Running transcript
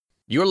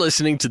You're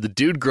listening to The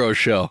Dude Grow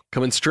Show,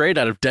 coming straight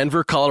out of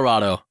Denver,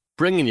 Colorado,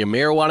 bringing you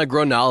marijuana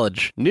grow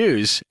knowledge,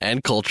 news,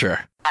 and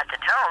culture. At the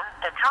tone,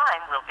 the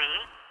time will be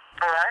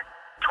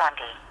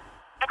 4:20.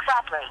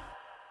 Exactly.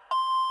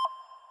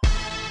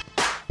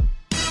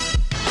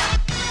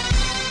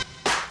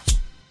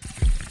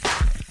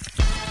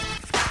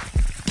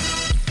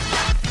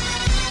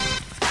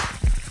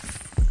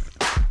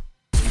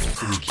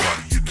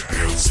 Everybody in the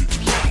house hit the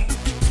ball.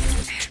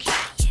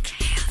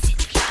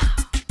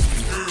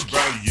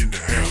 Everybody in the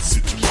house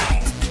hit the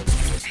ball.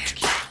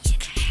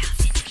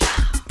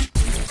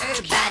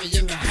 Everybody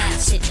in the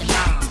house hit the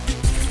ball.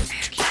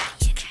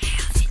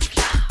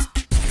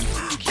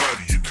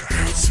 Everybody in the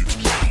house hit the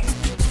ball.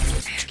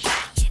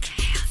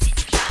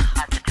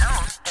 At the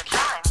tone, the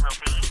time will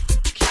be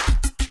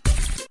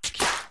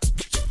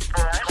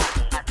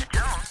 4:20. At the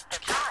tone, the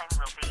time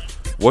will be.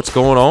 What's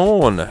going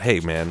on? Hey,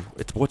 man,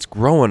 it's what's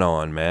growing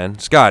on, man.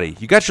 Scotty,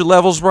 you got your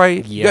levels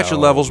right? You got your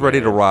Yo, levels ready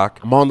to man. rock?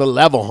 I'm on the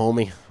level,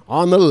 homie.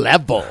 On the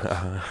level.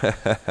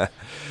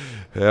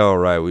 All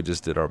right, we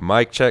just did our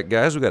mic check,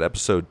 guys. We got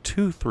episode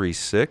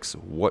 236,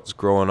 What's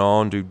Growing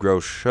On, Dude Grow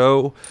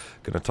Show.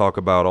 Going to talk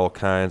about all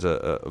kinds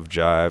of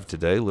jive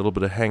today, a little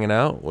bit of hanging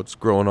out, what's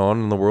growing on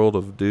in the world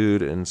of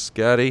Dude and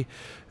Scotty,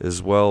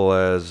 as well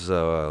as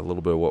a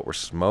little bit of what we're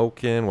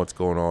smoking, what's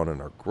going on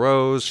in our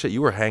grows. Shit,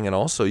 you were hanging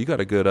also. You got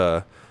a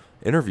good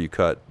interview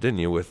cut, didn't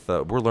you? With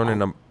we're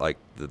learning like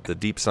the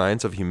deep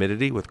science of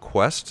humidity with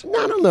Quest.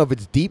 I don't know if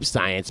it's deep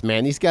science,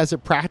 man. These guys are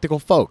practical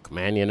folk,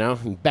 man, you know.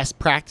 And best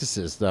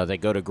practices, though. They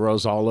go to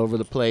grows all over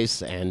the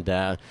place and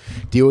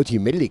deal with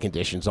humidity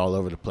conditions all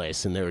over the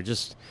place. And they were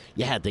just,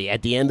 at the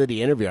end of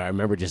the interview, I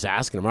remember just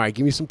asking them, all right,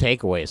 give me some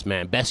takeaways,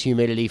 man. Best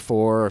humidity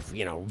for,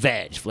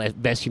 veg,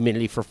 best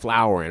humidity for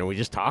flower. And we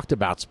just talked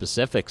about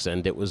specifics.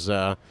 And it was,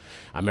 I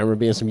remember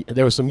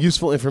there was some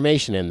useful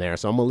information in there.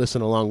 So I'm going to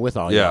listen along with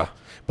all Yeah. y'all.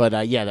 But,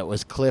 that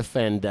was Cliff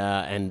and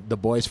the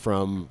boys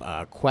from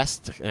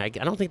Quest. I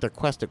don't think they're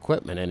Quest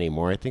equipment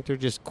anymore. I think they're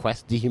just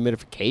Quest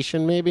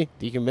dehumidification, maybe?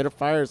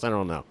 Dehumidifiers? I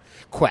don't know.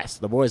 Quest.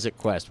 The boys at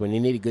Quest. When you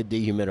need a good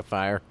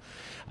dehumidifier,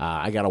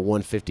 I got a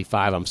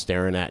 155 I'm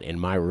staring at in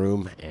my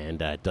room,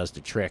 and it does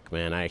the trick,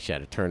 man. I actually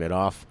had to turn it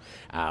off.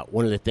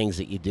 One of the things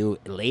that you do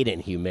late in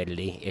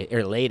humidity,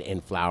 or late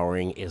in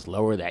flowering, is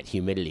lower that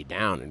humidity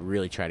down and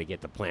really try to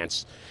get the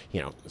plants,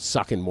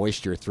 sucking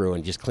moisture through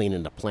and just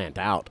cleaning the plant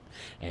out.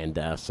 And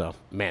so,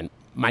 man,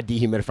 my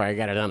dehumidifier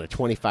got it down to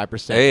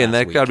 25%. Hey, and last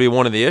that week. got to be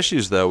one of the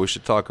issues, though. We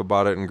should talk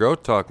about it in Grow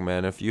Talk,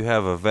 man. If you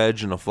have a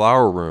veg in a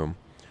flower room,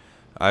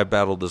 I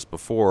battled this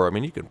before. I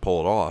mean, you can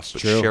pull it off,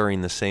 but True.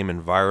 sharing the same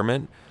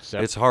environment,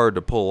 Yep. it's hard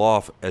to pull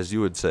off, as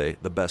you would say,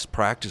 the best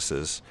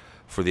practices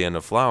for the end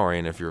of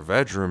flowering if your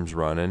veg room's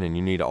running and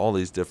you need all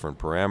these different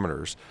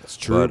parameters. It's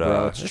true, but,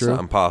 bro. It's true.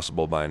 not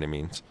impossible by any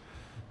means.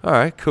 All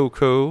right,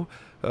 cool.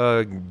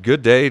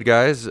 Good day,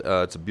 guys.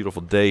 It's a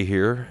beautiful day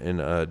here in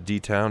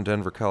D-Town,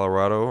 Denver,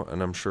 Colorado,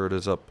 and I'm sure it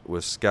is up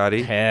with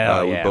Scotty.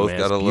 Hell we yeah, both man.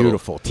 got It's a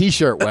beautiful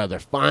T-shirt weather.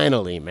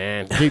 Finally,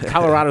 man. Dude,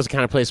 Colorado's the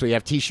kind of place where you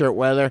have T-shirt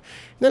weather, and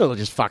then it'll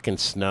just fucking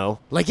snow.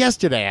 Like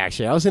yesterday,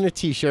 actually, I was in a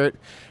T-shirt,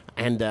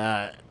 and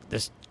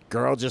this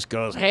girl just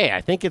goes, "Hey, I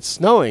think it's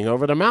snowing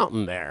over the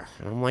mountain there."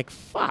 And I'm like,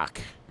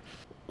 "Fuck."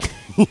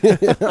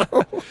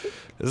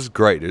 This is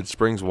great, dude.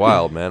 Spring's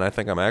wild, man. I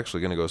think I'm actually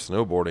going to go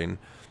snowboarding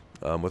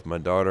with my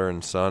daughter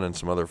and son and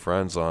some other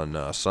friends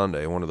on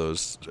Sunday, one of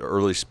those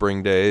early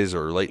spring days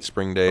or late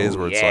spring days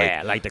where it's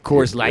like the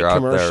Coors Light you're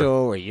out there.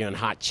 commercial where you're in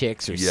hot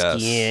chicks or Yes.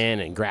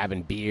 skiing and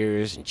grabbing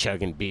beers and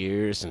chugging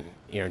beers and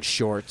you're in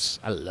shorts.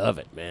 I love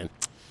it, man.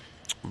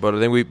 But I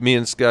think me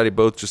and Scotty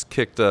both just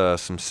kicked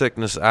some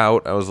sickness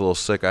out. I was a little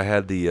sick. I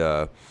had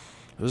it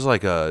was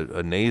like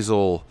a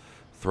nasal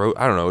throat.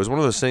 I don't know. It was one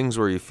of those things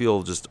where you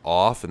feel just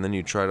off, and then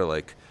you try to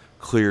like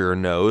clear your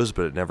nose,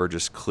 but it never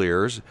just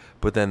clears.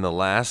 But then the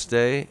last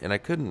day, and I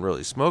couldn't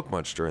really smoke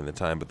much during the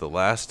time, but the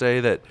last day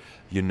that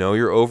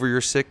you're over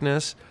your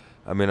sickness,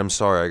 I mean, I'm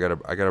sorry,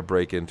 I gotta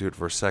break into it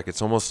for a sec.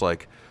 It's almost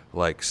like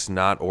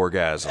snot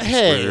orgasms.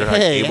 where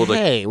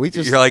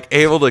you're you're like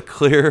able to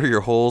clear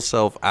your whole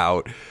self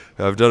out.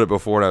 I've done it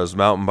before when I was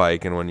mountain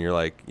biking, when you're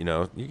like, you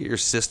get your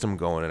system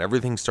going and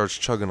everything starts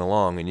chugging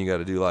along, and you got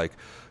to do like,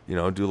 do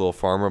a little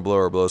farmer blow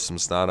or blow some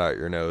snot out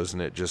your nose,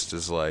 and it just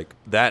is like,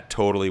 that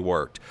totally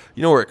worked.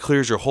 Where it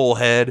clears your whole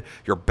head,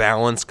 your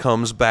balance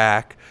comes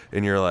back,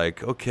 and you're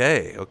like,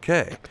 okay,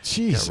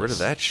 Jesus. got rid of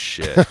that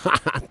shit.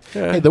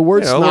 Hey, the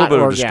word a little snot bit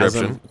of orgasm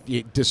description.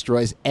 it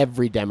destroys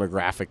every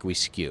demographic we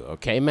skew.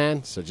 Okay,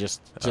 man. So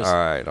just All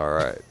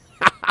right.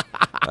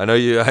 I know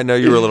you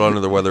were a little under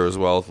the weather as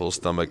well, with a little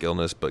stomach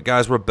illness. But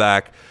guys, we're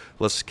back.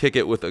 Let's kick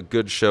it with a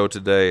good show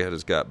today. I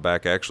just got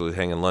back actually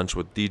hanging lunch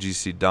with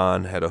DGC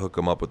Don. Had to hook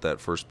him up with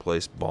that first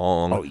place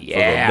bong Oh,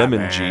 yeah, for the Lemon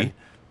man. G.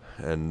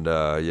 And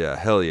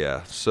hell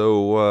yeah.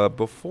 So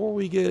before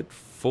we get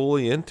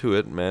fully into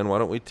it, man, why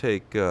don't we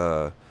take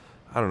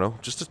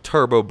just a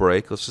turbo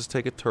break. Let's just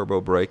take a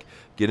turbo break,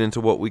 get into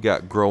what we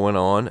got growing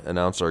on,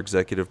 announce our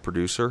executive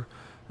producer,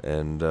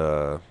 and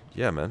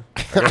yeah, man,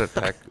 I gotta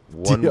pack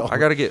one. Deal. I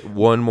gotta get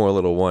one more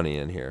little oney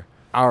in here.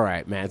 All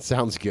right, man.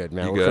 Sounds good,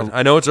 man. You We'll good? come-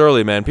 I know it's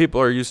early, man. People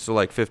are used to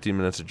like 15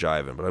 minutes of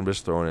jiving, but I'm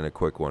just throwing in a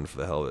quick one for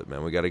the hell of it,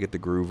 man. We got to get the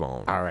groove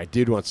on. All right,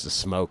 dude wants to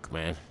smoke,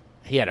 man.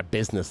 He had a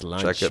business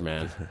lunch, it.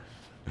 man.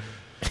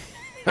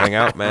 Hang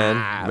out,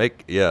 man.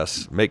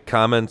 Make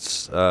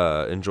comments.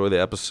 Enjoy the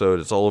episode.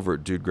 It's all over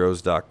at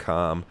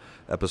dudegrows.com.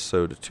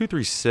 Episode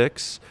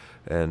 236,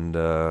 and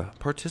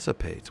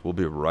participate. We'll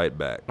be right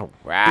back. All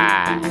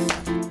right.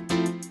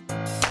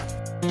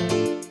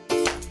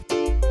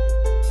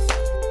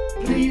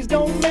 Please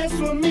don't mess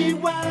with me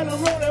while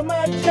I'm rolling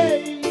my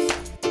J.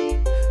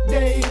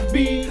 They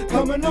be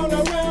coming all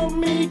around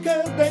me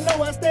cause they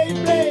know I stay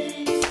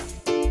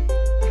blazed.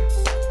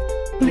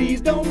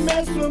 Please don't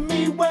mess with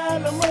me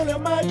while I'm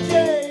rolling my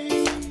J.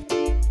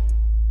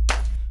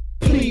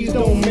 Please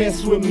don't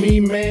mess with me,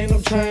 man.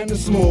 I'm trying to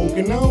smoke,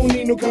 and I don't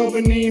need no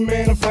company,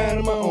 man. I'm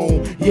finding my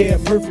own. Yeah,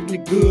 perfectly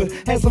good.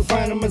 Has some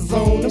fine in my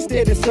zone. I'm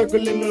steady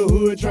circling the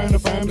hood, trying to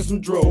find me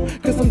some dro.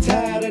 Cause I'm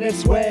tired of that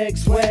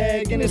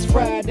swag, and it's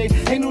Friday.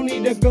 Ain't no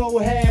need to go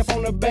half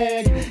on the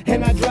bag.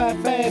 And I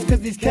drive fast,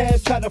 cause these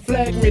cats try to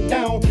flag me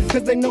down.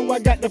 Cause they know I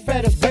got the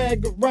fattest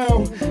bag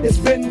around. It's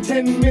been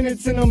 10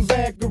 minutes and I'm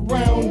back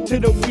around to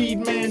the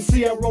weed, man.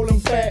 See, I roll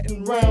 'em fat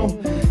and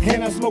round.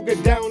 And I smoke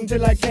it down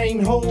till I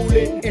can't hold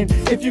it. And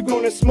if you're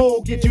gonna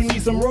smoke it, you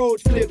need some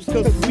road clips.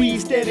 Cause we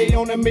steady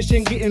on a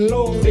mission getting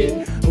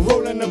loaded.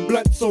 Rolling the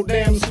blunt so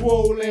damn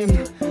swollen.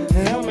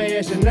 And I'ma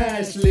ask you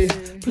nicely,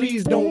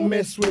 please don't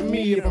mess with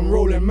me if I'm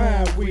rolling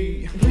my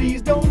weed.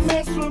 Please don't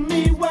mess with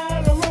me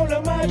while I'm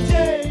rolling my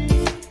J.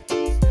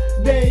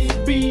 They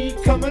be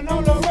coming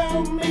all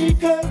around me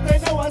cause they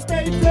know I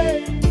stay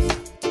blazed.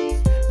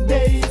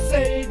 They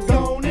say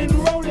don't and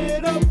roll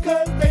it up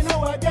cause they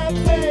know I got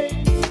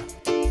paid.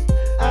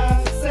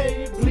 I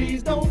say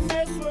please don't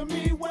mess with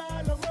me while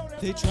I'm rolling.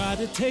 They tried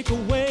to take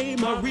away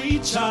my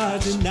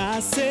recharge and I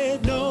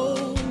said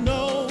no,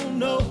 no,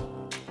 no.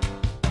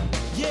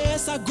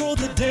 Yes, I grow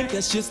the dank,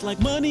 that's just like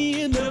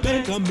money in the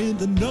bank. I'm in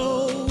the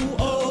know,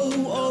 oh,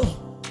 oh.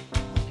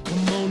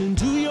 Come on and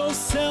do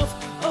yourself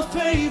a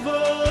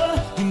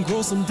favor and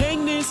grow some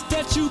dankness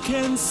that you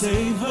can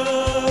savor.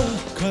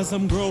 Cause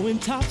I'm growing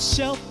top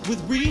shelf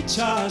with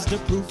recharge. The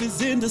proof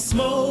is in the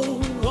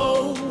smoke,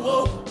 oh,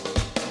 oh.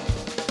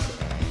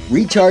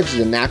 Recharge is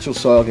a natural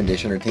soil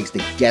conditioner that takes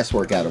the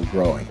guesswork out of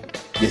growing.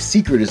 The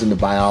secret is in the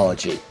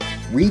biology.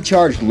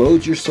 Recharge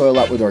loads your soil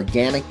up with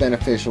organic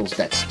beneficials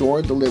that store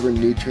and deliver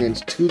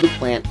nutrients to the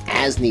plant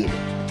as needed.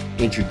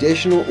 In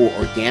traditional or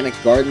organic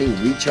gardening,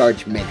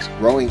 Recharge makes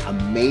growing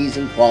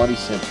amazing quality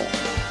simple.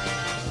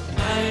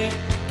 I ain't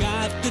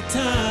got the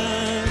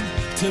time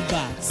to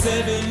buy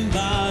 7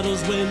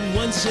 bottles when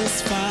one's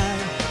just fine.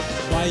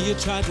 Why you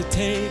try to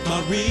take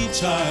my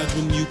recharge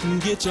when you can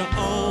get your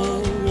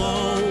own?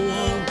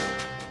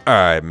 All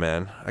right,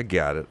 man. I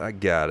got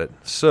it.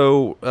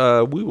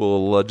 So we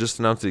will just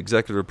announce the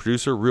executive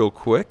producer real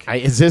quick.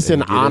 Is this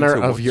in and get honor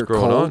into of what's your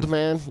going cold, on.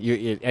 man?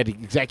 You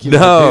executive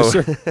No.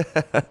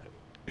 producer?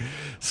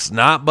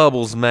 Snot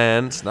Bubbles,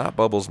 man. He's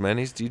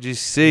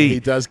DGC. He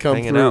does come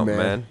hanging through, out,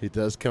 man. He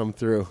does come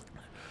through.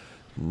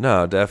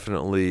 No,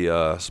 definitely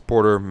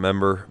supporter,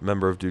 member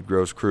of Dude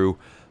Grows crew.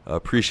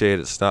 Appreciate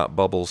it, Snot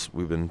Bubbles.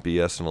 We've been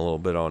BSing a little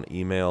bit on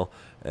email.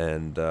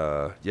 And,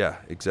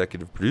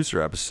 executive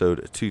producer, episode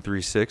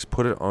 236.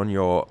 Put it on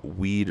your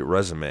weed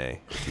resume,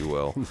 if you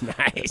will.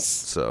 Nice.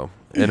 So,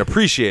 and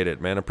appreciate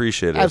it, man.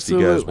 Appreciate it.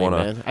 Absolutely, if you guys wanna,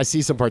 man. I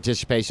see some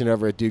participation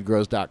over at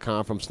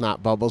dudegrows.com from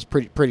Snot Bubbles.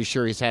 Pretty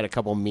sure he's had a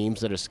couple memes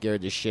that have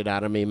scared the shit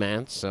out of me,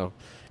 man. So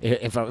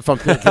if I'm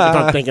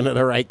thinking of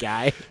the right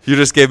guy. You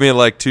just gave me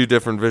like 2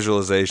 different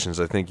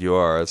visualizations. I think you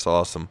are. That's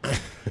awesome.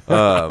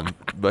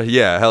 But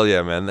yeah, hell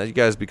yeah, man. You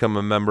guys become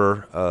a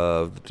member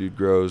of the Dude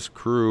Grows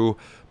crew,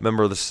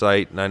 member of the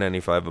site,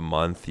 $9.95 a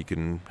month. You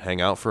can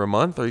hang out for a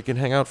month, or you can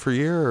hang out for a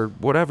year, or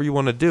whatever you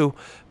want to do.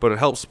 But it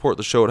helps support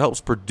the show. It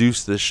helps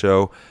produce this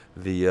show.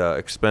 The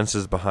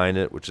expenses behind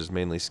it, which is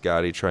mainly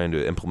Scotty trying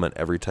to implement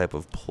every type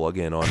of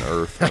plug-in on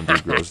earth on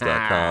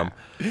dudegrows.com.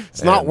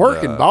 It's not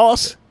working,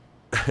 boss.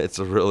 It's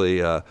a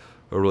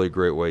really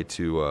great way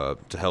to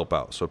help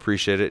out. So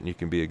appreciate it, and you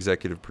can be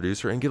executive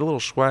producer and get a little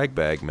swag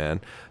bag,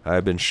 man.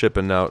 I've been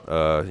shipping out,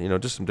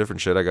 just some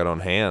different shit I got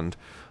on hand,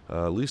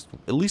 at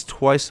least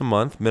twice a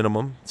month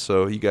minimum.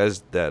 So you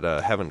guys that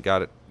haven't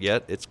got it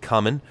yet, it's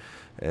coming.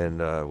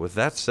 And with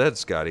that said,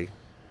 Scotty,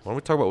 why don't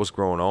we talk about what's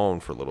going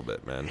on for a little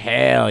bit, man?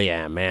 Hell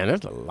yeah, man.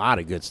 There's a lot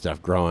of good stuff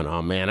growing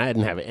on, man. I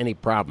didn't have any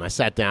problem. I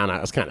sat down.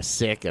 I was kind of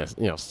sick.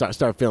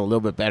 Started feeling a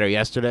little bit better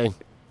yesterday.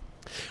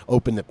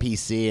 Opened the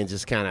PC and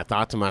just kind of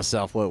thought to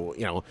myself, what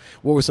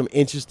were some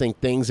interesting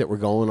things that were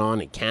going on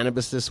in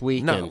cannabis this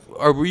week? No,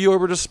 were you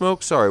able to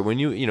smoke? Sorry, when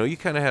you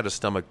kind of had a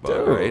stomach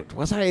bug, right?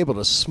 Was I able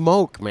to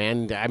smoke,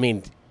 man? I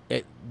mean,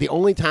 the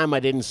only time I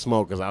didn't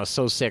smoke is I was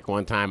so sick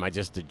one time.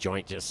 The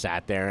joint just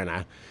sat there and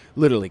I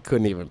literally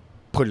couldn't even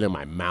put it in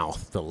my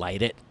mouth to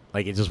light it.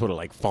 Like, it just would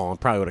have, fallen.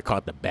 Probably would have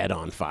caught the bed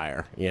on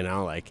fire,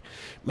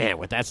 man,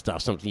 with that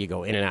stuff, something you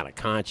go in and out of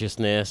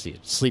consciousness. You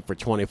sleep for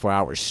 24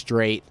 hours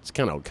straight. It's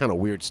kind of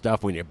weird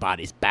stuff when your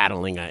body's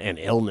battling an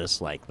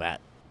illness like that.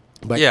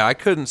 But yeah, I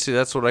couldn't see.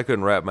 That's what I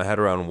couldn't wrap my head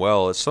around.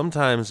 Well,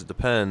 sometimes it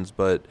depends,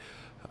 but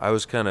I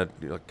was kind of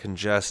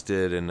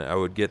congested, and I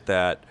would get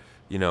that,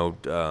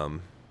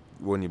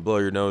 when you blow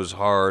your nose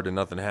hard and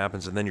nothing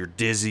happens, and then you're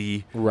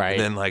dizzy, Right.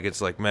 And then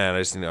it's like,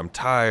 man, I'm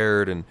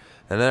tired, and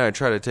then I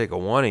try to take a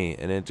 1E,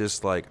 and it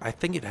just I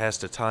think it has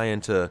to tie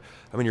into.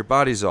 I mean, your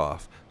body's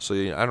off, so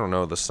I don't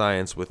know the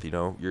science with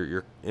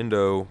your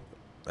endo.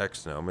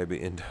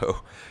 Maybe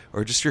endo,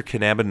 or just your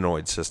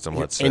cannabinoid system,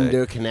 let's say.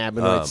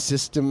 Endocannabinoid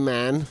system,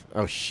 man.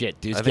 Oh, shit,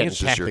 dude's I think getting it's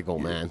just technical,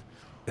 man.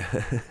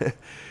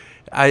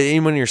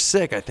 When you're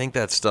sick, I think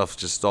that stuff's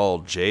just all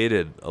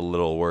jaded a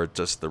little, where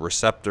just the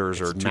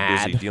receptors are too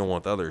busy dealing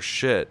with other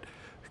shit.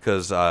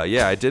 Because,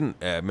 I didn't,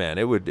 man,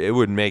 it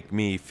would make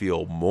me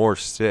feel more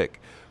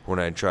sick when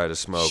I try to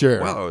smoke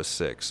while I was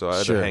sick. So I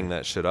had to hang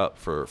that shit up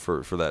for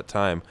that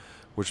time,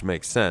 which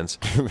makes sense.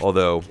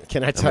 Although,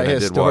 Can I tell you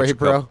a story,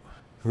 bro?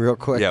 Real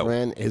quick, Yeah.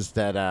 man, is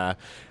that I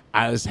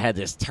had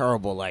this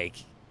terrible, I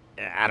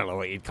don't know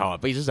what you'd call it,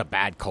 but it's just a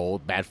bad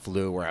cold, bad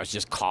flu, where I was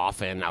just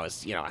coughing. I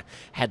was, I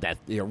had that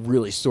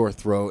really sore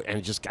throat,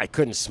 and I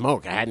couldn't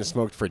smoke. I hadn't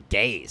smoked for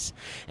days.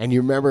 And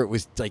you remember it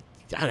was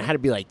I don't know, it had to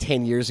be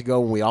 10 years ago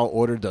when we all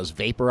ordered those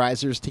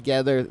vaporizers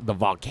together, the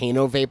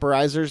Volcano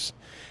vaporizers,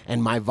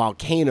 and my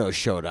Volcano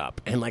showed up.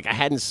 And I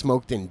hadn't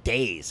smoked in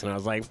days. And I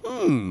was like,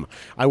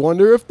 I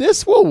wonder if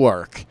this will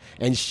work.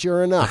 And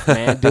sure enough,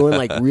 man,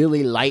 doing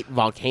really light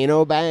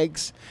Volcano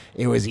bags,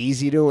 it was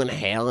easy to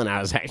inhale, and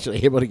I was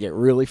actually able to get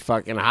really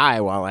fucking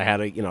high while I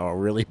had a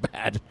really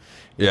bad,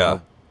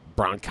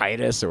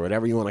 bronchitis or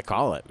whatever you want to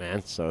call it,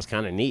 man. So it's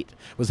kind of neat.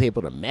 Was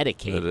able to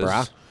medicate,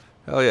 brah.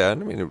 Hell yeah! I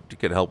mean, it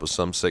can help with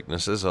some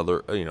sicknesses,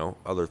 other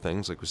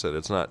things. Like we said,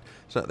 it's not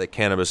that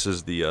cannabis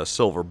is the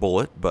silver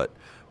bullet, but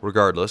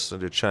regardless, I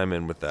did chime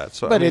in with that.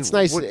 So, but it's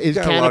nice.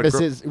 Cannabis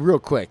is real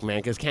quick, man,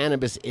 because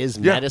cannabis is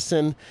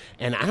medicine,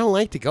 and I don't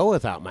like to go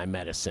without my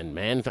medicine,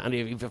 man.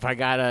 If I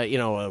got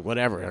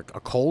a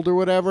cold or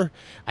whatever,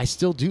 I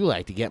still do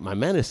like to get my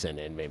medicine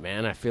in me,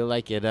 man. I feel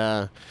like it.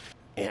 I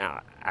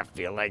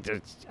feel like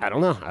I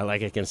don't know. I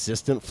like a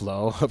consistent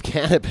flow of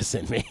cannabis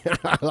in me.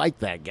 I like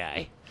that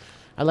guy.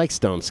 I like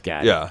Stone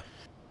Scotty. Yeah,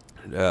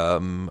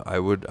 I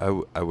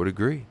would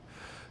agree.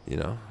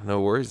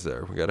 No worries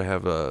there. We got to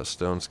have a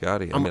Stone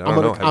Scotty. I don't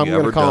know. Have you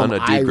ever done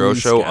a Dude Grow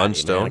show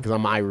unstoned? Because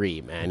I'm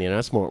Irie, man.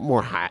 That's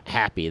more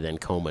happy than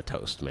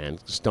comatose, man.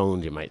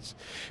 Stoned, you might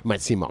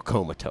seem all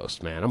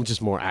comatose, man. I'm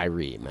just more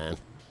Irie, man.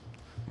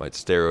 Might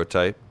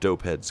stereotype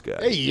dope head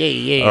Scotty.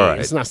 Hey. All right.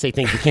 Let's not say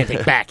things you can't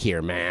take back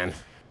here, man.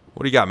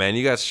 What do you got, man?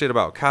 You got shit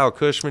about Kyle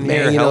Cushman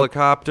here,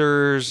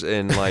 helicopters,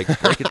 and break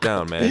it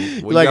down,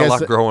 man. We got a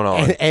lot going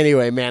on.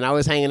 Anyway, man, I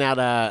was hanging out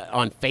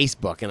on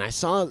Facebook, and I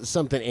saw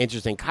something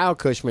interesting. Kyle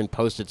Cushman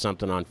posted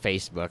something on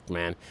Facebook,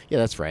 man. Yeah,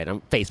 that's right.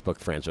 I'm Facebook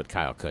friends with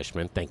Kyle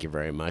Cushman. Thank you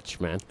very much,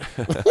 man.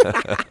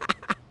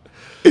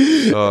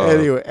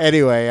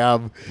 Anyway,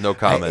 no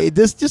comment.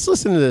 Just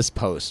listen to this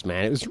post,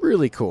 man. It was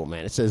really cool,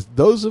 man. It says,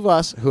 those of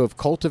us who have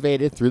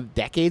cultivated through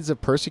decades of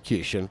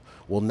persecution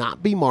will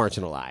not be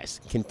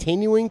marginalized,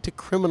 continuing to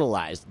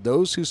criminalize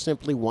those who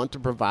simply want to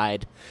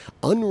provide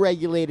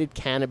unregulated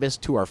cannabis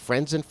to our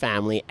friends and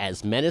family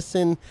as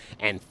medicine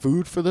and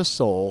food for the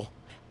soul,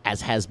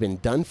 as has been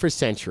done for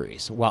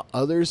centuries, while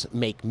others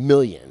make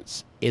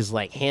millions, is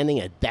like handing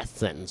a death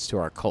sentence to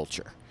our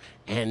culture.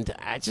 And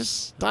I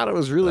just thought it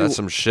was really... That's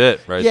some shit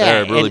right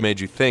there. It really made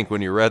you think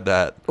when you read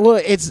that.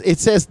 Well, it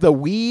says the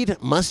weed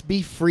must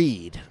be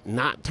freed,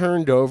 not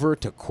turned over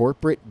to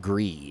corporate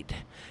greed.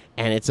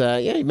 And it's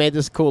he made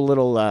this cool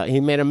little... he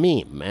made a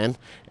meme, man.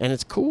 And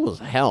it's cool as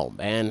hell,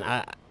 man.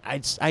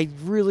 I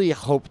really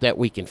hope that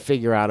we can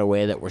figure out a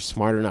way, that we're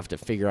smart enough to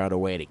figure out a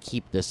way to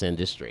keep this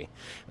industry.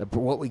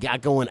 What we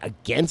got going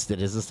against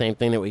it is the same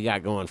thing that we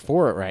got going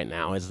for it right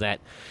now, is that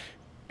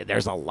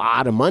there's a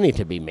lot of money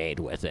to be made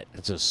with it.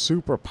 It's a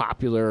super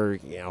popular,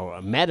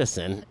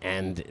 medicine,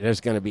 and there's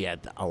going to be a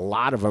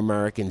lot of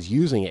Americans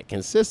using it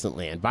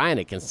consistently and buying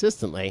it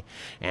consistently,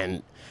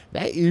 and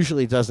that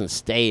usually doesn't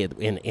stay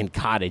in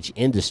cottage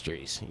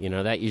industries.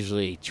 That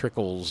usually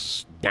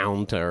trickles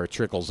down to, or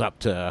trickles up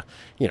to,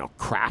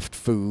 Kraft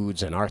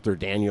Foods and Arthur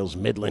Daniels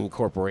Midland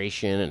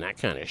Corporation and that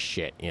kind of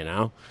shit,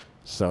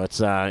 So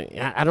it's,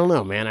 I don't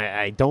know, man.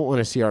 I don't want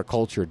to see our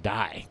culture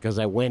die, because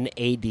I win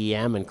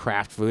ADM and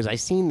Kraft Foods. I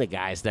seen the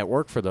guys that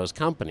work for those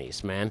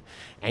companies, man.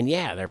 And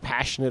yeah, they're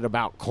passionate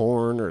about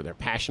corn, or they're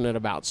passionate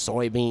about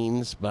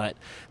soybeans, but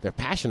they're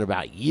passionate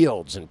about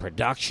yields and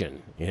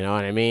production, you know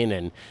what I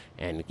mean?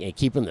 And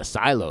keeping the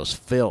silos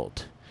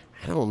filled.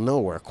 I don't know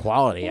where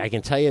quality. I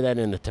can tell you that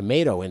in the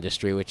tomato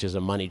industry, which is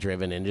a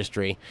money-driven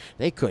industry,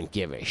 they couldn't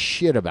give a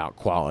shit about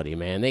quality,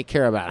 man. They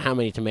care about how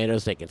many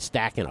tomatoes they can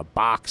stack in a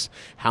box,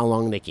 how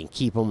long they can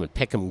keep them and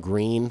pick them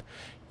green,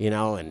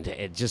 and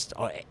it just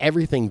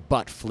everything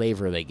but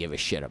flavor they give a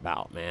shit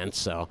about, man.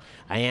 So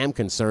I am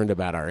concerned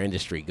about our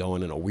industry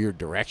going in a weird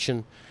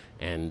direction.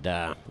 And,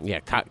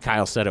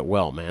 Kyle said it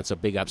well, man. So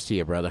big ups to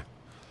you, brother.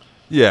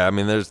 Yeah, I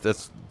mean,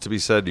 that's to be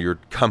said. You're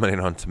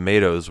commenting on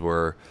tomatoes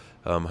where...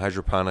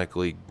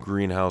 hydroponically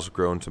greenhouse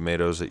grown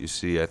tomatoes that you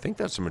see. I think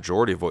that's the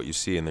majority of what you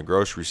see in the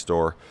grocery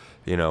store.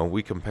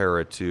 We compare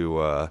it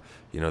to,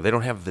 they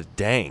don't have the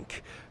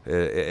dank.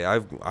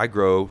 I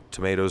grow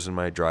tomatoes in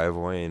my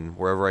driveway and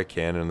wherever I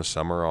can in the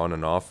summer, on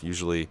and off,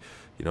 usually,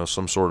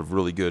 some sort of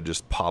really good,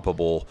 just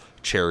poppable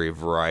cherry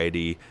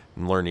variety.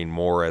 I'm learning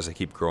more as I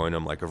keep growing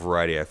them. Like a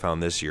variety I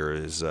found this year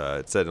is,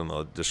 it said in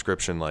the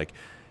description,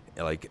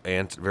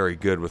 very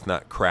good with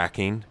not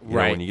cracking.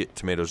 Right. When you get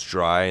tomatoes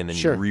dry and then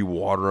Sure. you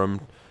re-water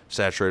them,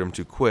 saturate them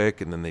too quick,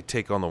 and then they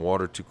take on the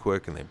water too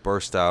quick and they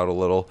burst out a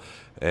little.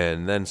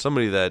 And then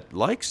somebody that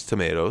likes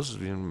tomatoes,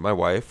 my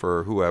wife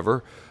or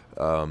whoever,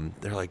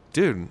 they're like,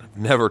 dude, I've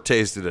never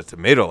tasted a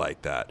tomato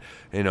like that.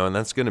 And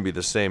that's going to be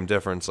the same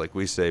difference, like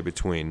we say,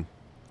 between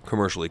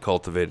commercially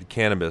cultivated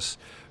cannabis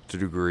to a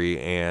degree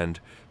and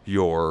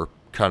your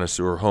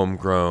connoisseur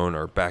homegrown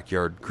or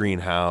backyard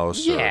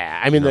greenhouse.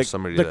 Yeah, or, I mean,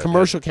 somebody the that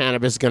commercial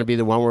cannabis is going to be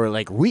the one where,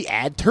 we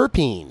add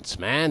terpenes,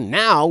 man,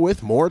 now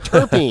with more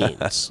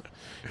terpenes,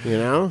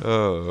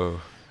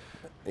 Oh.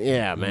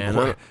 Yeah,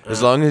 man.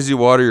 As long as you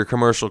water your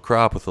commercial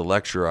crop with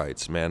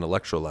electrolytes,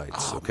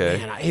 okay?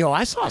 Man,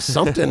 I saw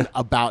something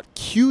about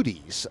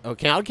cuties.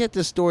 Okay, I'll get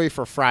this story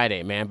for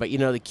Friday, man. But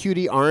the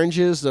cutie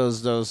oranges,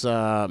 those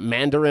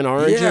mandarin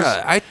oranges.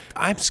 Yeah,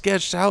 I'm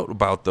sketched out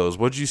about those.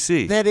 What'd you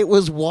see? That it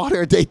was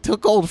water. They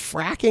took old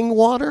fracking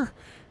water,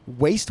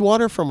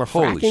 wastewater from a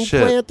Holy fracking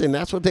shit. plant, and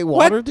that's what they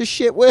watered the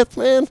shit with,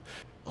 man.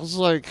 I was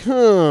like,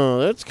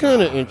 that's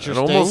kind of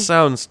interesting. It almost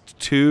sounds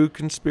too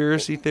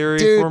conspiracy theory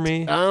Dude, for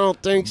me. I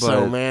don't think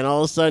so, but- man. All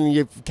of a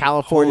sudden,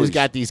 California's Holy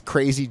got these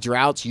crazy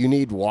droughts. You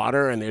need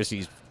water, and there's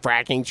these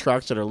fracking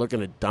trucks that are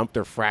looking to dump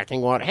their fracking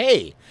water.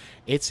 Hey,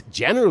 it's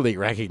generally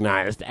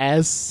recognized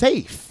as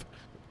safe.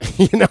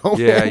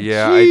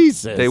 Yeah.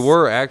 Jesus. They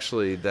were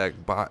actually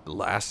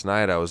last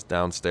night. I was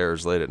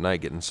downstairs late at night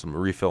getting some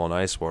refill and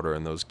ice water,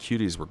 and those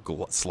cuties were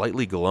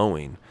slightly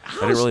glowing. I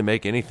didn't really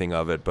make anything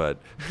of it, but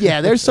Yeah,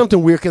 there's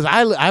something weird because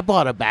I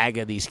bought a bag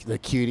of the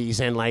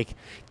cuties, and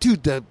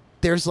dude,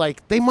 there's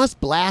they must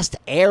blast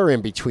air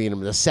in between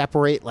them to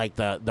separate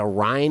the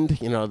rind,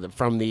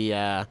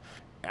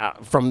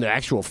 from the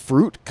actual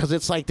fruit, because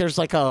it's there's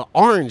a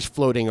orange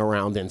floating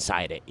around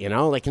inside it,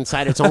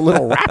 inside its own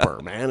little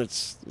wrapper, man.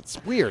 It's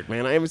weird,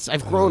 man.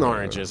 I've grown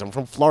oranges. I'm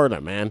from Florida,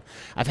 man.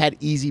 I've had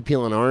easy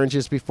peeling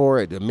oranges before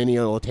at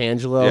Minneola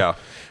Tangelo. Yeah.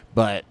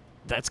 But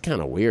that's kind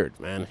of weird,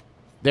 man.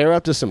 They're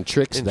up to some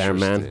tricks there,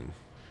 man. Interesting.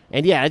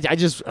 And yeah, I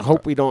just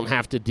hope we don't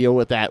have to deal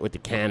with that with the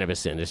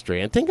cannabis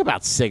industry. And think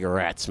about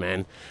cigarettes,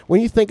 man.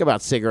 When you think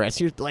about cigarettes,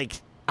 you're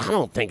I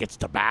don't think it's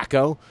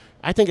tobacco.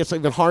 I think it's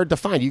even hard to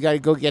find. You got to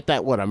go get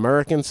that,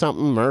 American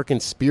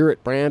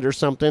Spirit brand or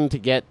something to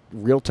get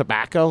real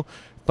tobacco.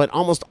 But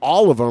almost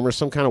all of them are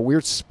some kind of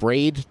weird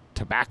sprayed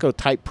tobacco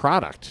type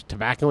product,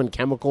 tobacco and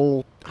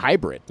chemical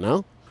hybrid,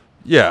 no?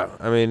 Yeah,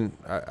 I mean,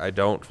 I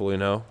don't fully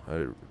know.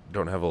 I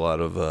don't have a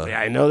lot of.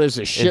 Yeah, I know there's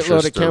a shitload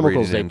of interest or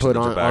chemicals reading they into put the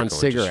on tobacco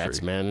cigarettes,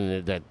 industry. man.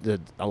 And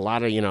that a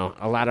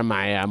lot of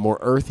my more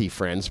earthy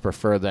friends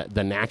prefer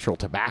the natural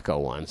tobacco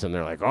ones, and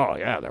they're like, oh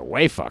yeah, they're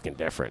way fucking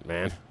different,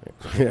 man.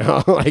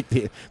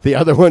 The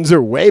other ones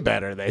are way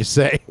better, they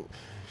say.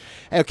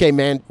 Okay,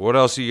 man. What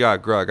else you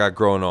got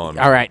growing on?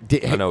 All right.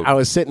 I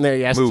was sitting there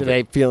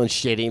yesterday feeling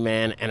shitty,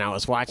 man, and I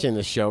was watching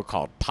the show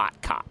called Pot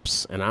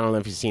Cops. And I don't know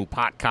if you've seen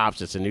Pot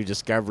Cops. It's a new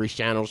Discovery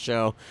Channel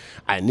show.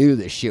 I knew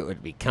this shit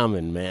would be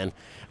coming, man.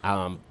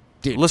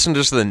 Dude. Listen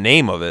just to the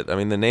name of it. I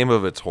mean, the name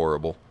of it's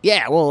horrible.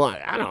 Yeah, well,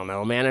 I don't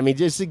know, man. I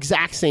mean, it's the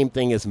exact same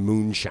thing as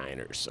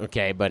moonshiners,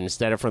 okay? But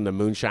instead of from the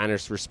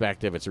moonshiners'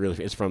 perspective,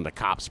 it's from the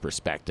cops'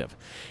 perspective.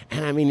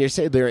 And, I mean, you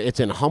say it's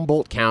in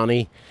Humboldt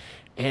County,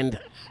 and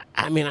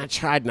I mean, I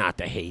tried not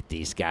to hate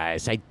these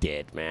guys. I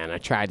did, man. I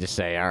tried to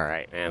say, all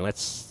right, man,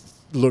 let's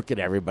look at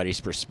everybody's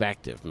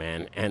perspective,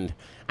 man. And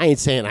I ain't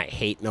saying I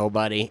hate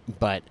nobody,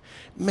 but,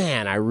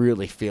 man, I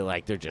really feel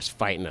like they're just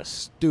fighting a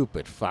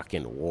stupid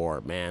fucking war,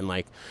 man.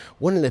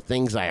 One of the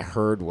things I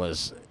heard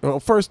was,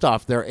 well, first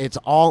off, it's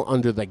all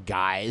under the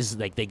guise.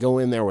 They go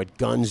in there with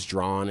guns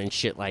drawn and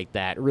shit like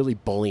that, really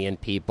bullying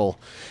people.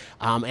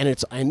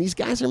 And these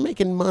guys are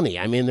making money.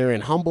 I mean, they're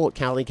in Humboldt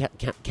County,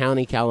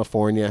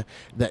 California.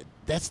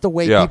 That's the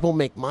way people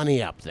make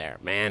money up there,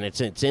 man. It's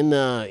in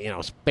the,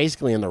 it's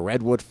basically in the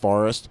redwood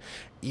forest.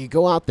 You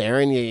go out there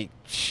and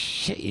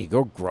you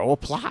go grow a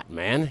plot,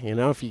 man.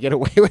 If you get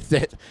away with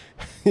it,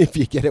 if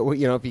you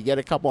get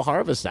a couple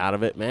harvests out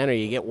of it, man, or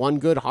you get one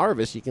good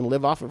harvest, you can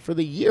live off it for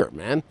the year,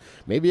 man.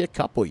 Maybe a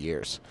couple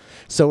years.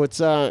 So it's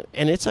a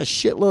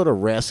shitload of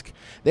risk.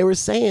 They were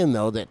saying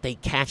though that they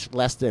catch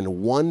less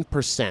than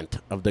 1%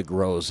 of the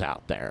grows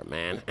out there,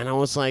 man. And I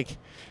was like,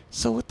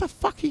 so what the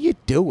fuck are you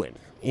doing?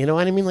 You know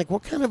what I mean?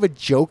 What kind of a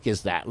joke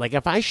is that?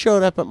 If I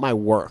showed up at my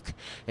work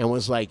and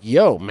was like,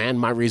 yo, man,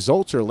 my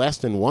results are less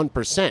than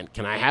 1%.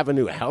 Can I have a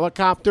new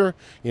helicopter?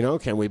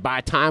 Can we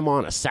buy time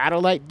on a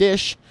satellite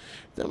dish?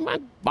 Then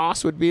my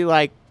boss would be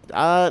like,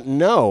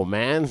 no,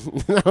 man.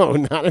 No,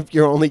 not if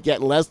you're only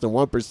getting less than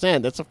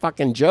 1%. That's a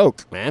fucking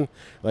joke, man.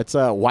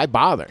 Why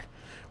bother?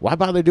 Why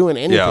bother doing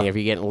anything Yeah. if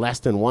you're getting less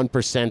than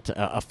 1%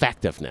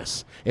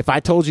 effectiveness? If I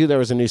told you there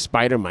was a new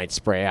spider mite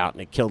spray out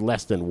and it killed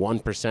less than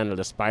 1% of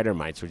the spider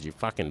mites, would you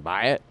fucking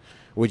buy it?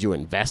 Would you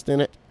invest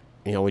in it?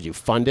 Would you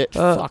fund it?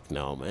 Fuck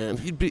no, man.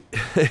 You'd be,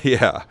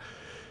 yeah.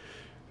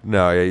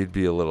 No, yeah, you'd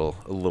be a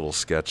little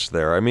sketch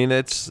there. I mean,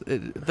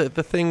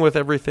 the thing with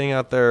everything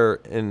out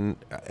there, and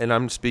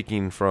I'm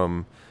speaking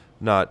from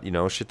not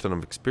a shit ton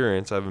of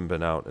experience. I haven't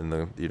been out in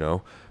the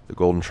the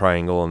Golden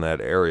Triangle in that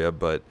area,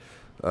 but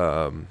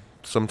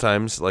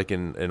sometimes, like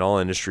in all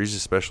industries,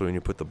 especially when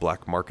you put the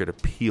black market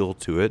appeal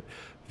to it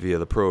via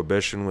the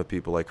prohibition with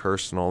people like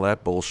Hearst and all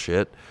that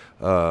bullshit,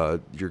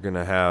 you're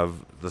gonna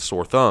have the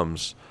sore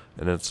thumbs.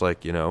 And it's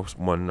like,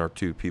 one or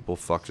two people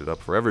fucked it up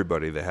for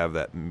everybody. They have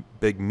that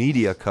big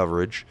media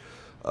coverage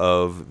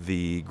of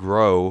the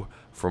grow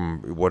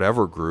from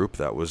whatever group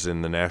that was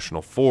in the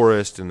national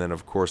forest. And then,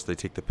 of course, they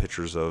take the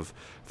pictures of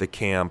the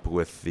camp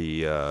with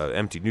the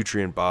empty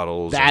nutrient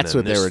bottles. That's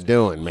what they were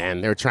doing,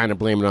 man. They were trying to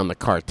blame it on the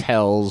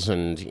cartels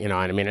and, you know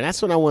what I mean? And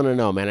that's what I want to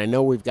know, man. I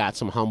know we've got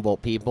some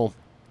Humboldt people.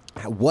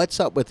 What's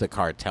up with the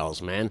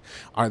cartels, man?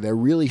 Are they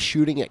really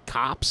shooting at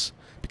cops?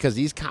 Because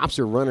these cops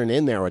are running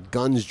in there with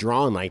guns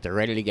drawn like they're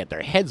ready to get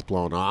their heads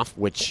blown off,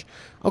 which,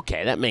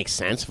 okay, that makes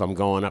sense. If I'm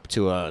going up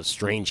to a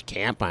strange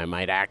camp, I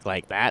might act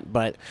like that.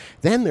 But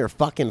then they're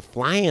fucking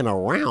flying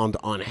around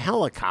on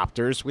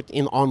helicopters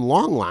on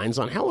long lines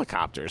on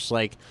helicopters,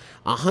 like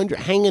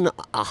hanging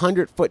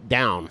 100 foot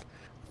down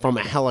from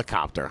a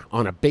helicopter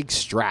on a big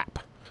strap.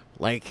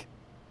 Like,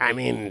 I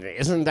mean,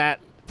 isn't that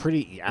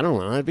pretty? I don't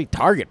know. That'd be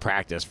target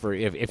practice for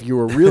if you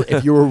were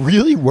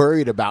really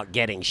worried about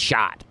getting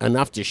shot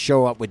enough to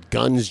show up with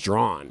guns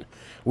drawn.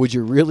 Would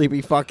you really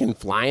be fucking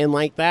flying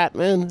like that,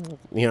 man?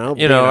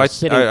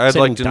 I'd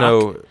like to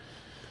know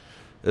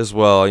as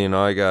well.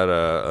 I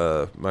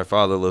got my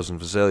father lives in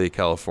Visalia,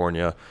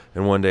 California,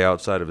 and one day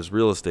outside of his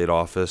real estate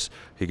office,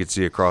 he could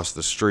see across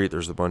the street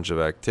there's a bunch of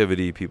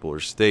activity. People are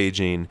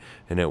staging,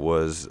 and it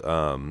was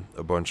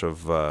a bunch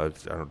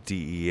of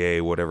DEA,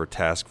 whatever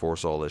task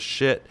force, all this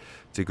shit,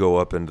 to go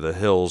up into the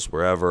hills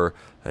wherever.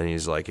 And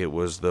he's like, it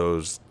was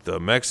the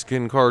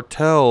Mexican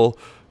cartel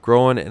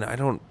growing. And I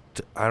don't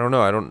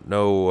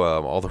know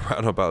all the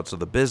roundabouts of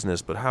the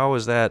business, but how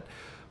is that?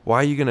 Why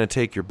are you going to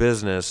take your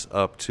business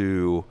up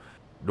to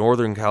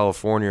Northern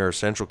California or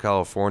Central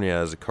California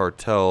as a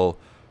cartel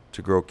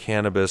to grow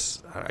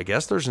cannabis? I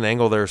guess there's an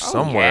angle there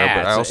somewhere,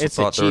 but I also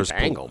thought there was a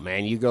cheap angle,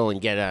 man. You go and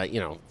get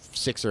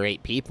 6 or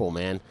 8 people,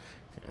 man.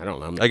 I don't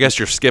know. I guess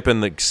you're skipping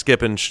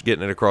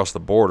getting it across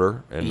the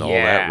border and all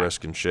that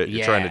risk and shit.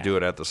 You're trying to do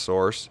it at the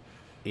source.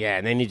 Yeah,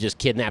 and then you just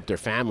kidnap their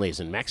families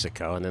in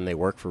Mexico, and then they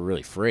work for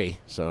really free.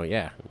 So,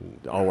 yeah,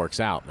 it all works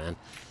out, man.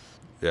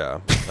 Yeah,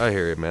 I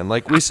hear you, man.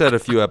 Like we said a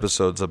few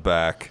episodes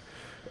back,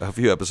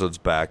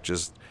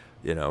 just,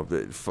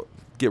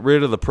 get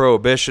rid of the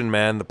prohibition,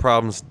 man. The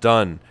problem's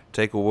done.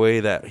 Take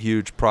away that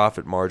huge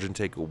profit margin.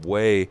 Take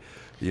away,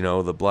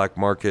 the black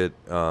market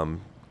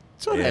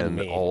and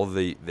all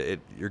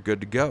you're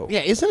good to go. Yeah,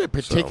 isn't it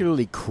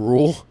particularly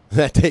cruel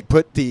that they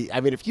put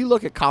if you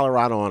look at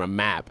Colorado on a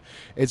map,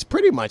 it's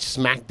pretty much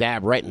smack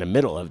dab right in the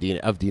middle of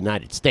the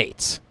United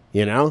States,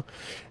 I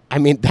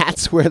mean,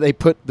 that's where they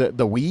put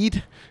the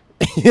weed,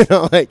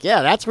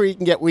 that's where you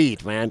can get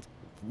weed, man.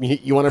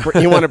 You want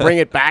to bring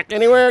it back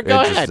anywhere?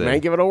 Go ahead, man.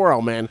 Give it a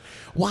whirl, man.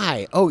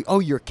 Why? Oh,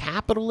 you're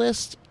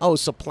capitalist? Oh,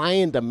 supply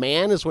and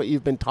demand is what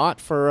you've been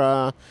taught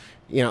for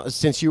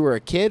since you were a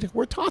kid.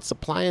 We're taught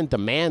supply and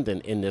demand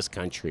in this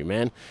country,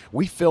 man.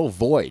 We fill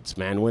voids,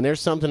 man. When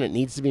there's something that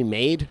needs to be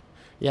made,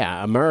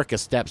 America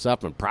steps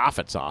up and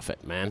profits off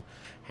it, man.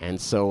 And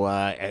so,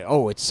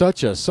 it's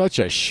such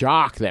a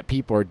shock that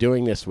people are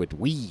doing this with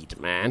weed,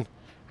 man.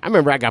 I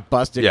remember I got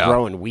busted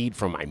growing weed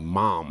from my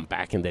mom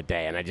back in the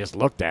day, and I just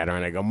looked at her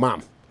and I go,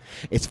 Mom,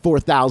 it's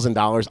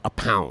 $4,000 a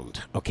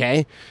pound,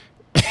 okay?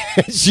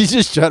 She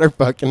just shut her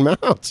fucking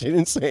mouth. She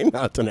didn't say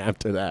nothing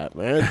after that,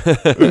 man.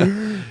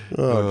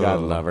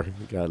 God love her.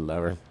 God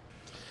love her.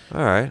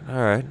 All right.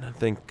 I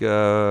think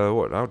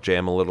I'll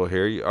jam a little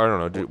here. I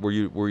don't know. Were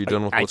you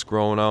done with what's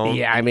going on?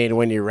 Yeah, I mean,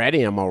 when you're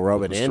ready, I'm gonna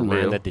rub it in,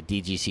 man. That the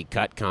DGC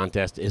cut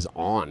contest is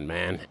on,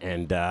 man.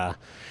 And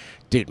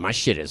dude, my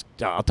shit is.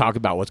 I'll talk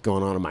about what's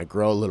going on in my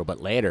grow a little bit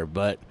later,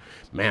 but.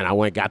 Man, I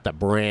went got the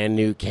brand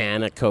new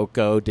can of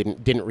cocoa.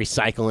 Didn't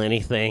recycle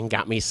anything.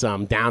 Got me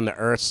some down to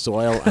earth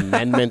soil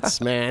amendments.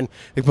 Man,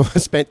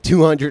 spent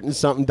 $200 and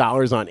something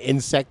on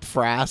insect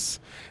frass.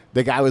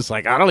 The guy was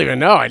like, I don't even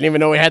know. I didn't even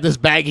know we had this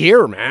bag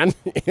here, man.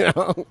 It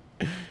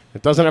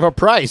doesn't have a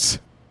price.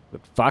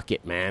 But fuck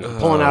it, man. I'm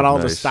pulling out all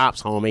the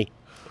stops, homie.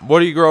 What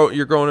do you grow?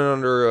 You're growing it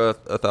under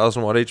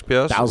 1,000 watt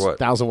HPS.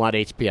 1,000 watt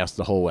HPS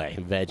the whole way,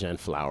 veg and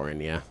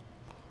flowering. Yeah.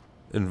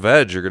 In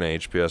veg, you're going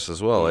to HPS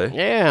as well, eh?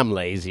 Yeah, I'm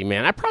lazy,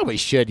 man. I probably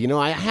should.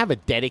 I have a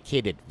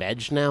dedicated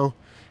veg now,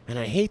 and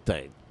I hate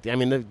I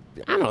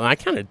don't know. I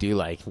kind of do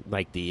like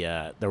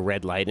the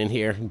red light in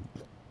here.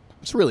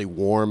 It's really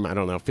warm. I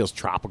don't know. It feels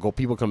tropical.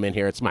 People come in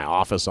here. It's my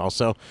office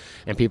also,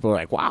 and people are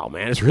like, "Wow,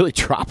 man, it's really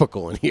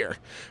tropical in here."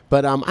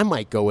 But I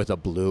might go with a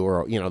blue,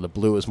 or the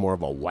blue is more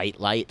of a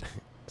white light.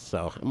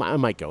 So I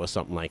might go with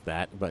something like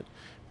that. But,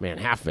 man,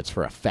 half of it's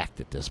for effect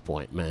at this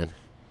point, man.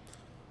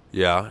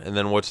 Yeah, and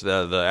then what's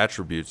the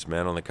attributes,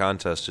 man, on the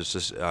contest? It's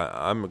just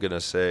I'm gonna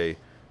say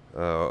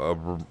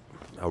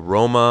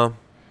aroma,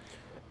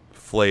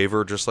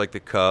 flavor, just like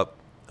the cup,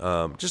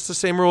 just the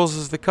same rules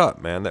as the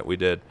cup, man, that we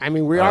did. I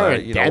mean, we are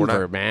in you know,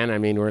 Denver, man. I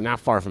mean, we're not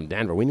far from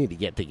Denver. We need to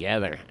get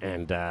together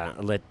and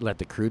let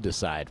the crew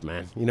decide,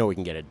 man. You know, we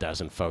can get a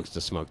dozen folks to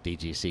smoke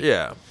DGC.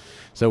 Yeah.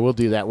 So we'll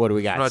do that. What do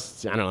we got? I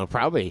don't know.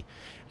 Probably.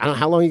 I don't know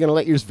how long are you gonna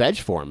let yours veg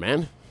for,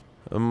 man.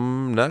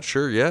 I'm not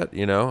sure yet.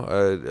 You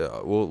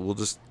know, we'll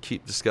just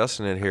keep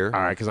discussing it here.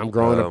 All right, because I'm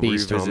growing a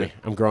beast, revisit. homie.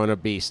 I'm growing a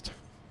beast.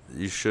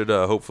 You should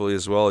hopefully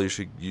as well. You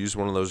should use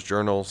one of those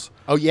journals.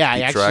 Oh yeah, I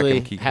Keep track actually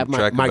and keep have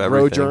track my of grow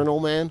everything. journal,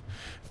 man.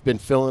 I've been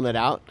filling it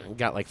out.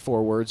 Got like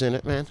 4 words in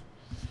it, man.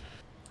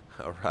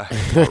 All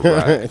right. All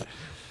right.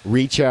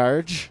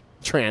 Recharge,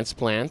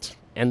 transplant,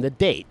 and the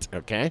date.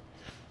 Okay.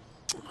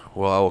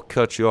 Well, I will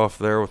cut you off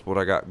there with what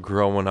I got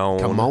growing on.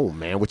 Come on,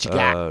 man. What you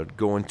got?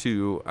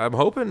 I'm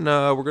hoping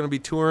we're going to be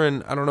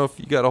touring. I don't know if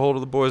you got a hold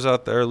of the boys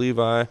out there,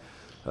 Levi.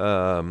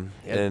 And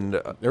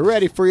They're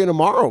ready for you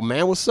tomorrow,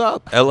 man. What's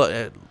up?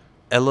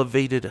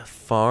 Elevated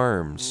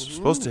Farms.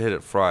 Supposed to hit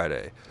it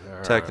Friday.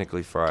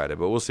 Technically Friday,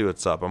 but we'll see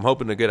what's up. I'm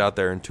hoping to get out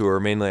there and tour.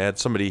 Mainly, I had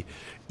somebody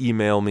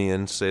email me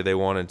and say they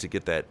wanted to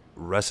get that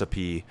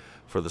recipe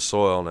for the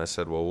soil, and I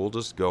said, well, we'll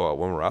just go out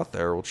when we're out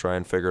there. We'll try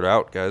and figure it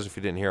out, guys. If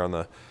you didn't hear on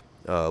the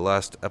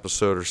last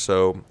episode or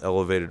so,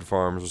 Elevated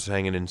Farms was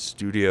hanging in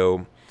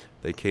studio.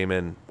 They came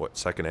in,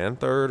 second and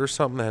third or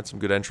something? They had some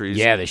good entries.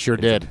 Yeah, they sure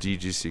did.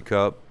 DGC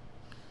Cup.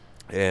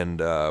 And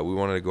we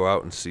wanted to go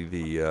out and see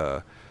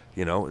the,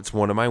 it's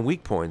one of my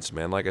weak points,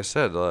 man. Like I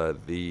said,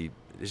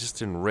 it's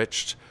just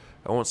enriched.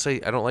 I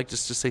don't like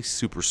just to say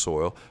super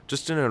soil,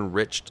 just an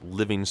enriched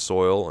living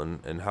soil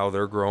and how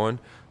they're growing.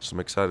 So I'm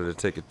excited to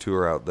take a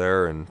tour out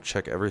there and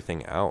check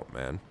everything out,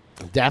 man.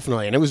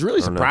 Definitely, and it was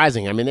really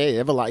surprising. I mean, they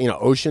have a lot,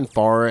 Ocean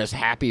Forest,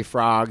 Happy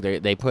Frog,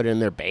 they put in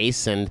their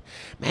base, and,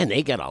 man,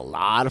 they get a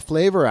lot of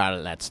flavor out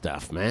of that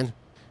stuff, man.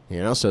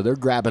 So they're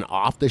grabbing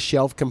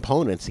off-the-shelf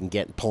components and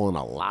pulling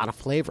a lot of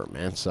flavor,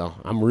 man. So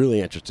I'm really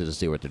interested to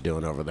see what they're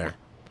doing over there.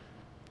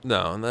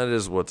 No, and that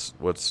is what's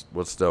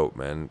dope,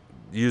 man.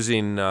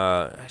 Using,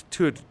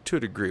 to a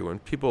degree, when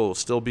people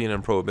still being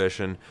in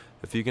Prohibition,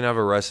 if you can have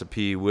a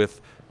recipe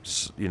with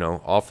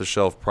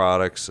off-the-shelf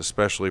products,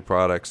 especially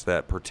products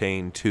that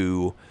pertain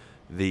to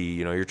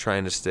you're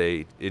trying to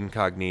stay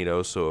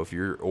incognito. So if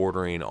you're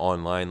ordering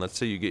online, let's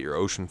say you get your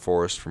Ocean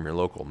Forest from your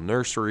local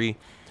nursery,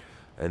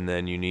 and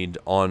then you need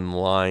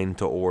online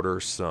to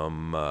order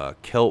some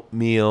kelp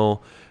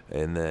meal,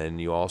 and then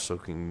you also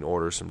can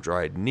order some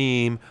dried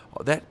neem.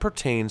 That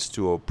pertains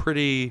to a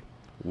pretty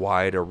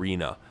wide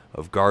arena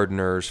of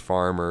gardeners,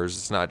 farmers.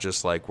 It's not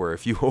just like where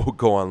if you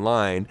go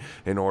online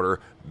and order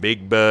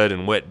Big Bud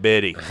and Wet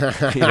Betty,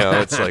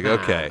 it's like,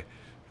 okay.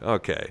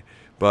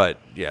 But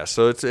yeah,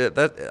 so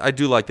that I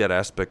do like that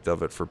aspect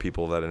of it for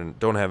people that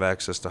don't have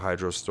access to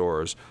hydro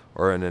stores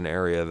or in an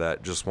area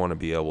that just want to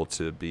be able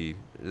to be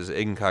as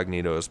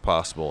incognito as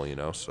possible,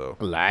 So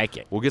I like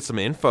it. We'll get some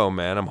info,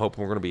 man. I'm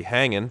hoping we're going to be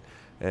hanging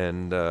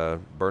and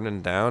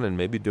burning down and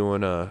maybe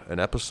doing an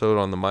episode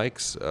on the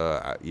mics,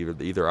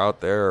 either out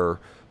there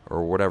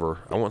or whatever.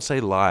 I won't say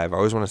live. I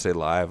always want to say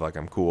live like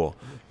I'm cool.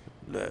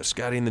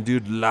 Scotty and the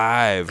Dude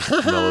live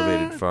from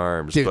Elevated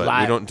Farms. Dude, but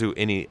live. we don't do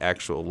any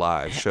actual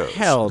live shows.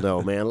 Hell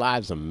no, man.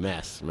 Live's a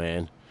mess,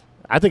 man.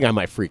 I think I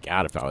might freak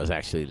out if I was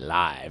actually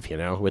live,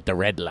 with the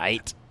red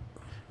light.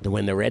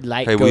 When the red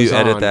light Hey, goes will you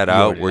on, edit that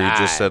out you're where you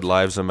just live. said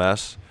live's a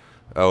mess?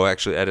 Oh,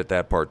 actually edit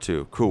that part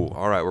too. Cool.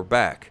 All right, we're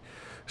back.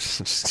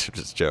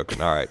 Just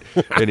joking. All right.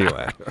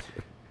 Anyway.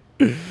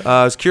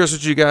 I was curious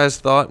what you guys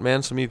thought,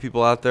 man. Some of you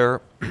people out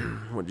there,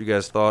 what you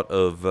guys thought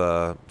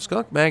of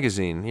Skunk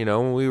Magazine.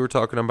 When we were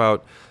talking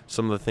about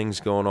some of the things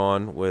going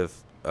on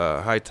with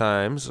High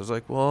Times, I was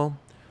like, well,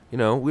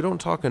 we don't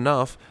talk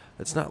enough.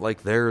 It's not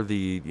like they're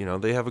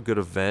they have a good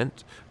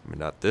event. I mean,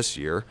 not this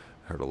year.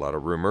 Heard a lot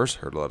of rumors,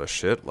 heard a lot of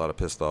shit, a lot of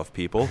pissed off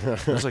people. I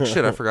was like,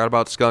 shit, I forgot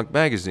about Skunk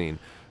Magazine.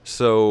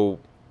 So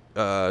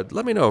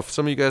let me know if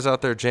some of you guys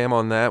out there jam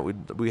on that.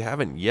 We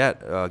haven't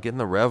yet. Getting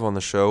the Rev on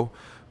the show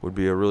would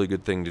be a really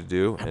good thing to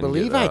do. I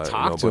believe I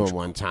talked to him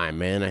one time,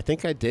 man. I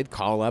think I did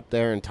call up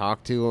there and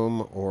talk to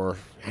him, or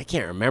I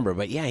can't remember.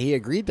 But, yeah, he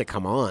agreed to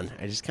come on.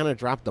 I just kind of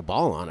dropped the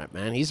ball on it,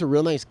 man. He's a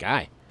real nice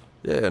guy.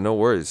 Yeah, no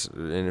worries.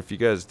 And if you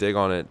guys dig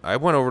on it, I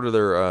went over to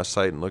their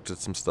site and looked at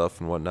some stuff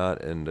and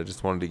whatnot, and I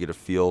just wanted to get a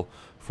feel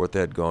for what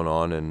they had going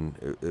on,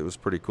 and it was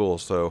pretty cool.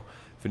 So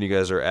if any of you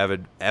guys are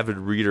avid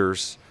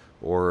readers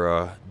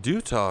or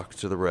do talk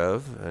to the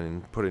Rev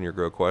and put in your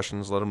grow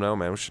questions, let them know,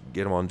 man. We should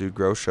get them on Dude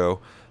Grow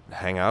Show and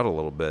hang out a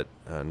little bit,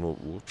 and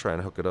we'll try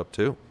and hook it up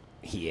too.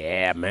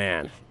 Yeah,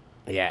 man.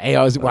 Yeah, hey,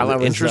 while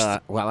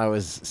I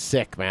was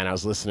sick, man, I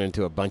was listening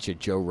to a bunch of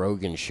Joe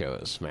Rogan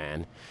shows,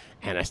 man.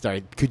 And I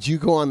started, could you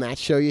go on that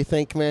show, you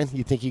think, man?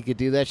 You think you could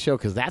do that show?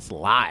 Because that's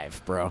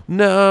live, bro.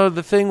 No,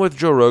 the thing with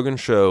Joe Rogan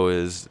show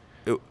is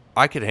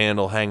I could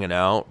handle hanging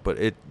out, but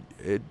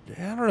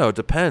I don't know. It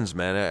depends,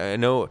 man. I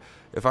know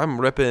if I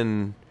rip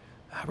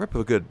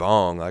a good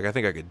bong. Like, I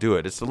think I could do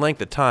it. It's the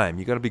length of time.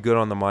 You got to be good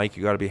on the mic.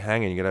 You got to be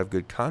hanging. You got to have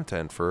good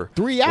content for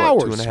 3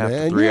 hours, 2.5 man.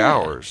 to 3 Yeah.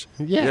 hours.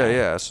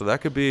 Yeah. So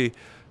that could be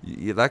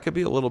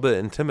a little bit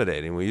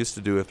intimidating. We used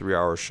to do a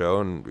 3-hour show,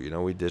 and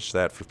we ditched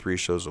that for 3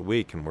 shows a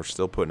week, and we're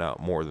still putting out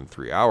more than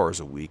 3 hours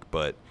a week.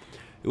 But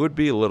it would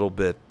be a little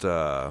bit.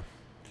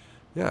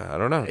 I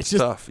don't know. It's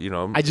just tough,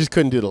 I just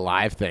couldn't do the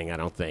live thing, I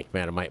don't think,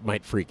 man. I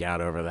might freak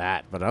out over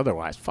that. But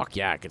otherwise, fuck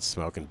yeah, I could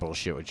smoke and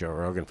bullshit with Joe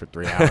Rogan for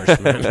 3 hours,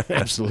 man.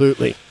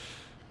 Absolutely.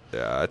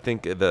 Yeah, I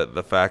think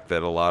the fact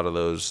that a lot of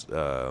those,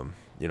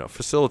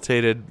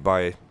 facilitated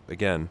by,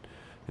 again,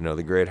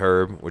 the great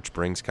Herb, which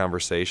brings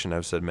conversation.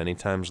 I've said many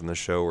times on the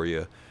show where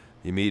you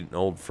meet an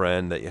old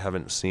friend that you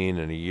haven't seen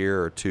in a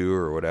year or two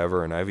or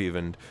whatever, and I've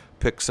even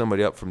picked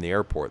somebody up from the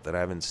airport that I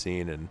haven't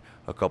seen in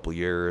a couple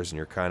years, and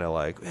you're kind of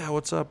like, yeah,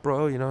 what's up,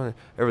 bro?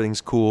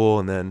 Everything's cool,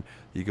 and then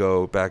you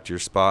go back to your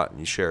spot and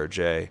you share a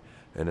J,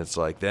 and it's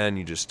like then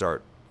you just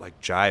start like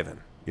jiving,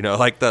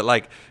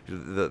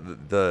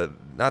 the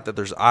not that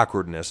there's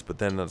awkwardness, but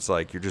then it's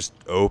like you're just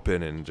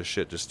open and the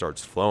shit just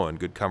starts flowing.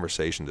 Good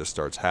conversation just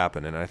starts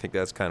happening, and I think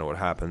that's kind of what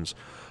happens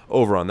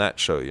over on that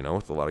show,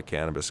 with a lot of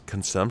cannabis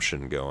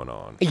consumption going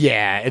on.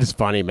 Yeah, it's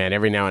funny, man.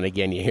 Every now and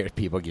again you hear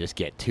people just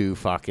get too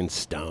fucking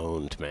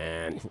stoned,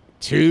 man.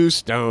 Too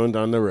stoned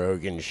on the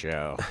Rogan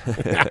show.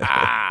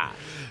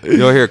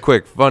 You'll hear a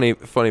quick, funny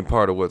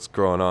part of what's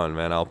going on,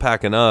 man.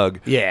 Alpaca Nug.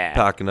 Yeah.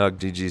 Alpaca Nug,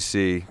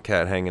 DGC,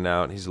 cat hanging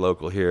out. He's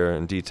local here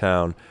in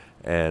D-Town,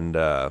 and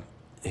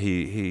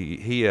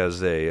he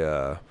has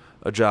a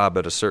job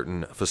at a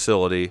certain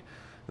facility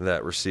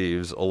that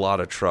receives a lot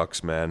of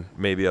trucks, man,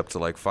 maybe up to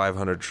like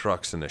 500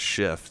 trucks in a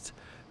shift.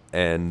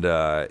 And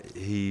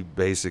he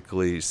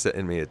basically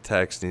sent me a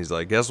text, and he's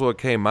like, guess what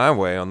came my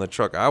way on the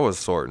truck I was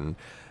sorting?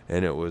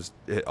 And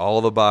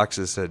all the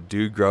boxes said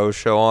Dude Grow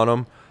Show on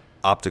them,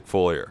 Optic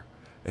Foliar.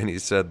 And he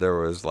said there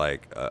was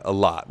like a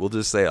lot. We'll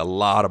just say a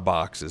lot of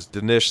boxes.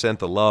 Dinesh sent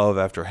the love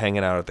after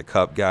hanging out at the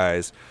Cup,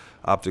 guys.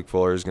 Optic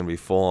Foliar is going to be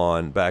full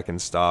on back in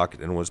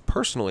stock, and was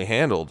personally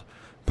handled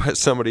by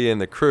somebody in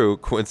the crew,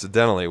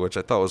 coincidentally, which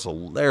I thought was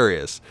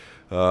hilarious.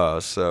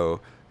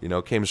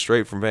 Came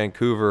straight from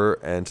Vancouver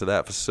and to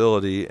that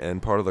facility,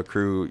 and part of the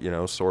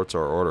crew, sorts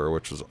our order,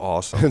 which was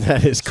awesome.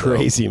 That is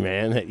crazy,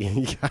 man.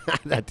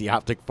 That the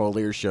Optic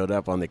Foliar showed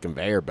up on the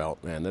conveyor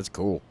belt, man. That's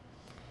cool.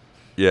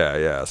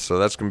 Yeah. So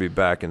that's going to be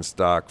back in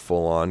stock,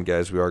 full on,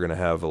 guys. We are going to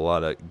have a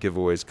lot of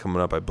giveaways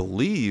coming up, I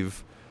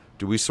believe.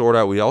 Do we sort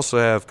out? We also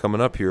have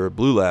coming up here a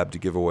Blue Lab to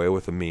give away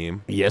with a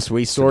meme. Yes,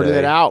 we sorted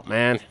it out,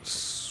 man.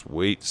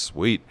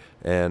 Sweet.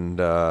 And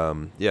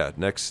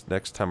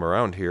next time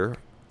around here,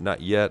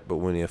 not yet, but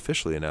when they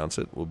officially announce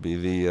it, will be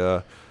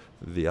the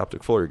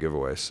Optic Foliar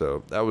giveaway.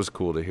 So that was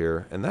cool to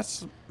hear. And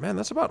that's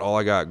about all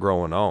I got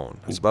growing on.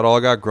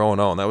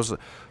 That was a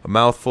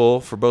mouthful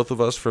for both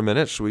of us for a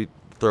minute. Should we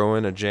throw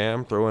in a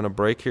jam, throw in a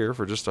break here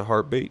for just a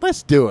heartbeat?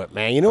 Let's do it,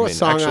 man. You know what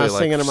song I was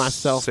singing to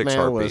myself, 6 man,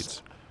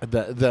 heartbeats. was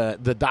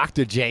the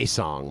Dr. J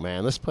song,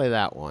 man. Let's play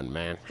that one,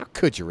 man. How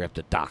could you rip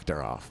the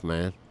doctor off,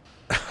 man?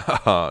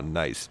 Oh,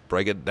 nice.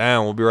 Break it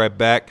down. We'll be right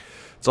back.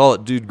 It's all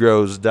at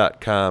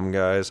dudegrows.com,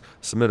 guys.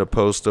 Submit a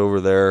post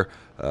over there.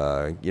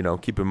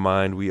 Keep in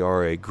mind we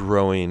are a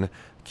growing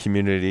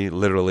community.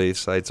 Literally,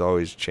 site's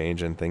always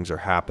changing. Things are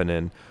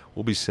happening.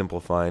 We'll be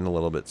simplifying a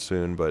little bit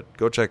soon, but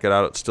go check it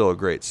out. It's still a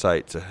great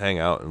site to hang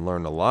out and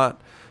learn a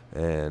lot.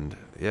 And,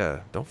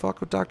 yeah, don't fuck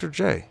with Dr.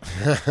 J.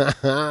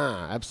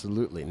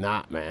 Absolutely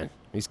not, man.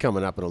 He's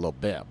coming up in a little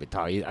bit. I'll be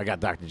telling you, I got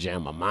Dr. J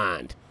on my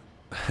mind.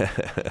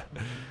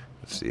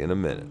 See you in a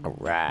minute. All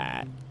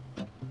right.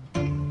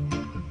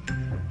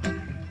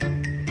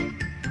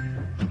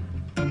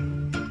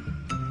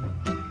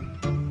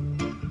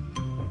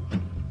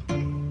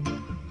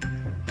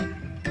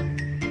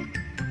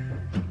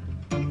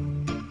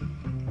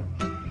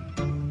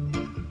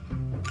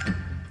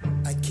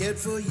 I cared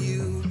for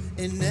you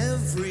in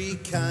every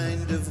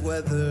kind of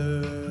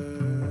weather.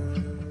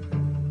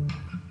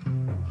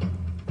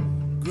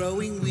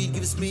 Growing weed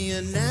gives me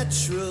a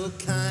natural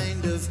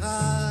kind of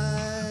high.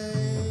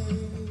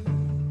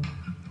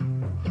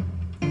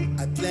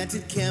 I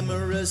planted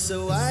cameras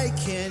so I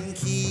can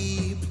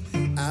keep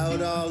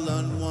out all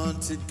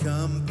unwanted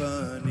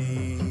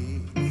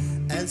company,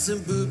 and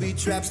some booby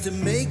traps to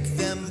make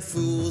them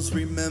fools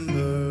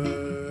remember.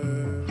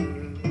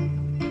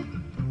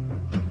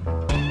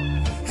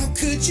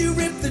 Could you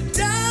rip the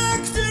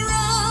doctor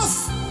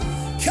off?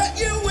 Cut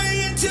your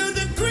way into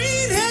the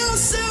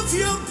greenhouse of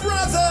your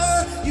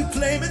brother. You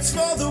claim it's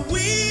for the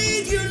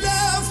weed you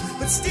love,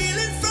 but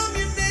stealing from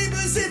your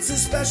neighbors, it's a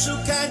special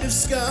kind of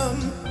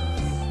scum.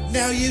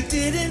 Now you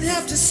didn't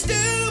have to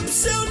stoop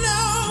so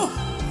low.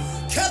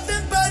 Cut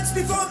them buds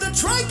before the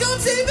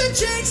trichomes even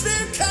change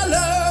their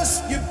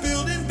colors. You're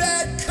building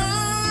bad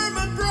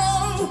karma,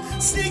 bro.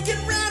 Sneaking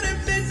around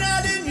at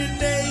midnight in your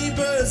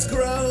neighbor's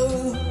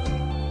grow.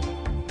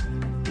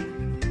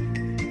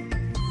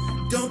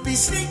 Don't be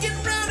sneaking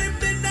around at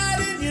midnight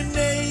in your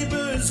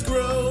neighbor's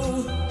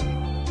grow.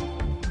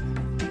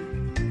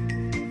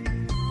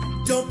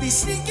 Don't be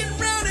sneaking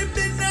around at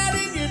midnight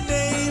in your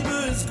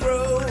neighbor's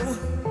grow.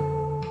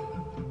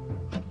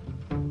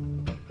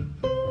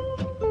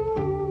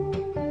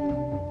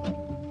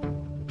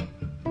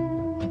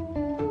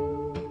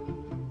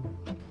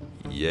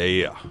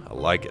 Yeah, I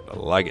like it.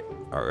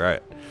 All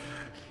right.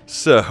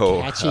 So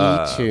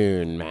Catchy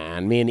tune,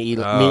 man. Me and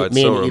Eli, it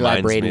me so and Eli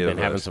reminds Braden me been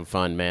of having us. some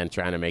fun, man,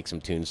 trying to make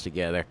some tunes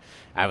together.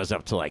 I was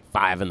up till like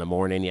 5 in the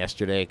morning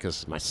yesterday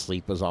because my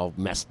sleep was all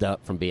messed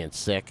up from being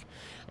sick.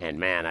 And,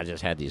 man, I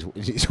just had these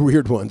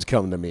weird ones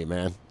come to me,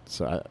 man.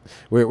 So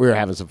we were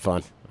having some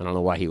fun. I don't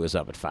know why he was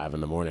up at 5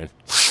 in the morning.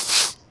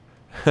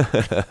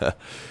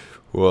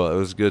 Well, it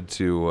was good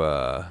to,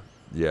 I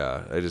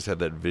just had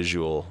that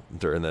visual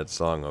during that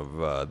song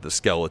of the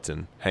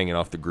skeleton hanging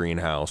off the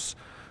greenhouse,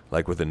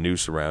 like with a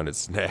noose around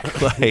its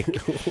neck. Like,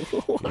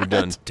 you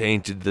done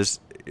tainted this.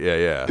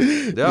 Yeah.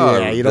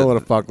 Yeah, you don't want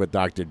to fuck with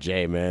Dr.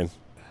 J, man.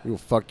 He'll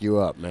fuck you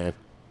up, man.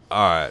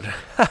 All right.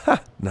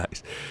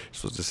 Nice. You're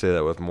supposed to say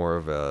that with more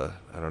of a,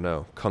 I don't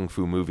know, kung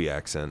fu movie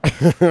accent.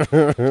 What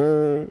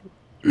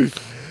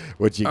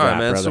you All got, right,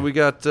 man. brother? So we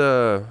got,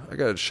 I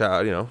got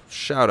a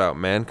shout out,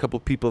 man. Couple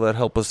people that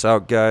help us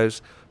out,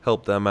 guys.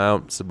 Help them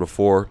out. Said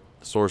before,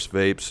 Source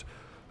Vapes,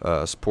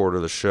 supporter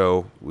of the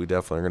show. We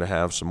definitely are going to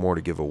have some more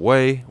to give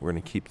away. We're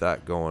going to keep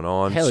that going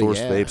on. Hell yeah.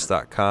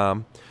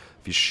 SourceVapes.com.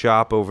 If you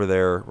shop over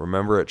there,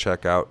 remember at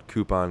checkout,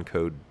 coupon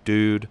code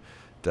DUDE.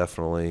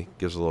 Definitely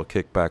gives a little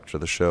kickback to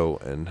the show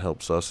and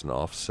helps us and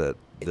offset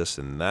this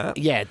and that.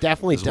 Yeah, it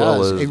definitely as well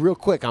does. as- Hey, real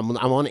quick, I'm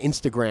on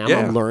Instagram.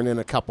 Yeah. I'm learning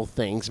a couple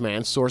things,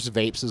 man. Source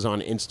Vapes is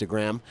on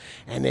Instagram,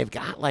 and they've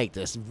got like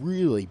this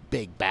really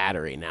big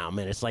battery now,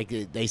 man. It's like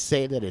they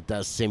say that it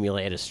does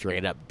simulate a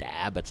straight up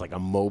dab. It's like a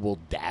mobile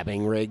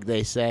dabbing rig,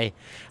 they say.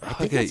 I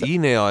Like it's an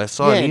email. I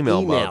saw an an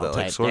email about that.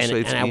 Like type. Source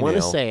Vapes and I want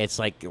to email. say it's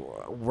like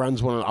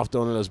runs off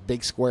one of those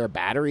big square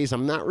batteries.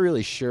 I'm not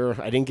really sure.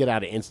 I didn't get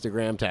out of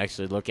Instagram to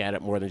actually look at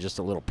it more than just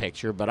a little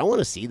picture, but I want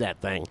to see that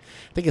thing.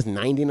 I think it's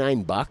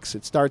 $99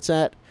 it starts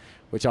at.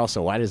 Which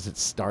also, why does it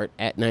start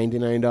at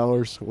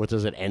 $99? What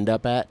does it end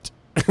up at?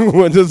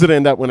 What does it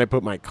end up when I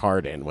put my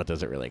card in? What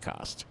does it really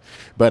cost?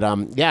 But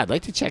yeah, I'd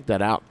like to check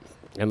that out.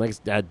 And like,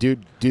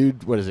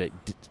 dude, what is it?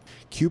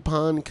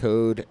 Coupon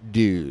code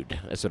DUDE.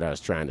 That's what I was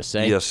trying to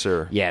say. Yes,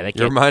 sir. Yeah, they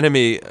You reminded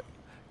me.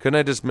 Couldn't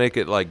I just make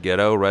it like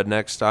ghetto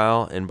redneck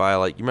style and buy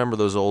like, you remember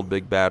those old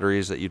big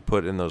batteries that you'd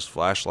put in those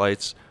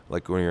flashlights,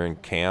 like when you're in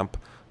camp,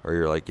 or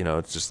you're like,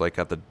 it's just like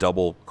got the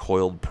double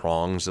coiled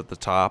prongs at the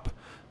top.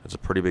 It's a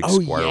pretty big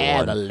square yeah,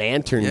 one. the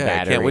lantern Yeah,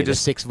 battery, can't we the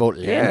just 6-volt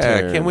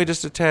lantern. Yeah, can't we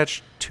just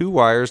attach 2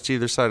 wires to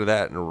either side of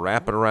that and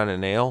wrap it around a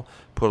nail,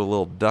 put a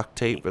little duct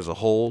tape as a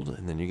hold,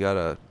 and then you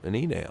got an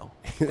e-nail.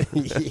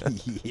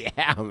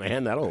 Yeah,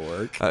 man, that'll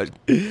work. I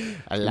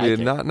like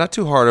mean, it. Not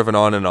too hard of an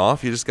on and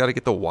off. You just got to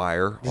get the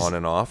wire on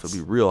and off. It'd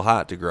be real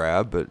hot to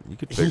grab, but you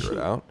could figure it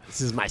out.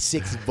 This is my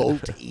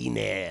 6-volt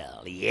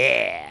e-nail.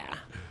 Yeah.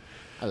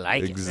 I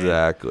like it.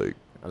 Exactly.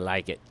 I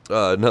like it.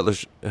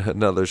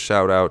 Another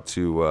shout out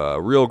to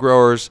Real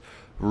Growers,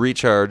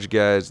 Recharge,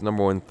 guys.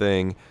 Number one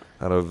thing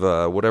out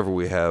of whatever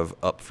we have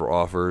up for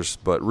offers,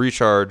 but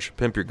Recharge,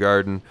 pimp your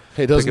garden.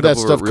 Hey, doesn't Pick it up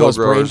that over at stuff Real cause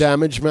brain Growers.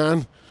 damage,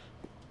 man?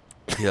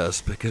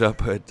 Yes, pick it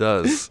up. It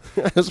does.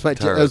 That's my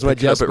All right,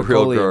 Jess pick it up at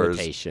Real Piccoli Growers.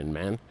 imitation,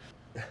 man.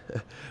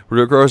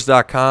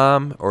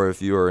 RealGrowers.com, or if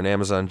you are an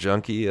Amazon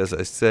junkie, as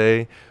I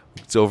say,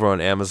 it's over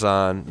on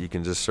Amazon. You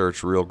can just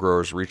search Real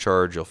Growers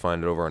Recharge. You'll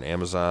find it over on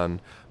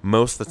Amazon.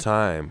 Most of the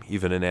time,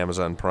 even in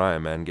Amazon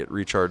Prime, man, get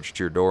recharged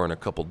to your door in a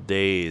couple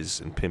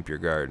days and pimp your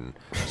garden.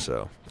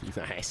 So,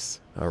 Nice.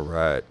 all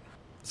right.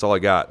 That's all I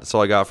got. That's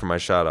all I got for my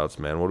shout outs,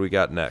 man. What do we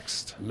got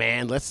next?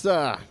 Man, let's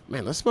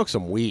smoke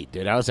some weed,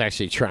 dude. I was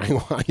actually trying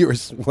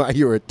while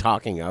you were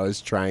talking. I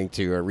was trying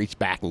to reach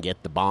back and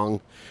get the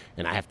bong,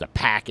 and I have to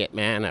pack it,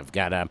 man.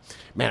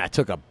 I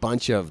took a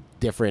bunch of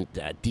different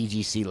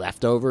DGC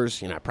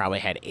leftovers. I probably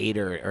had 8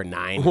 or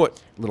 9.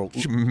 What? Little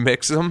Did you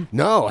mix them?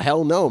 No,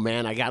 hell no,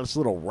 man. I got this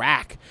little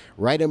rack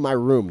right in my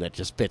room that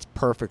just fits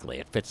perfectly.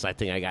 It fits, I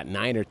think I got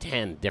 9 or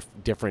 10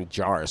 different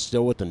jars,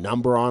 still with the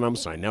number on them,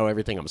 so I know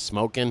everything I'm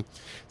smoking.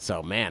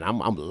 So, man, I'm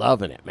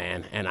loving it,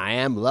 man. And I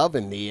am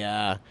loving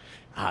the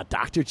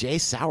Dr. J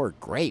Sour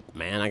Grape,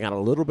 man. I got a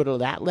little bit of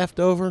that left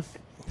over.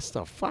 It's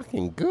the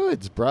fucking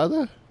goods,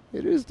 brother.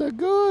 It is the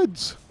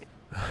goods.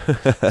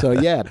 So,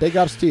 yeah, big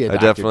ups to you, I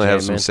Dr. definitely J,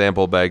 have some man.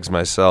 sample bags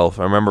myself.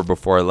 I remember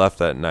before I left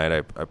that night,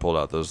 I pulled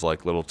out those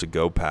like little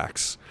to-go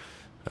packs.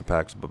 I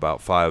packed up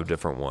about 5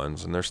 different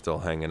ones, and they're still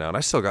hanging out. I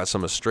still got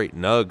some of Straight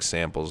Nug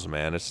samples,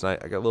 man. It's nice.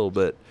 I got a little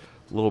bit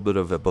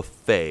of a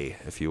buffet,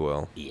 if you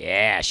will.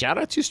 Yeah, shout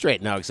out to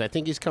Straight Nugs. I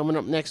think he's coming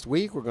up next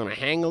week. We're going to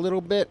hang a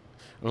little bit.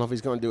 I don't know if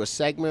he's going to do a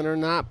segment or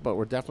not, but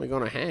we're definitely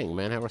going to hang,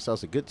 man. Have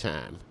ourselves a good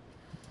time.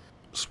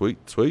 Sweet.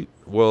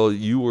 Well,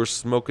 you were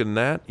smoking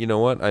that. You know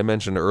what? I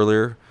mentioned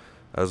earlier.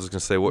 I was just gonna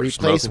say what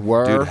Replace you're smoking.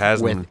 were Dude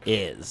hasn't. with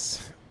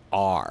is.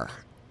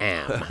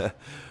 Am.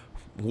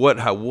 What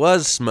I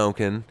was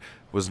smoking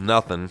was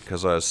nothing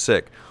because I was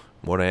sick.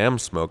 What I am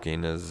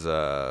smoking is,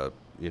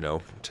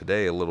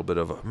 today a little bit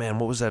of man.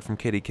 What was that from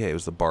KDK? It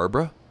was the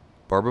Barbara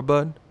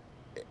Bud.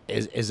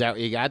 Is that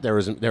what you got? There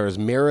was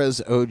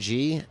Mira's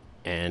OG,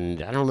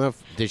 and I don't know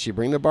if did she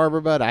bring the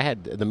Barber Bud. I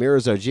had the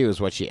Mira's OG was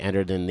what she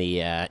entered in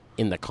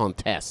the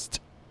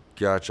contest.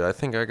 Gotcha. I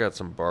think I got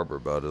some Barber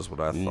Bud is what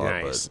I thought.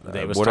 Nice. But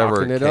They was whatever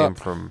talking it it came up.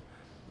 from,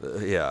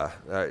 yeah,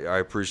 I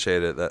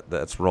appreciate it.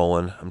 That's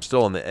rolling. I'm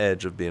still on the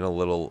edge of being a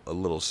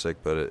little sick,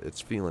 but it's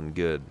feeling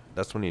good.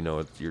 That's when you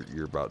know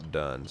you're about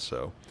done.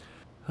 So,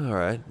 all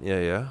right,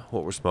 yeah.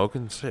 What we're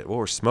smoking?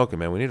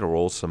 Man. We need to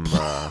roll some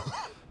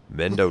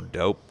Mendo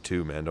Dope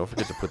too, man. Don't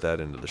forget to put that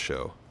into the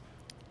show.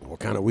 What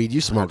kind of weed you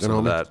I heard smoking some on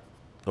of me? that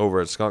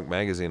over at Skunk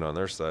Magazine on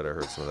their site. I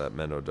heard some of that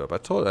Mendo Dope. I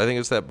think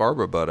it's that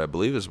Barber Bud, I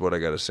believe, is what I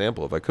got a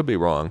sample of. I could be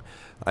wrong.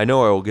 I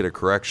know I will get a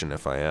correction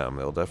if I am.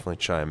 They'll definitely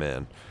chime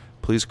in.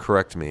 Please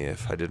correct me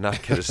if I did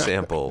not get a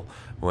sample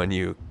when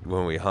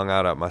we hung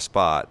out at my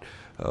spot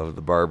of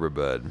the Barber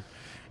Bud.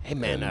 Hey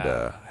man,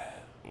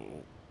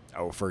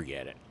 And,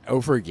 forget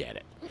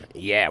it.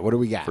 Yeah, what do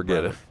we got?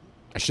 Forget brother? it.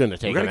 I shouldn't have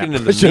taken gotta that. get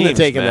into the I shouldn't have memes,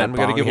 taken man. that. We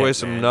gotta bong give away hit,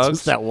 some man. nugs.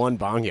 Just that one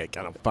bong hit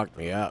kind of fucked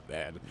me up,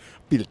 man.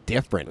 Feel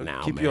different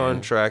now. keep man. you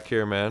on track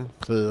here, man.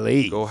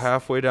 Please Go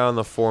halfway down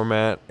the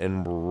format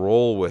and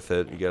roll with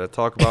it. You got to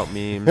talk about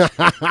memes,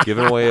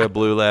 giving away a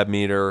Blue Lab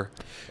meter,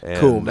 and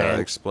Cool, man.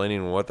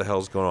 explaining what the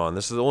hell's going on.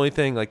 This is the only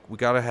thing. Like, we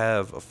got to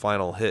have a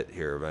final hit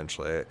here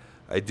eventually.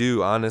 I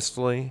do,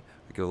 honestly.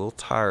 I get a little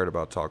tired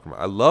about talking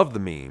about. I love the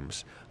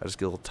memes. I just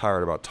get a little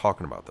tired about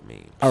talking about the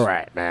memes. All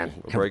right, man.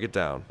 We'll break it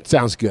down.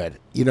 Sounds good.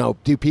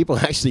 People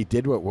actually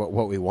did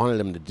what we wanted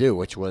them to do,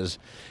 which was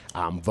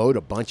vote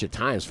a bunch of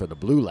times for the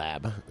Blue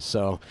Lab.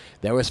 So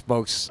there was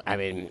folks. I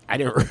mean, I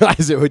didn't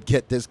realize it would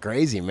get this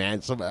crazy,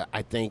 man. So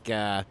I think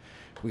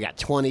we got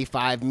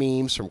 25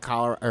 memes from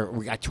Colorado, or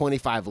we got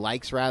 25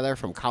 likes rather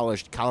from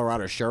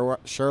Colorado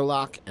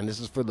Sherlock, and this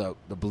is for the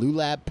Blue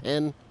Lab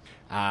pen.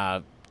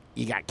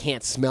 You got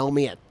Can't Smell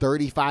Me at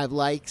 35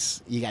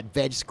 likes. You got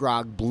Veg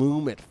Scrog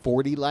Bloom at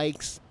 40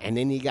 likes. And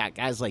then you got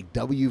guys like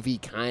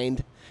WV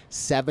Kind,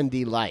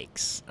 70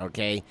 likes.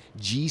 Okay.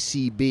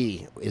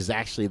 GCB is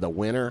actually the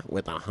winner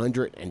with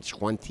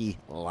 120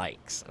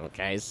 likes.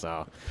 Okay.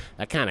 So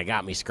that kind of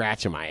got me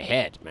scratching my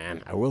head,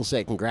 man. I will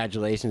say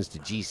congratulations to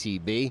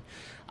GCB.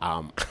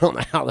 I don't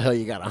know how the hell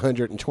you got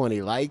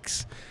 120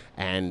 likes.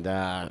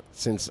 And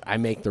since I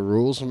make the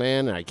rules,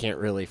 man, I can't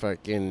really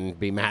fucking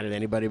be mad at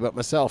anybody but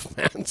myself,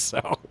 man.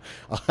 So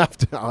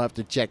I'll have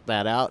to check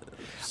that out.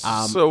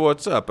 So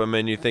what's up? I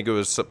mean, you think it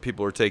was some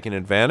people are taking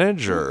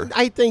advantage, or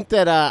I think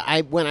that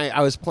I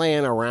was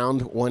playing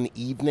around one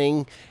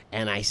evening,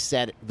 and I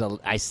set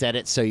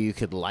it so you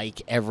could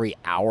like every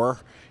hour.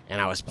 And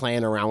I was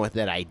playing around with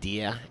that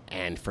idea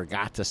and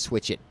forgot to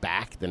switch it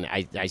back. Then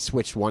I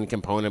switched one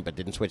component but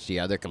didn't switch the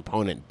other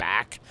component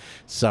back.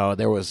 So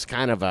there was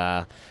kind of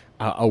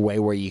a way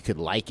where you could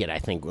like it. I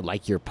think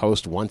like your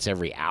post once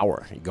every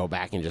hour. You go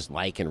back and just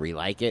like and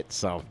re-like it.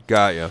 So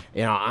got you.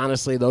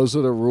 Honestly, those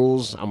are the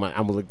rules. I'm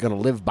gonna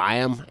live by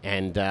them.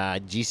 And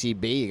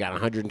GCB, you got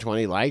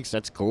 120 likes.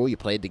 That's cool. You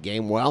played the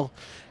game well.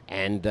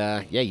 And,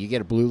 you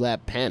get a Blue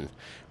Lab pen.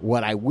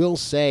 What I will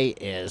say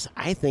is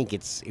I think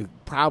it's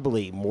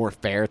probably more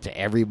fair to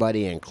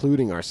everybody,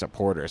 including our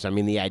supporters. I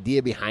mean, the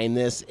idea behind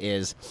this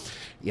is,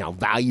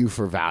 value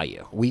for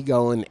value. We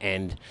go in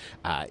and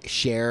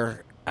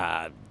share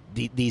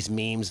these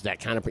memes that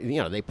kind of,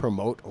 they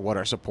promote what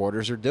our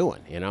supporters are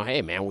doing.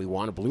 Hey, man, we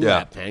want a Blue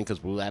Lab pen because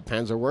Blue Lab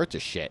pens are worth a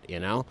shit,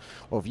 Well,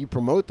 if you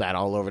promote that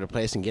all over the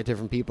place and get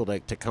different people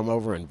to come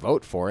over and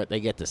vote for it,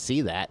 they get to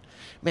see that.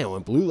 Man,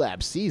 when Blue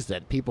Lab sees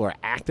that people are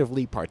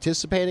actively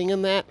participating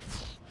in that,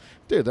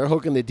 dude, they're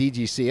hooking the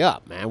DGC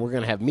up, man. We're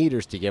going to have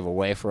meters to give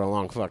away for a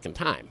long fucking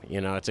time.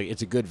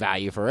 It's a good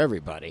value for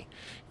everybody.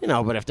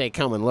 But if they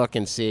come and look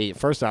and see,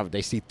 first off, if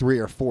they see 3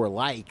 or 4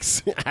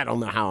 likes, I don't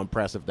know how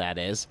impressive that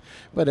is.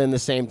 But in the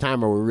same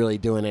time, are we really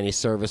doing any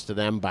service to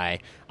them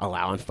by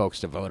allowing folks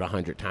to vote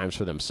 100 times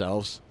for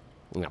themselves?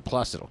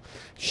 Plus,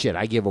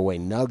 I give away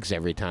nugs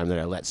every time that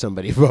I let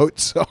somebody vote.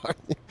 So I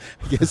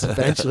guess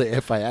eventually,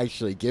 if I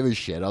actually give a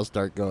shit, I'll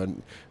start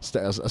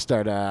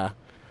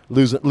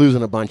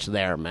losing a bunch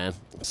there, man.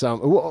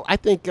 So I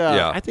think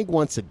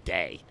once a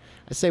day.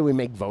 I say we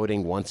make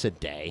voting once a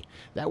day.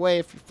 That way,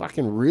 if you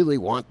fucking really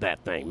want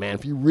that thing, man,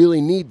 if you really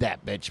need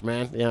that bitch,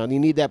 man, you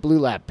need that Blue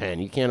Lab pen.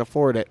 You can't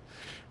afford it.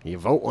 You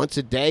vote once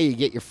a day. You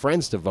get your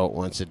friends to vote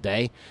once a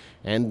day.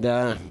 And,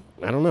 I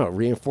don't know, it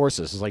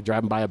reinforces. It's like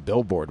driving by a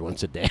billboard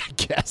once a day, I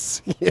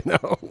guess,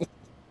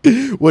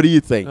 What do you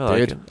think,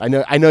 dude?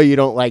 I know you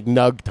don't like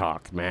nug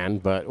talk, man,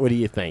 but what do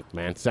you think,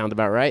 man? Sound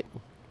about right?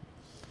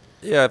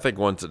 Yeah, I think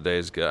once a day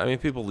is good. I mean,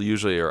 people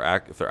usually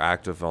if they're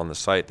active on the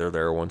site, they're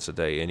there once a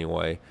day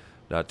anyway.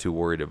 Not too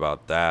worried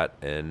about that.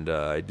 And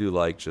I do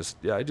like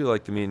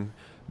the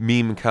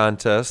meme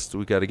contest.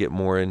 We got to get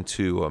more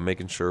into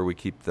making sure we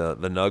keep the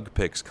nug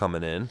picks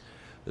coming in,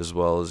 as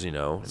well as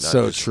not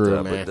so just,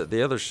 true, man. But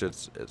the other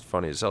it's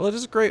funny as hell. It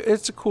is great.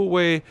 It's a cool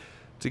way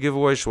to give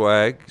away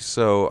swag.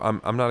 So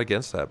I'm not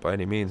against that by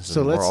any means.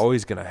 So we're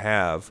always gonna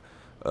have.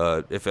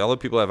 If other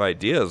people have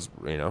ideas,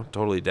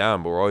 totally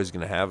down. But we're always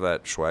going to have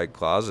that swag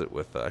closet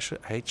with. I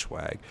hate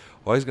swag.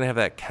 Well, he's gonna have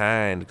that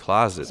kind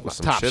closet with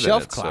some top shit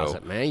shelf in it.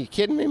 closet, man. You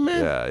kidding me,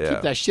 man? Yeah.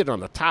 Keep that shit on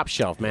the top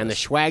shelf, man. The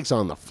swag's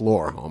on the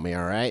floor, homie.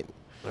 All right.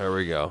 There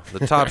we go.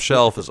 The top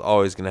shelf is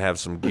always gonna have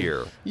some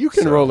gear. You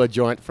can roll a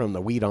joint from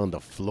the weed on the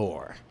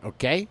floor,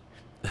 okay?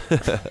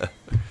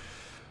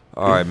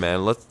 All right,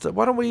 man.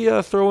 Why don't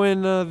we throw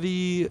in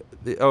the?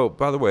 Oh,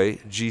 by the way,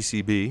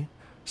 GCB.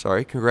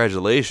 Sorry,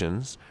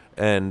 congratulations.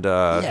 And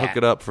hook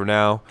it up for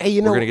now. Hey,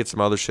 we're gonna get some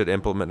other shit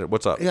implemented.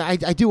 What's up? Yeah,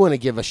 I do want to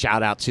give a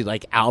shout out to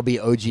like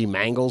Albie OG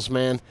Mangles,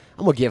 man.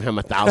 I'm gonna give him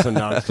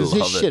 $1,000 because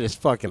his shit is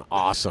fucking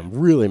awesome.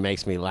 Really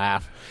makes me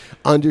laugh.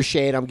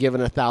 Undershade, I'm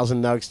giving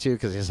 $1,000 to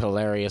because his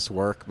hilarious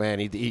work, man.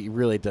 He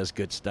really does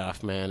good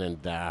stuff, man.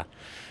 And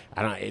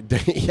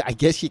I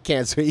guess you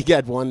can't. So he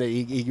got one that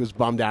he was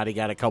bummed out. He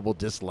got a couple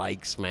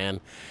dislikes,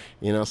 man.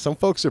 You know, some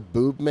folks are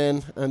boob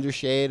men,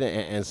 Undershade,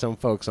 and some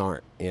folks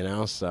aren't. You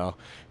know, so.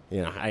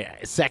 You know,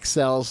 sex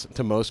sells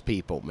to most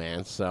people,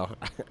 man. So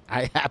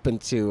I happen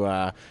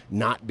to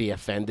not be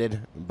offended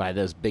by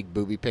those big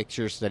booby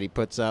pictures that he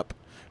puts up.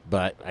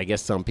 But I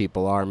guess some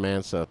people are,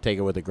 man. So take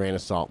it with a grain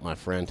of salt, my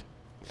friend.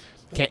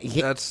 Can't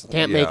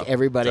make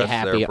everybody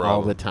happy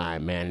all the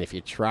time, man. If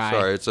you try.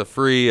 Sorry, it's a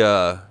free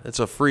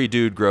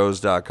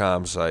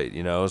dudegrows.com site.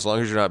 You know, as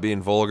long as you're not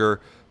being vulgar,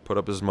 put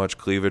up as much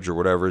cleavage or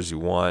whatever as you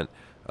want.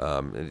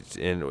 And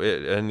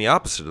the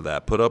opposite of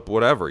that, put up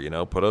whatever. You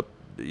know, put up.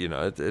 You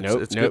know,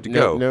 it's good to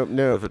go. No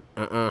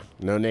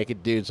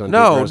naked dudes on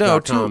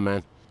dudegrows.com,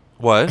 man.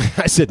 What?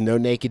 I said no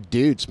naked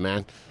dudes,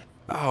 man.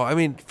 Oh, I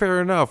mean,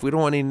 fair enough. We don't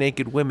want any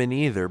naked women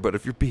either, but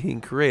if you're being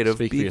creative,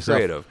 be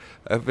creative.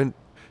 I've been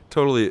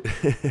totally...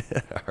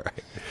 All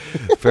right.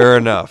 Fair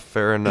enough.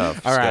 All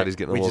right. Scotty's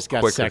getting a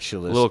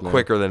little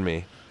quicker than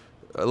me.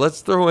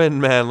 Let's throw in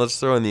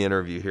the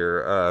interview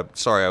here.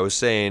 Sorry, I was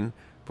saying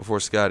before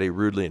Scotty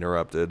rudely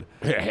interrupted.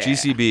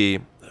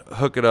 GCB...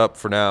 Hook it up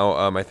for now.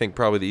 I think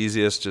probably the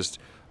easiest, just,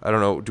 I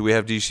don't know, do we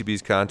have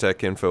GCB's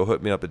contact info?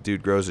 Hook me up at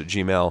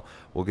dudegrows@gmail.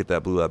 We'll get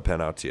that Blue Lab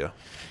pen out to you.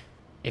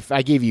 If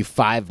I gave you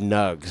 5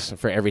 nugs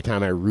for every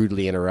time I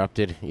rudely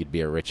interrupted, you'd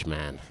be a rich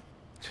man.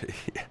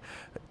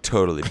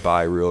 Totally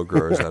buy Real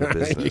Growers out of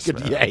business,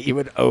 you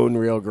would own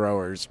Real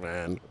Growers,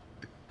 man.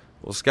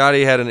 Well,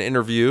 Scotty had an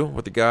interview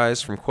with the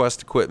guys from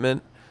Quest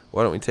Equipment.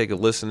 Why don't we take a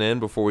listen in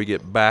before we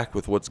get back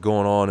with what's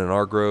going on in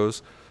our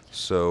grows?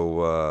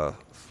 So,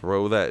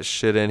 throw that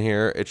shit in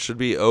here. It should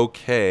be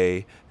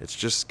okay. It's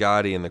just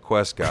Scotty and the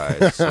Quest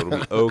guys, so it'll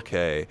be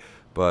okay.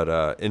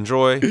 But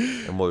enjoy,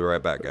 and we'll be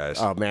right back, guys.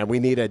 Oh, man, we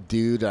need a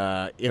dude,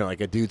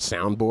 like a dude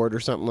soundboard or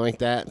something like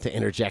that to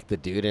interject the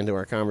dude into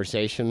our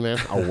conversation, man.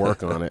 I'll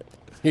work on it.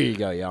 Here you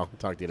go, y'all.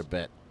 Talk to you in a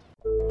bit.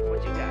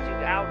 What you got?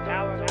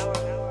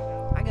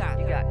 I got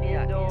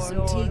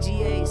some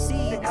TGA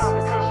seeds. We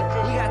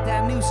got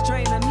that new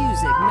strain of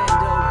music,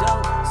 Mendo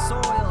Dope,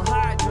 Soil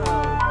Hydro,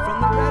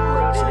 from the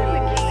Redwood trees.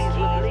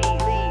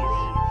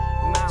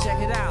 Check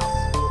it out.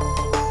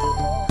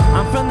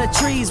 I'm from the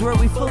trees where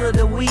we full of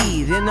the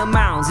weed in the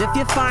mounds. If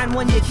you find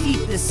one, you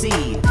keep the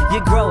seed.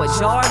 You grow it,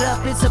 yard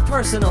up, it's a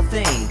personal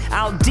thing.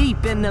 Out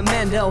deep in the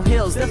Mendo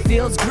Hills, the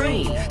field's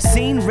green.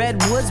 Seen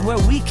redwoods where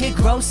we could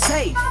grow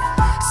safe.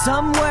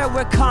 Somewhere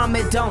where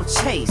comet don't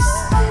chase.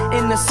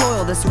 In the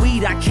soil, this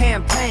weed I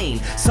campaign.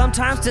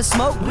 Sometimes to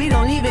smoke, we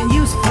don't even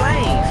use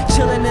flame.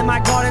 Chilling in my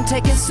garden,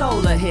 taking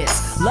solar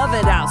hits. Love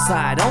it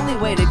outside, only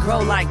way to grow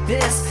like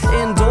this.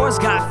 Indoors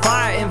got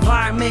fire,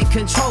 environment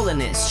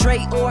controlling it.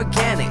 Straight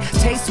organic,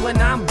 taste when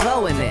I'm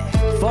blowing it.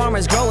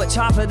 Farmers grow it,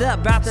 chop it up,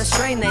 about the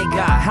strain they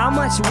got. How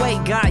much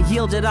weight got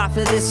yielded off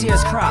of this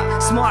year's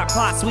crop? Smart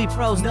plots, we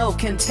pros, no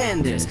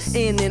contenders.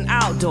 In and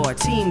outdoor,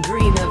 Team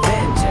Green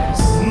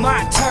Avengers.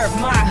 My turf,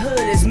 my hood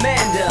is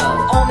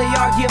Mendo. Only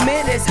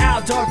argument is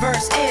outdoor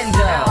versus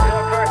Indo.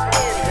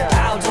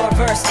 Outdoor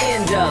versus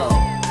Indo.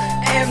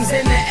 M's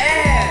in the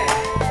air.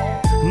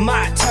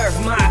 My turf,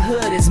 my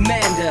hood is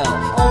Mendo.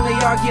 Only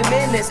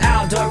argument is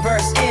outdoor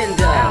versus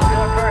Indo.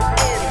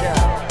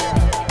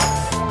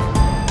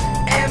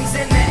 M's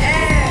in the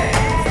air.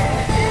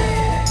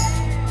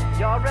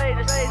 Y'all ready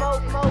to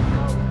smoke?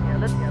 Yeah,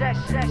 let's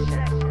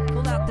session.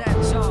 Pull out that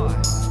jar.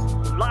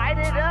 Light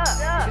it up.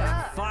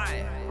 Got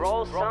fire.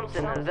 Roll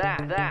something of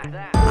that.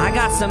 I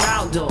got some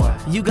outdoor.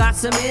 You got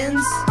some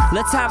ins?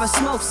 Let's have a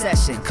smoke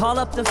session. Call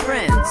up the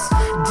friends.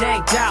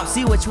 Danked out,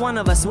 see which one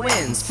of us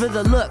wins. For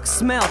the look,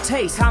 smell,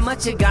 taste, how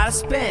much you gotta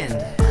spend.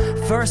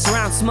 First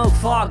round smoke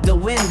fog the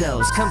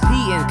windows.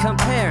 Competing,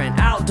 comparing,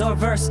 outdoor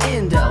versus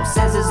Indo.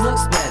 Says his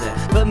looks better,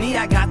 but me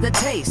I got the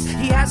taste.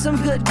 He had some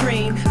good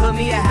green, but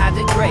me I had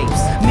the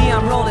grapes. Me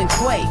I'm rolling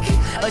Quake,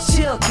 a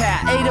chill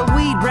cat. Ate a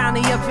weed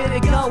brownie a bit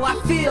ago, I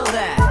feel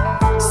that.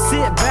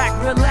 Sit back,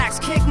 relax,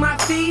 kick my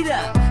feet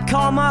up.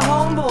 Call my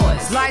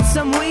homeboys, light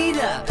some weed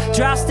up.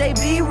 Drought stay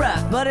be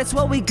rough, but it's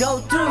what we go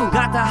through.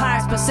 Got the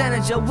highest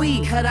percentage of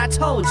weed, cut I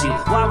told you.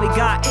 Why we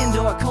got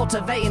indoor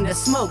cultivating to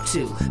smoke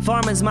to.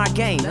 Farming's my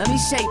game, let me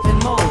shape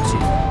and mold you.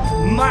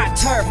 My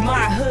turf,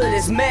 my hood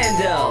is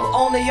Mendo.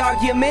 Only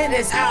argument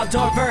is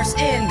outdoor versus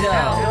Indo.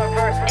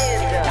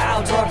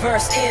 Outdoor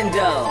versus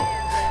Indo.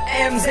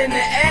 M's in the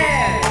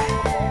air.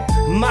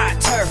 My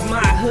turf, my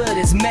hood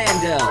is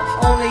Mando.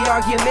 Only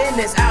argument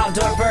is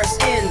outdoor versus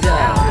indoor.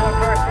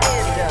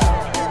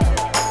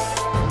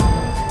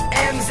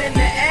 M's in the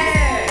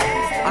air.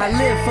 I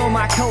live for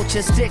my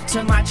culture, stick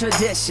to my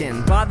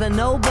tradition. Bother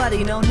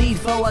nobody, no need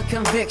for a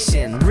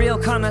conviction. Real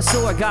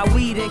connoisseur, got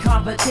weed in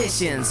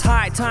competitions.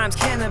 High times,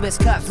 cannabis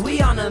cups,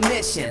 we on a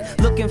mission.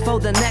 Looking for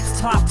the next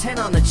top 10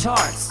 on the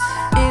charts.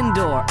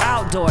 Indoor,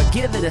 outdoor,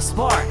 give it a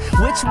spark.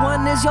 Which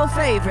one is your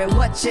favorite?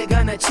 What you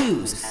gonna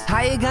choose?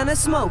 How you gonna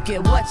smoke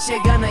it? What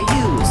you gonna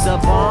use? A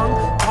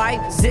bong,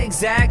 pipe,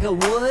 zigzag, or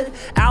wood?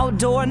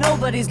 Outdoor,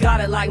 nobody's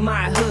got it like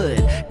my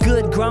hood.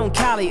 Good grown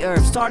Cali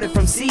herb, started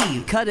from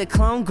seed. Cut it,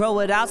 clone, grow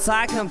it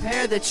outside,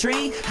 compare the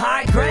tree.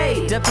 High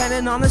grade,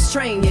 depending on the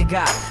strain you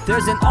got.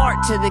 There's an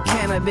art to the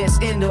cannabis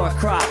indoor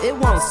crop. It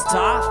won't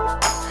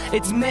stop.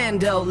 It's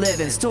Mando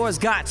living. Stores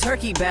got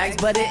turkey bags,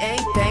 but it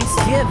ain't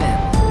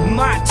Thanksgiving.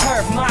 My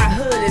turf, my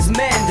hood is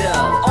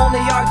Mando.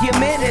 Only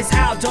argument is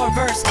outdoor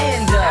versus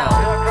indo.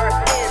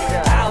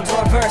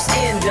 Outdoor versus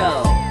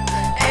indo.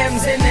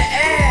 M's in the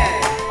air.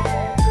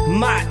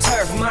 My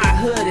turf, my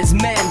hood is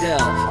Mando.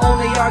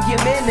 Only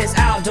argument is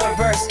outdoor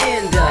versus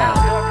indo.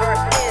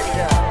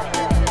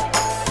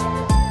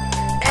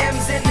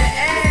 M's in the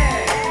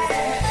air.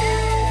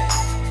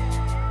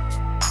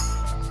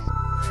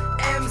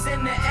 M's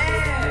in the air.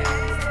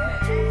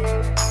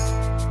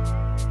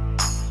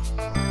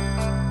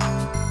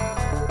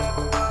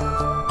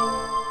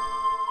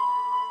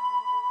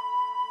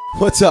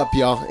 What's up,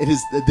 y'all? It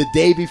is the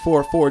day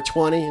before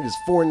 420. It is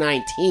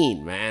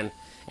 419, man.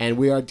 And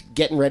we are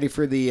getting ready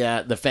for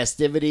the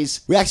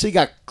festivities. We actually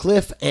got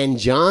Cliff and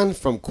John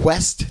from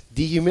Quest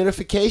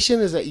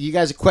Dehumidification. Is that you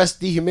guys at Quest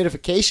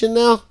Dehumidification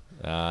now?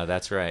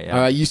 That's right.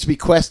 Yeah. Used to be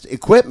Quest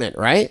Equipment,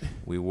 right?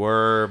 We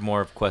were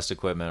more of Quest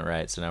Equipment,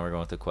 right? So now we're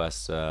going with the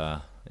Quest. Yeah.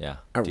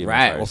 All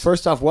right. Well,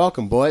 first off,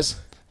 welcome, boys.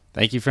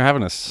 Thank you for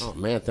having us. Oh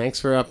man, thanks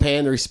for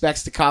paying the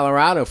respects to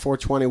Colorado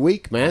 420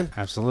 week, man.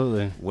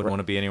 Absolutely. Wouldn't want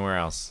to be anywhere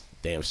else.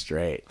 Damn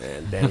straight,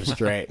 man. Damn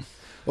straight.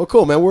 Well,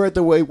 cool, man. We're at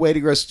the Way to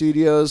Grow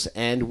Studios,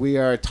 and we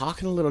are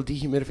talking a little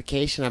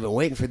dehumidification. I've been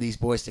waiting for these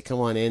boys to come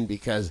on in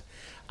because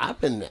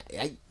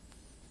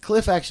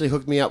Cliff actually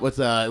hooked me up with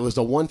it was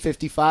the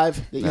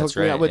 155 that you hooked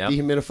me up with,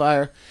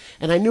 dehumidifier,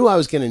 and I knew I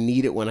was going to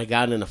need it when I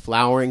got into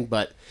flowering,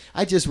 but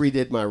I just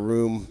redid my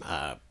room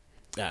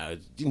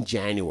in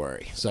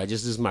January, so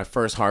this is my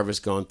first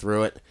harvest going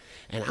through it.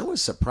 And I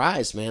was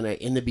surprised, man.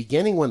 In the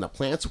beginning, when the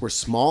plants were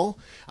small,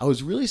 I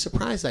was really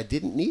surprised I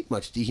didn't need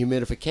much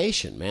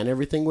dehumidification, man.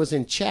 Everything was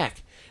in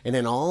check. And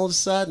then all of a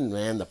sudden,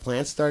 man, the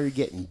plants started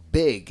getting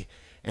big.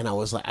 And I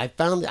was like, I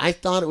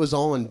thought it was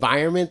all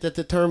environment that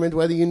determined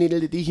whether you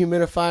needed a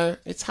dehumidifier.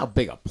 It's how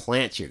big a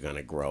plant you're going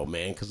to grow,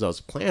 man, because those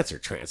plants are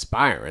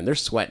transpiring. They're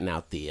sweating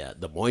out the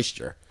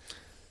moisture.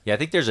 Yeah, I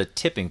think there's a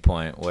tipping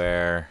point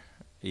where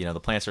the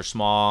plants are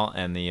small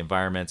and the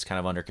environment's kind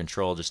of under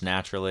control just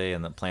naturally,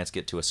 and the plants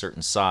get to a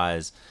certain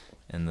size,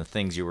 and the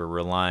things you were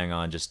relying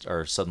on just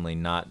are suddenly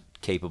not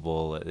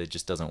capable. It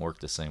just doesn't work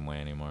the same way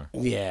anymore.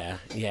 Yeah.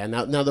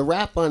 Now the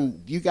wrap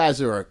on you guys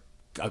are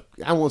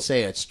I won't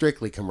say a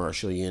strictly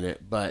commercial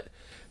unit, but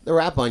the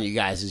wrap on you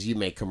guys is you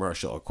make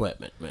commercial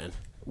equipment, man.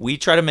 We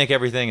try to make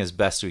everything as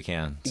best we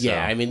can. So.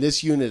 Yeah, I mean,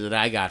 this unit that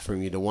I got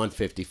from you, the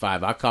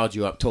 155, I called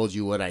you up, told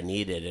you what I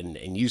needed,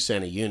 and you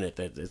sent a unit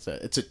that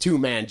it's a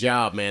two-man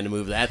job, man, to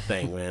move that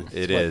thing, man.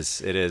 It is.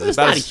 It's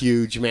not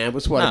huge, man.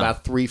 It's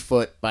about 3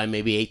 foot by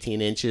maybe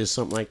 18 inches,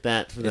 something like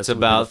that. It's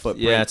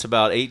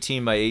about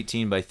 18 by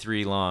 18 by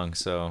 3 long.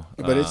 So,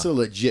 but it's a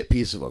legit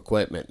piece of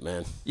equipment,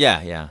 man.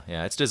 Yeah.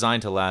 It's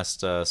designed to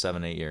last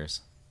 7-8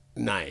 years.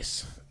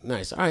 Nice. All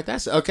right,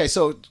 that's okay.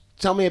 So.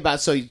 Tell me about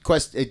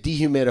Quest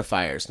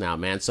dehumidifiers now,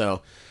 man.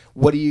 So,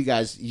 what do you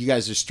guys? You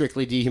guys are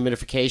strictly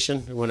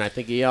dehumidification. When I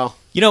think of y'all,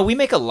 we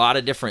make a lot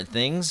of different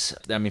things.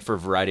 I mean, for a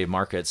variety of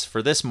markets.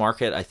 For this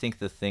market, I think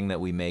the thing that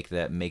we make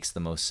that makes the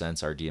most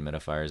sense are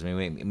dehumidifiers. I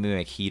mean, we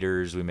make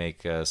heaters. We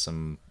make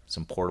some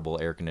portable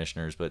air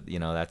conditioners, but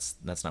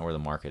that's not where the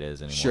market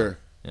is anymore. Sure.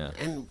 Yeah.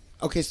 And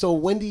okay, so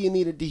when do you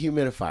need a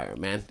dehumidifier,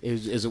 man?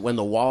 Is it when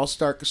the walls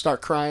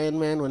start crying,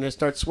 man? When they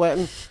start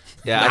sweating?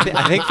 Yeah,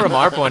 I think from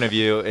our point of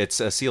view, it's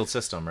a sealed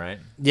system, right?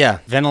 Yeah,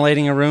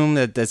 ventilating a room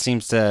that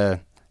seems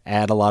to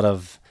add a lot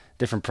of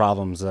different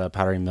problems,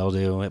 powdery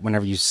mildew.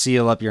 Whenever you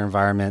seal up your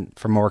environment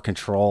for more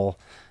control,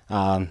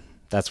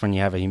 that's when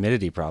you have a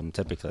humidity problem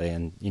typically,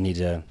 and you need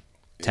to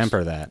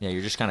temper that. Yeah,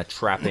 you're just kind of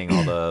trapping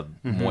all the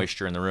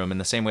moisture in the room in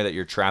the same way that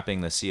you're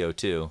trapping the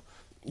CO2.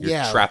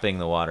 You're trapping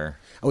the water.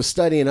 I was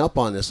studying up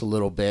on this a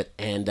little bit,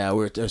 and I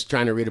was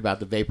trying to read about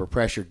the vapor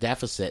pressure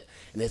deficit,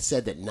 and it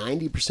said that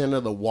 90%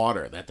 of the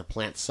water that the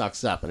plant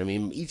sucks up, and I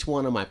mean, each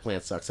one of my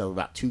plants sucks up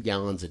about 2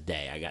 gallons a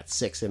day. I got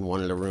 6 in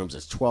one of the rooms.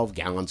 It's 12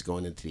 gallons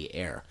going into the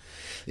air.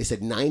 They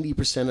said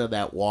 90% of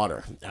that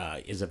water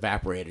is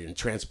evaporated and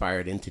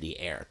transpired into the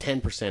air.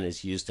 10%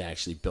 is used to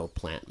actually build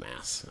plant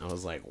mass. I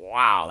was like,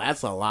 wow,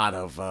 that's a lot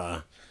of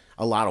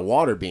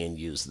water being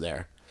used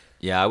there.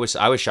 Yeah, I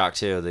was shocked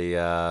too.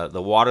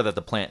 The water that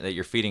the plant that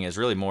you're feeding is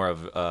really more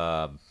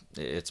of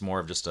it's more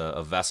of just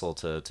a vessel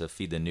to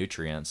feed the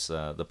nutrients.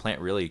 The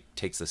plant really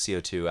takes the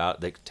CO2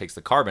 out, takes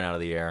the carbon out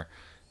of the air,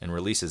 and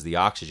releases the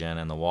oxygen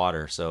and the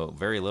water. So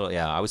very little.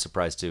 Yeah, I was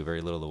surprised too. Very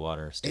little of the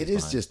water stays It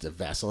is behind. just a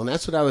vessel, and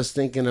that's what I was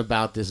thinking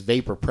about this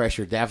vapor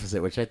pressure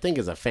deficit, which I think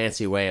is a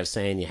fancy way of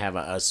saying you have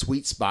a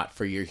sweet spot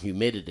for your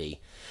humidity.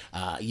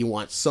 You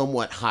want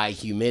somewhat high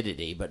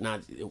humidity, but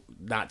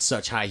not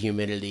such high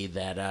humidity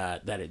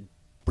that it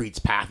breeds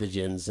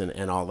pathogens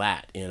and all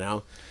that, you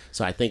know.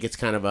 So I think it's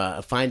kind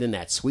of finding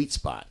that sweet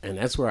spot, and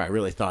that's where I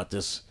really thought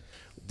this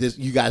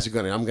you guys are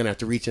I'm gonna have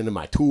to reach into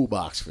my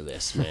toolbox for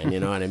this, man. You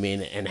know what I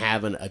mean? And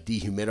having a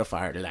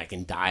dehumidifier that I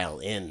can dial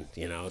in,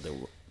 you know,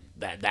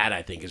 that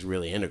I think is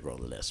really integral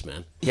to this,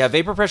 man. Yeah,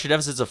 vapor pressure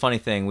deficit's a funny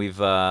thing. We've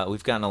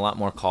gotten a lot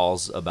more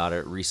calls about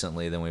it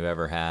recently than we've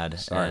ever had.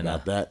 Sorry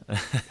about that.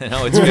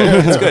 No, it's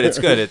good. It's good. It's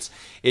good.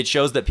 It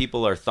shows that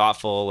people are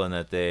thoughtful and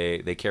that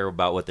they care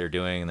about what they're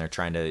doing and they're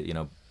trying to, you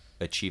know,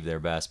 achieve their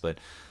best. But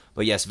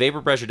yes,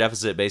 vapor pressure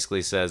deficit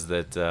basically says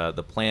that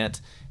the plant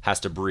has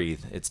to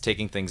breathe. It's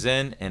taking things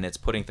in and it's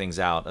putting things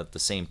out at the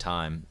same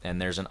time. And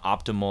there's an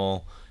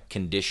optimal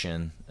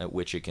condition at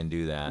which it can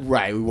do that.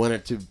 Right. We want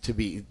it to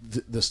be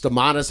the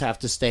stomatas have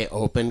to stay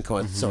open,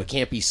 so it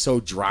can't be so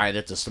dry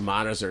that the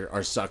stomatas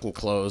are sucking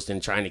closed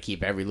and trying to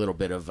keep every little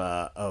bit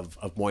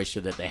of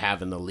moisture that they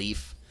have in the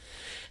leaf.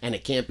 And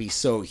it can't be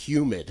so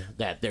humid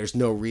that there's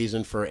no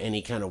reason for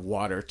any kind of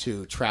water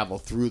to travel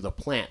through the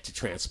plant to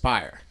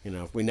transpire. You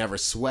know, if we never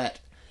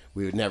sweat,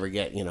 we would never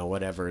get, you know,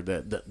 whatever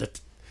the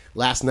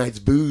last night's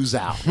booze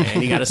out,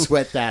 man. You got to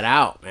sweat that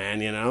out,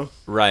 man, you know?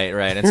 Right.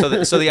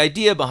 And so the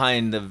idea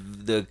behind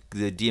the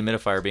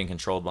dehumidifier being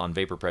controlled on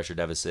vapor pressure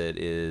deficit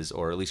is,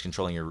 or at least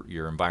controlling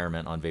your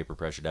environment on vapor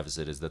pressure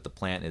deficit, is that the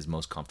plant is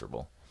most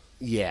comfortable.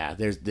 Yeah,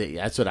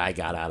 that's what I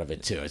got out of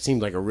it, too. It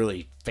seemed like a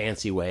really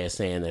fancy way of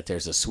saying that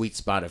there's a sweet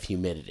spot of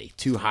humidity.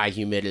 Too high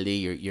humidity,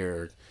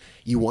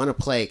 you want to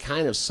play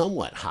kind of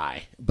somewhat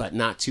high, but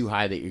not too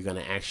high that you're going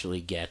to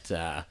actually get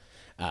fungal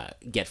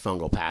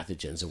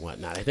pathogens and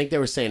whatnot. I think they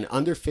were saying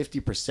under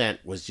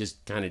 50% was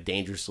just kind of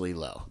dangerously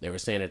low. They were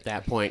saying at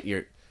that point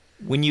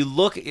when you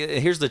look,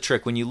 here's the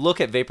trick. When you look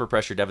at vapor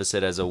pressure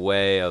deficit as a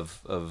way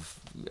of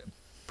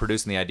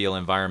producing the ideal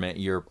environment,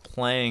 you're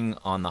playing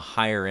on the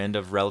higher end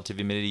of relative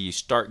humidity. You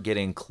start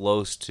getting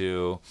close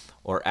to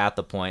or at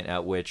the point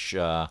at which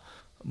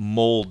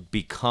mold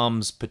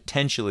becomes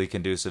potentially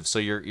conducive. So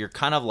you're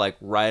kind of like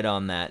right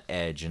on that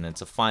edge, and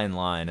it's a fine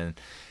line. And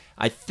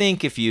I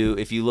think if you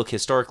look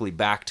historically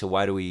back to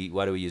why do we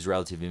use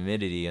relative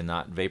humidity and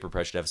not vapor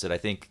pressure deficit, I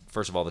think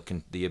first of all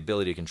the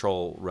ability to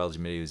control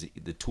relative humidity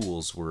the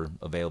tools were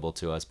available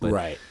to us, but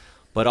right.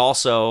 But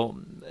also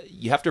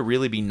you have to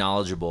really be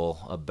knowledgeable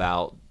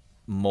about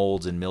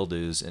molds and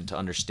mildews and to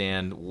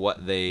understand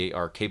what they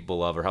are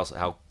capable of or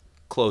how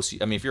close.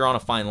 I mean, if you're on a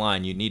fine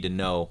line, you need to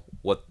know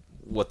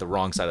what the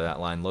wrong side of that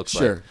line looks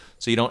Sure. like,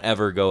 so you don't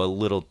ever go a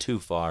little too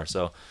far.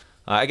 So.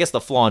 I guess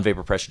the flaw in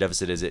vapor pressure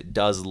deficit is it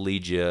does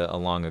lead you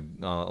along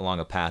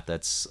a path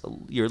that's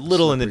you're a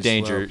little in the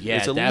danger. Yeah,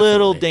 it's a definitely.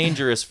 little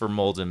dangerous for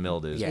molds and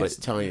mildews. Yeah, but it's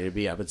telling you to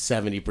be up at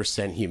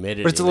 70%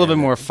 humidity. But it's a little bit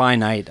man. more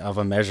finite of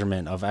a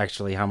measurement of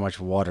actually how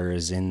much water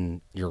is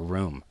in your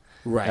room.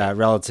 Right.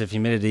 Relative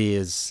humidity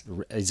is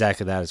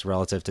exactly that. It's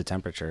relative to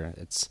temperature.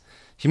 It's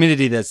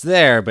humidity that's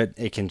there, but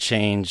it can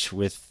change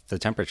with the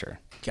temperature.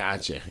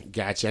 Gotcha.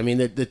 I mean,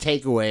 the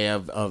takeaway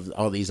of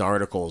all these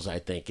articles, I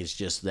think, is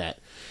just that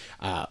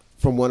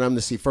from what I'm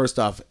to see, first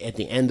off, at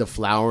the end of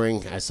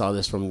flowering, I saw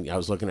this I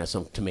was looking at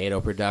some tomato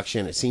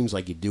production. It seems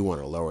like you do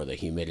want to lower the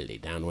humidity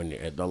down when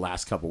you're, the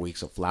last couple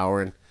weeks of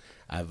flowering.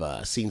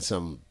 I've seen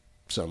some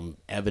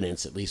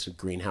evidence, at least with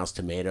greenhouse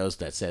tomatoes,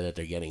 that say that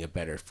they're getting a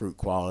better fruit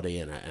quality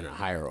and a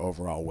higher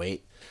overall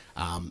weight.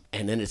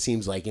 And then it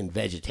seems like in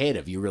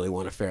vegetative, you really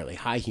want a fairly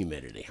high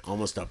humidity,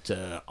 almost up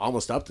to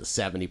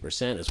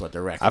 70% is what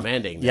they're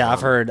recommending.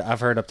 I've heard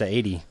up to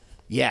 80.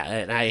 Yeah,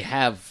 and I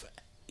have,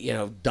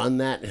 done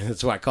that.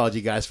 That's why I called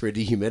you guys for a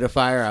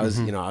dehumidifier. I was,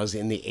 I was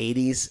in the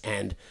 80s,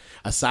 and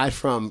aside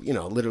from,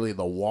 literally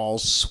the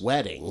walls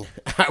sweating,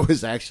 I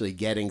was actually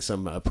getting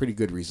some pretty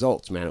good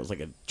results, man. It was like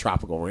a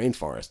tropical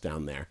rainforest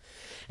down there.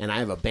 And I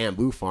have a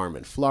bamboo farm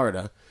in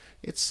Florida.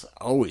 It's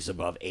always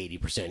above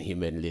 80%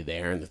 humidity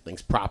there, and the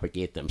things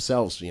propagate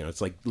themselves. It's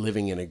like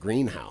living in a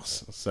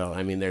greenhouse. So,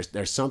 I mean,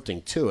 there's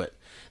something to it.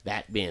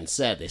 That being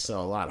said, they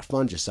sell a lot of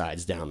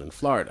fungicides down in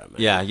Florida,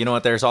 man. Yeah, you know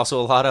what? There's also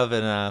a lot of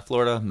in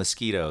Florida,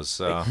 mosquitoes.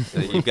 So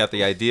you've got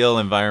the ideal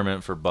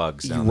environment for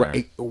bugs down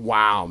there.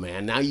 Wow,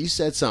 man. Now you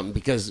said something,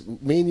 because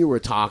me and you were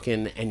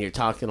talking, and you're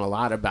talking a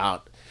lot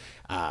about,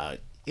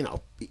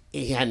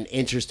 you had an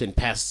interest in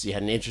pests, you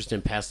had an interest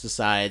in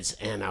pesticides,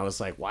 and I was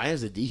like, why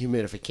does a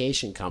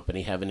dehumidification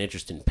company have an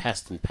interest in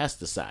pests and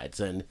pesticides?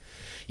 And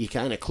you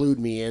kind of clued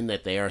me in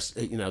that they are,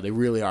 they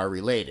really are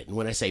related. And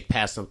when I say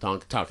pests, I'm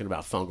talking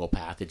about fungal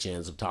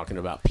pathogens, I'm talking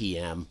about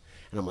PM,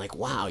 and I'm like,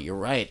 wow, you're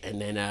right. And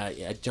then,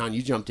 John,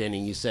 you jumped in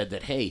and you said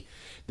that, hey,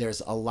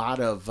 there's a lot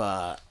of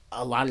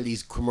a lot of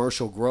these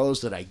commercial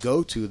grows that I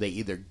go to, they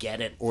either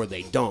get it or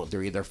they don't.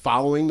 They're either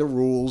following the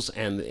rules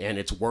and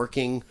it's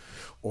working,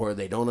 or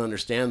they don't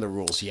understand the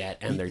rules yet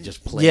and they're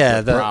just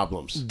playing with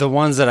problems. The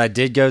ones that I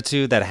did go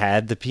to that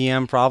had the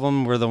PM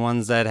problem were the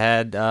ones that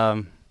had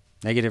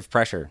negative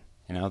pressure.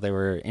 They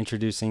were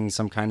introducing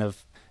some kind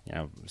of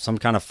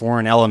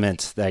foreign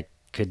element that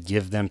could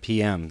give them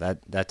PM,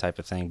 that type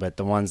of thing. But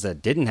the ones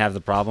that didn't have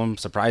the problem,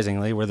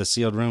 surprisingly, were the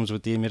sealed rooms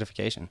with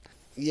dehumidification.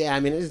 Yeah, I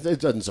mean, it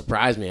doesn't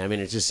surprise me. I mean,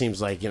 it just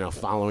seems like,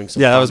 following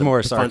some... Yeah, that was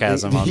more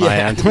sarcasm on my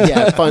end.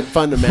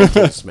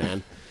 Fundamentals,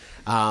 man.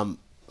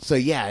 So,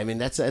 yeah, I mean,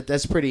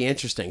 that's pretty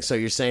interesting. So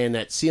you're saying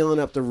that sealing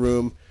up the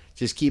room,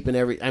 just keeping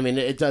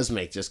it does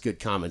make just good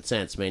common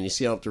sense, man. You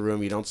seal up the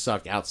room, you don't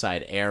suck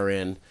outside air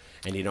in,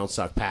 and you don't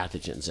suck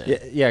pathogens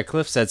in. Yeah,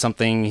 Cliff said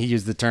something, he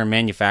used the term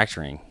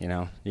manufacturing,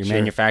 You're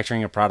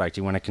manufacturing a product.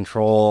 You want to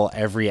control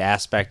every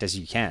aspect as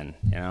you can,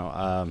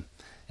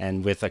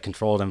 and with a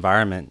controlled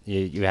environment,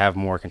 you have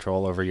more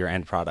control over your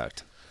end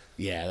product.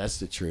 Yeah, that's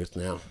the truth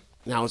now.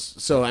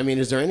 So, I mean,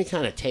 is there any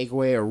kind of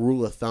takeaway or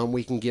rule of thumb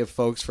we can give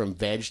folks from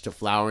veg to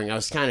flowering? I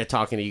was kind of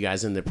talking to you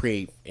guys in the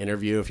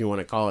pre-interview, if you want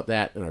to call it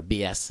that, in our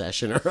BS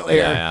session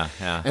earlier.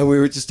 Yeah. And we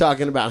were just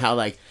talking about how,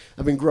 I've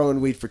been growing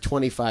weed for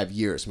 25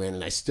 years, man,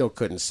 and I still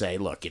couldn't say,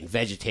 look, in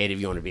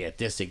vegetative, you want to be at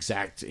this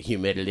exact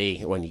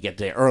humidity. When you get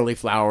to early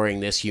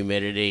flowering, this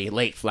humidity,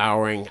 late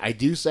flowering. I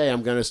do say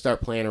I'm going to start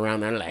playing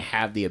around now that I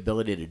have the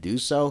ability to do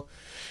so.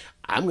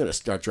 I'm going to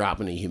start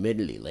dropping the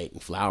humidity late in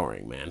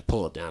flowering, man.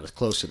 Pull it down as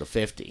closer to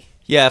 50.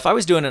 Yeah, if I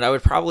was doing it, I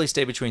would probably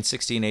stay between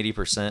 60 and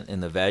 80%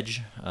 in the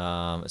veg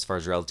as far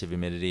as relative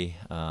humidity.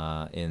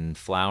 In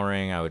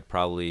flowering, I would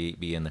probably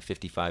be in the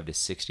 55 to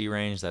 60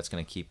 range. That's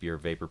going to keep your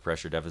vapor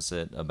pressure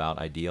deficit about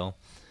ideal.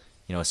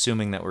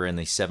 Assuming that we're in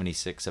the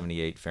 76,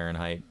 78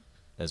 Fahrenheit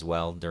as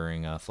well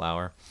during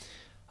flower.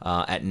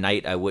 At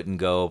night, I wouldn't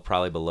go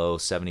probably below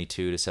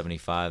 72 to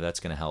 75. That's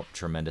going to help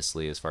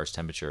tremendously as far as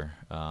temperature.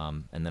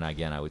 And then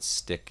again, I would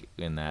stick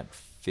in that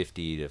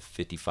 50 to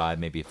 55,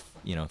 maybe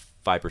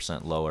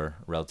 5% lower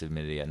relative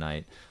humidity at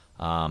night.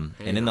 And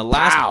in the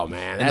last,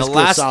 man, that's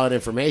good solid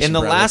information. In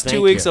the brother. last Thank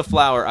 2 weeks you. of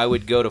flower, I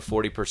would go to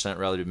 40%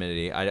 relative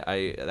humidity.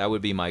 I that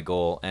would be my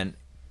goal. And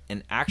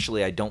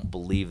actually, I don't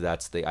believe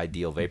that's the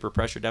ideal vapor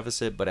pressure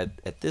deficit. But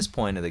at this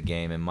point of the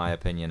game, in my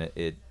opinion,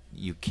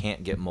 you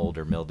can't get mold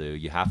or mildew.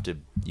 You have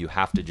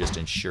to just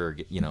ensure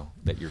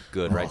that you're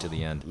good right to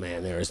the end.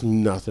 Man, there is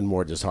nothing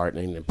more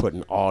disheartening than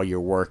putting all your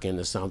work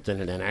into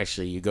something and then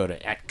actually you go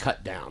to at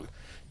cut down.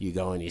 You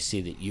go and you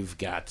see that you've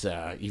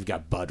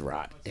got bud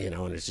rot, and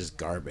it's just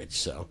garbage.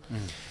 So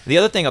the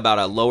other thing about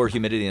a lower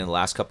humidity in the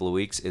last couple of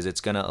weeks is it's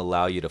going to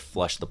allow you to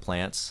flush the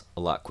plants a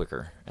lot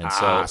quicker. And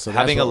so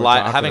having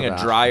a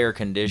drier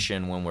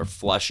condition when we're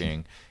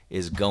flushing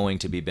is going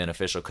to be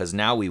beneficial because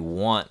now we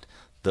want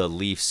the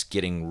leaves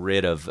getting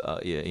rid of,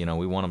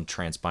 we want them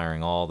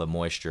transpiring all the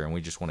moisture, and we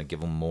just want to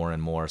give them more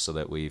and more so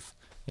that we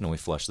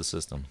flush the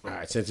system. All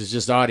right, since it's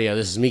just audio,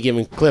 this is me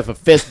giving Cliff a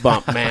fist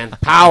bump, man.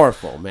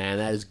 Powerful, man.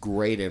 That is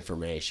great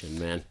information,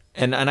 man.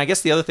 And I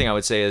guess the other thing I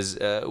would say is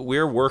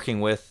we're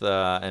working with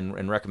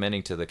and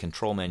recommending to the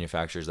control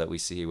manufacturers that we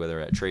see, whether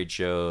at trade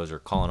shows or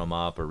calling them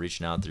up or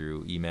reaching out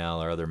through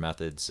email or other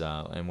methods,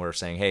 and we're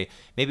saying, hey,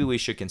 maybe we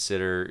should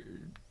consider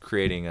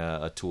creating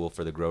a tool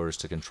for the growers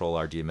to control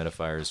our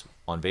dehumidifiers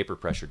on vapor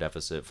pressure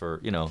deficit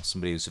for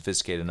somebody who's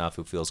sophisticated enough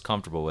who feels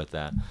comfortable with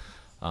that.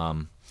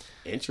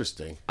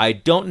 Interesting. I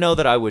don't know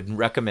that I would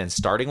recommend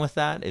starting with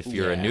that if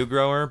you're a new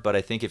grower, but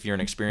I think if you're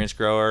an experienced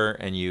grower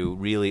and you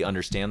really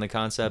understand the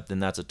concept, then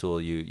that's a tool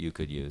you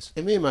could use.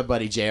 And me and my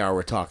buddy JR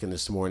were talking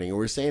this morning, and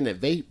we're saying that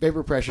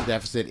vapor pressure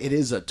deficit, it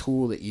is a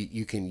tool that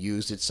you can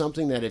use. It's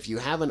something that if you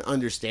have an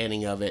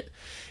understanding of it,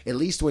 at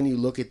least when you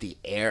look at the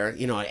air,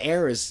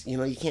 air is,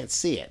 you can't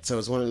see it. So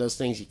it's one of those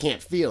things you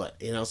can't feel it.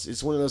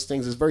 It's one of those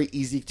things that's very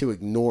easy to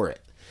ignore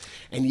it.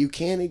 And you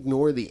can't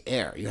ignore the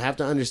air. You have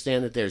to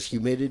understand that there's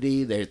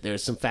humidity,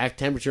 there's some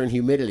temperature and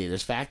humidity.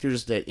 There's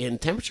factors that in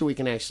temperature we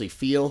can actually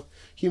feel.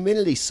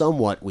 Humidity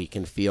somewhat we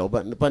can feel,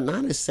 but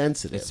not as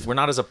sensitive. We're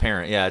not as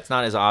apparent. Yeah, it's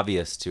not as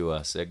obvious to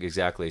us.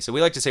 Exactly. So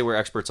we like to say we're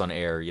experts on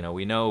air.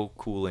 We know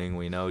cooling,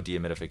 we know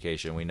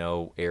dehumidification, we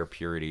know air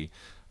purity.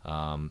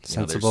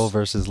 Sensible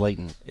versus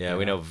latent. Yeah,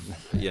 we know,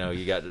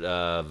 you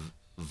got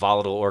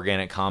volatile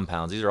organic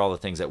compounds. These are all the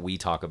things that we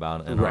talk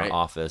about in our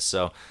office.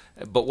 So,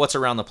 but what's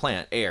around the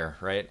plant? Air,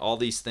 right? All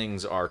these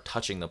things are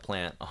touching the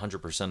plant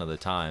 100% of the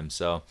time.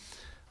 So,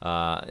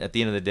 at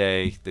the end of the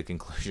day, the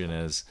conclusion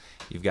is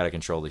you've got to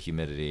control the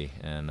humidity,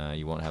 and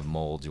you won't have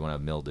molds, you won't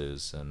have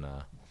mildews, and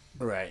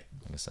right.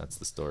 I guess that's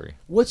the story.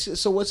 What's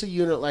a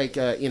unit like?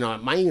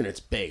 My unit's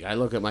big. I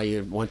look at my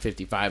unit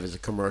 155 as a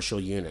commercial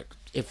unit.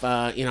 If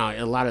a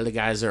lot of the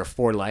guys are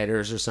 4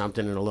 lighters or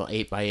something in a little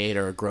 8x8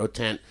 or a grow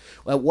tent,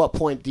 at what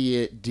point do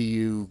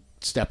you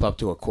step up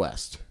to a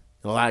Quest?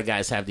 A lot of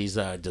guys have these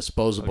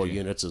disposable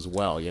units as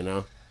well.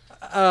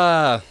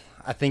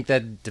 I think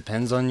that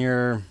depends on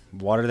your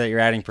water that you're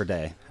adding per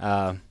day.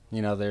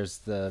 There's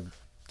the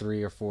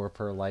 3 or 4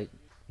 per light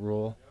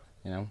rule.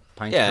 pints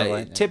per Yeah,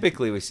 light.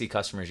 typically we see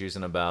customers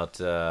using about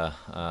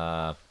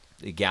a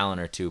gallon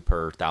or two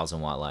per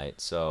 1,000-watt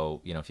light.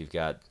 So, if you've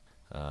got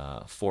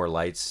 4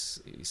 lights,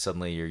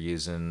 suddenly you're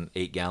using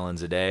 8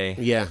 gallons a day.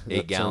 Yeah,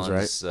 8 that sounds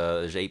gallons.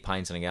 right. There's 8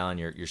 pints in a gallon.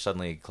 You're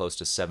suddenly close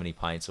to 70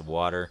 pints of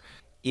water.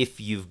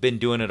 If you've been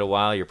doing it a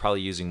while, you're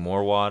probably using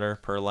more water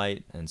per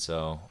light, and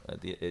so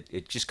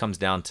it just comes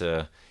down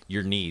to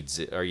your needs.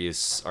 Are you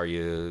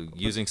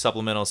using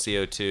supplemental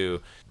CO2?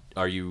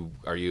 Are you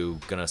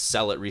gonna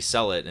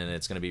resell it, and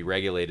it's gonna be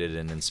regulated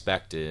and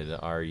inspected?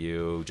 Are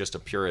you just a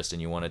purist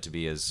and you want it to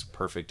be as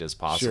perfect as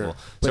possible? Sure.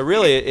 So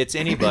really, it's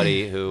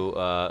anybody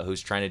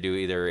who's trying to do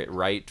either it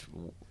right,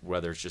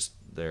 whether it's just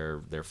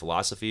their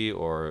philosophy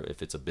or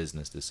if it's a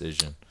business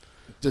decision.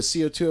 Does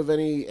CO2 have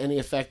any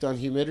effect on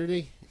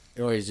humidity?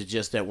 Or is it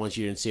just that once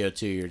you're in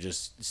CO2, you're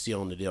just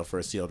sealing the deal for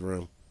a sealed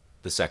room?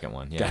 The second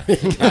one, yeah.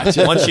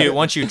 Gotcha.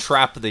 Once you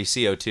trap the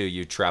CO2,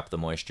 you trap the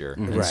moisture.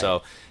 And Right.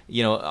 so,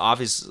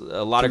 obviously,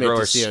 a lot Commit of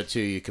growers to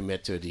CO2, you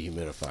commit to a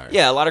dehumidifier.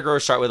 Yeah, a lot of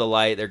growers start with a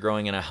light. They're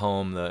growing in a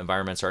home. The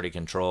environment's already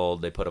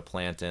controlled. They put a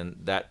plant in.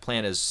 That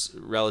plant is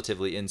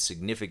relatively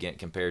insignificant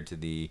compared to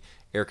the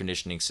air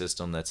conditioning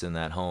system that's in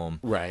that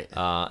home. Right.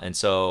 And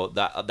so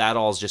that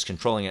all is just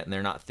controlling it, and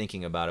they're not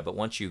thinking about it. But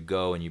once you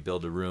go and you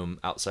build a room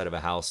outside of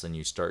a house and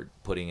you start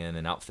putting in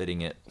and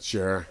outfitting it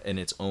Sure. in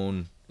its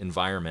own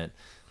environment,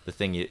 the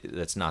thing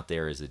that's not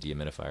there is a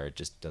dehumidifier. It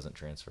just doesn't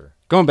transfer.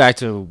 Going back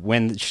to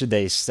when should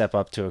they step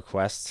up to a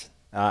Quest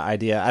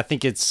idea, I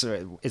think it's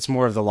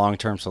more of the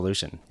long-term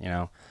solution.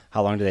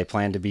 How long do they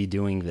plan to be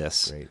doing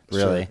this?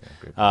 Really?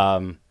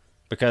 Sure.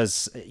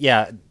 Because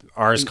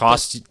ours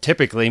costs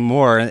typically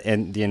more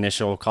in the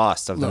initial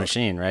cost of the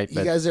machine, right?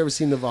 You guys ever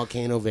seen the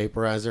Volcano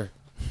vaporizer?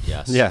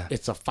 Yes. Yeah.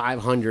 It's a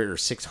 $500 or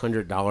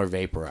 $600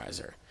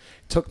 vaporizer.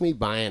 Took me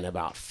buying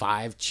about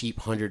 5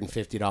 cheap $150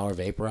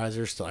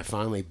 vaporizers till I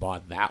finally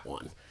bought that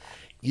one.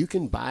 You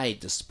can buy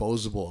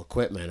disposable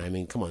equipment. I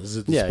mean, come on, this is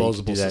a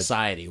disposable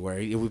society where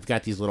we've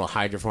got these little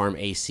Hydrofarm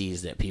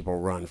ACs that people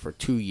run for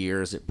 2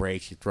 years. It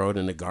breaks, you throw it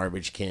in the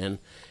garbage can,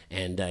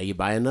 and you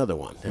buy another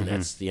one. And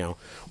that's,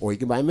 or you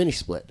can buy a mini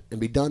split and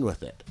be done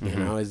with it.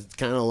 It's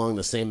kind of along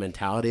the same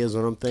mentality as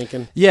what I'm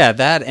thinking. Yeah,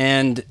 that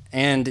and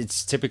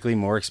it's typically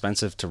more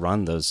expensive to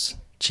run those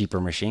cheaper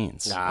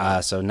machines.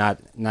 So not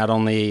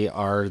only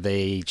are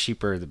they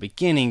cheaper at the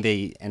beginning,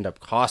 they end up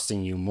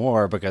costing you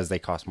more because they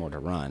cost more to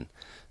run.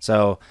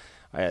 So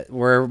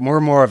we're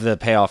more of the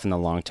payoff in the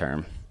long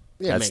term.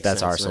 Yeah,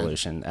 that's our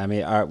solution. I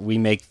mean, we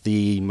make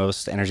the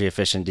most energy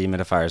efficient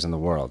dehumidifiers in the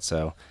world.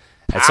 So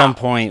at some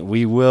point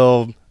we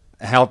will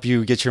help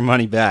you get your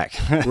money back.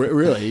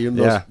 Really?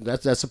 Yeah.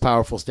 That's a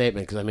powerful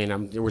statement because, I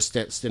mean, we're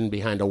standing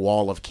behind a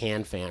wall of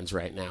can fans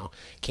right now.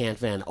 Can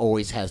fan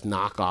always has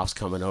knockoffs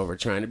coming over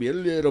trying to be a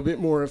little bit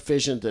more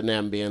efficient than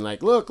them, being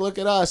like, look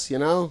at us,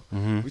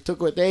 We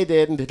took what they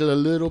did and did it a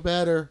little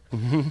better.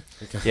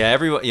 Yeah,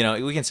 everyone,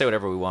 we can say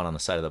whatever we want on the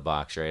side of the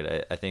box,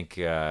 right? I think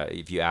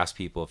if you ask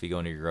people, if you go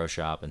into your grow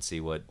shop and see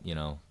what,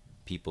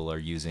 people are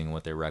using,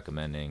 what they're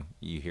recommending,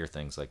 you hear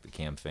things like the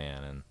Cam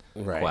Fan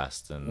and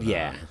Quest and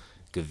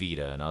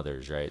Gavita and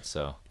others, right?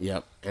 So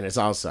yep, and it's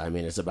also, I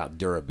mean, it's about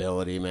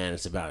durability, man.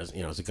 It's about, is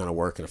it going to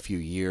work in a few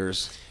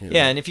years?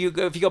 Yeah, and if you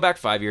go back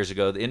 5 years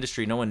ago, the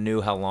industry, no one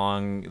knew how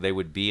long they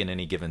would be in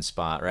any given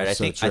spot, right? I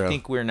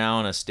think we're now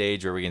in a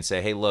stage where we can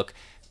say, hey, look,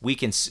 we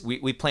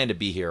plan to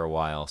be here a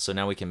while, so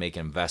now we can make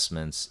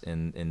investments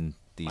in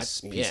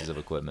these pieces of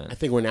equipment. I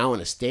think we're now in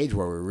a stage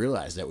where we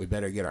realize that we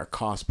better get our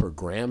cost per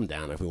gram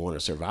down if we want to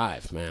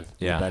survive, man.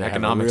 Yeah, we better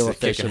economics have a real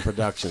efficient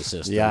production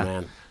system,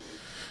 man.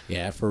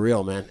 Yeah, for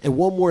real, man. And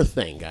one more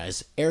thing,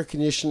 guys. Air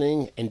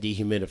conditioning and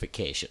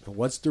dehumidification.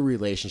 What's the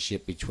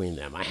relationship between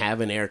them? I have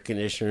an air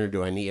conditioner.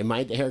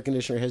 My air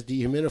conditioner has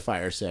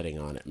dehumidifier setting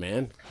on it,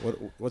 man.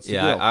 What's the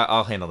deal?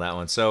 I'll handle that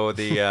one. So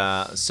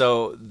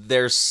so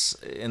there's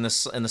in the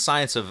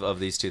science of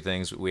these two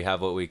things, we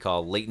have what we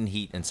call latent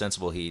heat and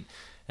sensible heat.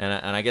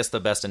 And I guess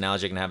the best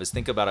analogy I can have is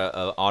think about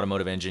an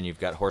automotive engine. You've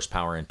got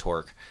horsepower and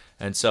torque.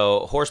 And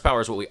so horsepower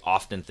is what we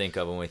often think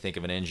of when we think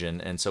of an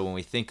engine. And so when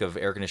we think of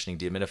air conditioning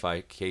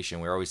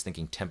dehumidification, we're always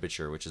thinking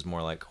temperature, which is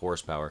more like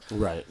horsepower.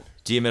 Right.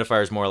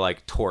 Dehumidifier is more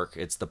like torque.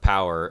 It's the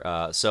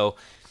power. So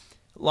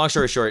long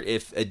story short,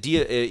 if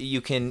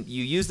you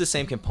use the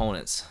same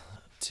components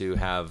to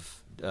have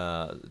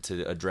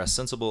to address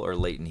sensible or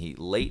latent heat.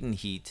 Latent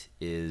heat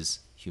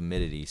is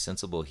humidity.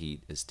 Sensible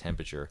heat is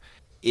temperature.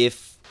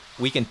 If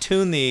we can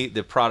tune the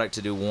product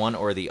to do one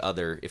or the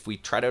other, if we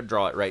try to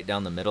draw it right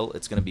down the middle,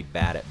 it's going to be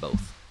bad at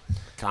both.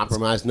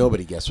 Compromise,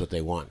 nobody gets what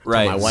they want.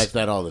 Right. Tell my wife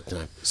that all the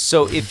time.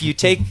 So if you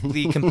take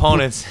the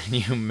components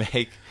and you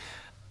make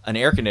an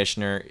air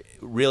conditioner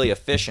really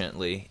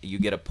efficiently, you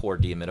get a poor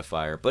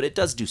dehumidifier. But it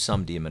does do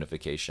some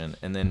dehumidification.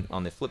 And then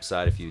on the flip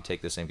side, if you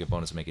take the same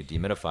components and make a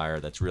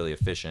dehumidifier that's really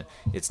efficient,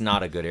 it's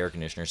not a good air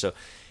conditioner. So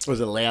was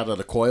it layout of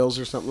the coils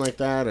or something like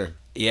that, or?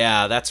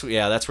 Yeah, that's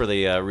where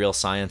the real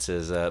science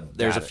is.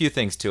 There's a few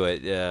things to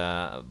it,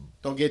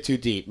 Don't get too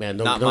deep, man.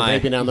 Not Don't my-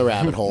 take me down the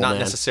rabbit hole, Not man.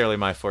 necessarily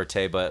my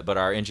forte, but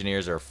our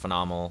engineers are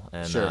phenomenal,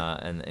 and Sure.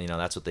 and you know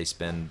that's what they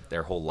spend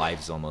their whole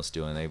lives almost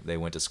doing. They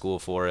went to school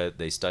for it.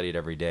 They study it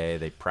every day.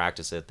 They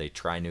practice it. They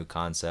try new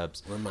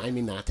concepts. Remind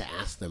me not to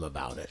ask them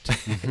about it.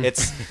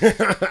 It's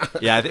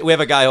we have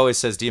a guy who always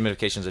says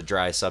dehumidification is a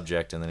dry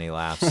subject, and then he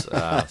laughs.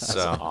 That's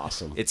so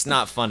awesome. It's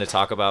not fun to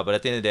talk about, but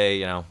at the end of the day,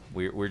 you know,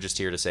 we're just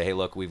here to say, hey,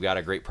 look, we've got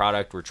a great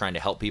product. We're trying to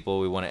help people.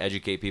 We want to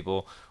educate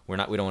people. We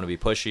don't want to be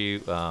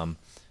pushy.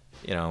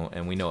 You know,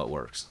 and we know it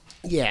works.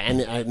 Yeah,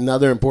 and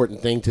another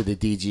important thing to the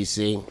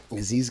DGC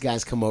is these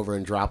guys come over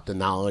and drop the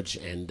knowledge,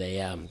 and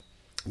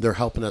they're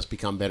helping us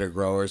become better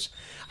growers.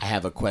 I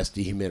have a Quest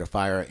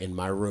dehumidifier in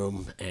my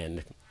room,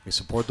 and we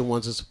support the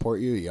ones that support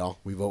you, y'all.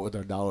 We vote with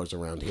our dollars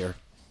around here.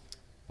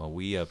 Well,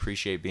 we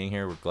appreciate being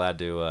here. We're glad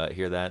to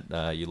hear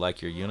that you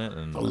like your unit.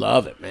 And I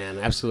love it, man.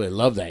 Absolutely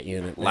love that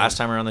unit. Man. Last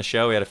time we were on the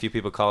show, we had a few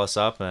people call us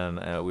up, and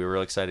we were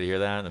really excited to hear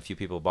that. And a few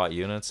people bought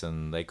units,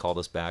 and they called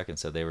us back and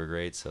said they were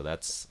great. So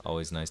that's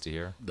always nice to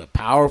hear. The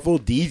powerful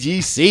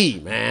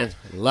DGC, man.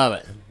 Love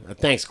it.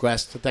 Thanks,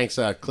 Quest. Thanks,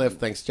 Cliff.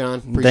 Thanks, John.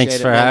 Appreciate Thanks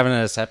it, for man. having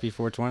us. Happy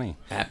 420.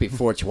 Happy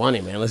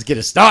 420, man. Let's get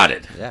it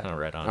started. Yeah,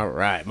 right on. All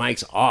right,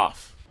 mic's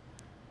off.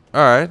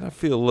 All right, I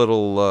feel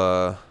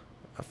a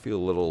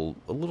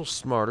little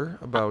smarter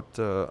about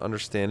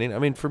understanding. I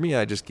mean, for me,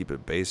 I just keep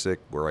it basic,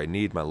 where I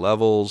need my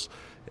levels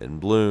in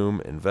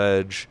bloom and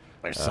veg.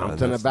 There's and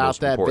something that's the about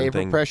most that important vapor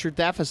thing. pressure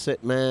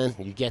deficit, man.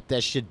 You get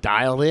that shit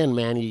dialed in,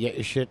 man. You get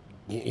your shit,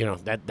 you know,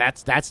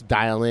 that's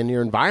dial in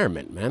your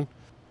environment, man.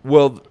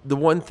 Well, the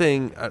one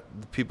thing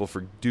people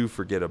do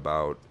forget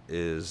about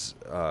is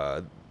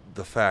the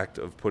fact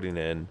of putting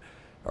in,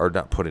 or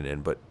not putting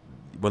in, but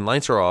when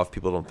lights are off,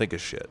 people don't think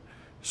of shit.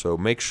 So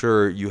make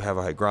sure you have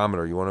a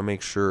hygrometer. You want to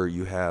make sure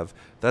you have.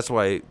 That's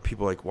why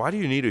people are like, why do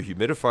you need a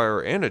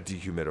humidifier and a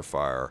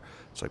dehumidifier?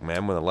 It's like,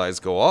 man, when the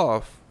lights go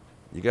off,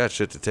 you got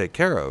shit to take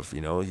care of.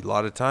 You know, a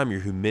lot of time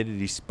your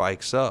humidity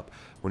spikes up.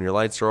 When your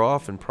lights are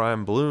off in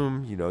prime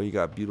bloom, you know, you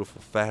got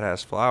beautiful fat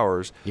ass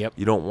flowers. Yep.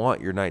 You don't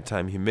want your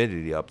nighttime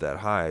humidity up that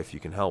high if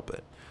you can help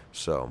it.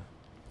 So,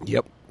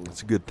 yep,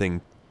 it's a good thing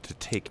to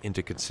take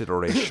into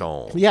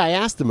consideration. Yeah, I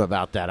asked them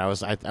about that. I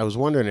was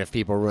wondering if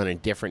people were running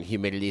different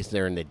humidities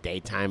there in the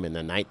daytime and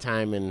the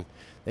nighttime, and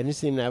they didn't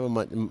seem to have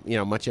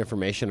much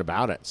information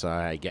about it. So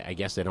I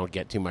guess they don't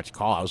get too much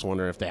call. I was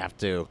wondering if they have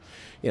to,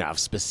 have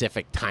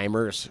specific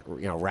timers,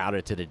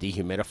 routed to the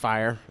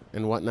dehumidifier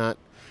and whatnot.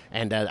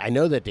 And I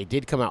know that they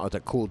did come out with a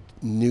cool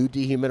new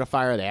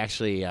dehumidifier. They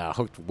actually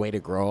hooked Way to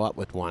Grow up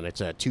with one.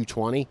 It's a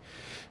 220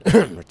 or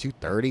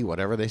 230,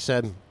 whatever they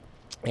said.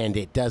 And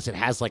it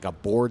has like a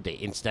board that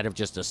instead of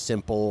just a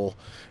simple,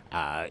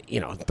 a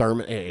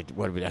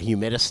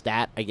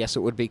humidistat, I guess it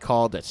would be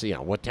called. That's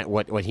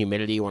what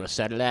humidity you want to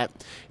set it at.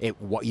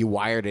 You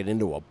wired it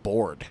into a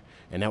board,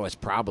 and that was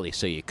probably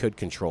so you could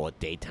control it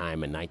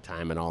daytime and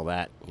nighttime and all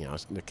that.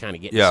 It's kind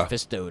of getting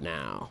sophisto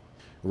now,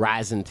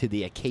 rising to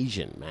the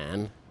occasion,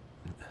 man.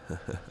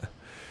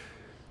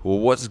 Well,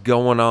 what's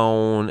going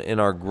on in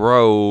our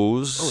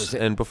grows? Oh,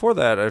 and before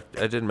that,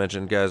 I did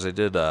mention, guys, I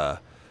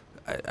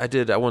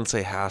wouldn't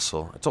say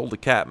hassle. I told the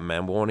captain,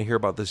 man, we want to hear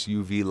about this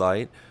UV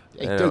light.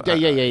 Yeah. The Do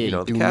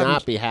captain's-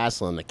 not be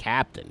hassling the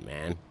captain,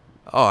 man.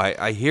 Oh,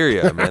 I hear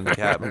you, man. The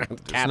captain.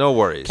 There's no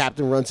worries.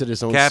 Captain runs at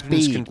his own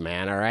Captain's speed,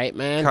 man. All right,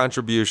 man.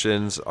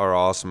 Contributions are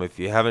awesome. If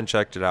you haven't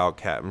checked it out,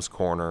 Captain's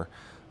Corner,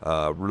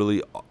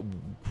 really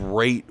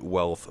great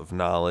wealth of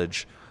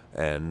knowledge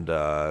and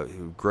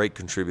great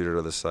contributor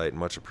to the site.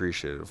 Much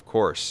appreciated, of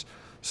course.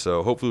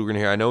 So hopefully we're going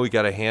to hear. I know we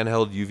got a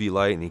handheld UV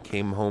light, and he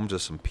came home to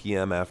some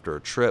PM after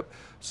a trip.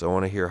 So I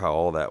want to hear how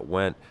all that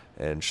went.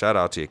 And shout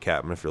out to you,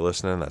 Captain, if you're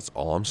listening. That's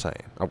all I'm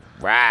saying. All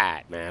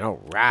right, man.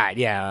 All right.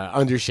 Yeah,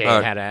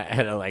 Undershade had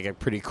a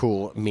pretty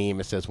cool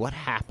meme. It says, "What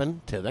happened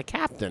to the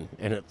captain?"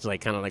 And it's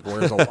like kind of like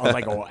where's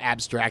like an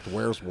abstract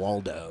 "Where's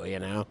Waldo?"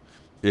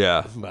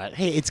 Yeah. But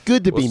hey, it's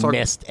good to be Let's talk-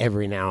 missed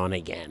every now and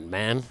again,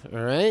 man.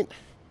 All right.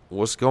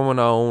 What's going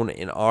on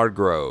in our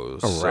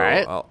grows? All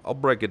right. So I'll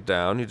break it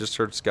down. You just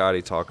heard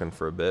Scotty talking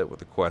for a bit with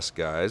the Quest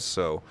guys.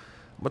 So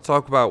I'm going to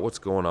talk about what's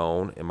going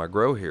on in my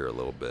grow here a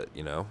little bit,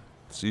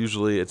 It's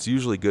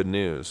usually good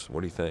news.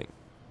 What do you think?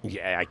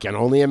 Yeah, I can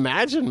only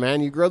imagine,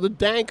 man. You grow the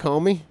dank,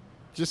 homie.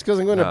 Just because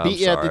I'm going to beat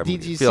you at the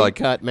DGC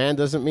cut, man,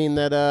 doesn't mean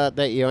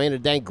that you ain't a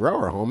dank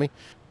grower, homie.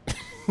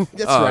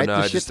 That's right.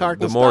 No, the shit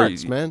talking more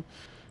starts, man.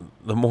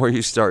 The more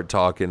you start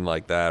talking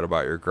like that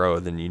about your grow,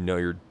 then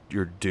you're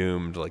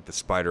doomed. Like the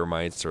spider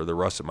mites or the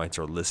russet mites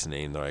are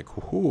listening. They're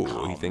like,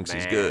 "Ooh, he thinks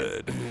he's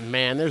good."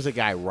 Man, there's a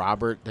guy,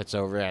 Robert, that's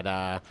over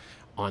at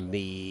on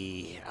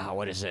the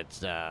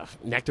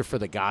Nectar for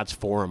the Gods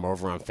forum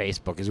over on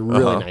Facebook. He's a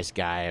really nice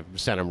guy. I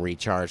sent him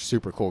recharge,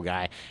 super cool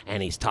guy,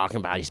 and he's talking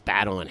about he's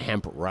battling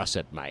hemp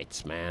russet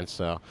mites, man.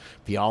 So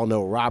if you all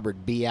know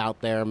Robert B out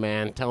there,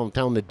 man, tell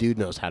him the dude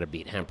knows how to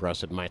beat hemp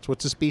russet mites.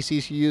 What's the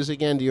species you use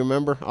again? Do you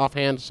remember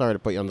offhand? Sorry to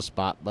put you on the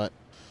spot, but.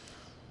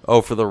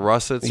 Oh, for the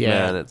russets, Yeah.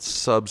 man, it's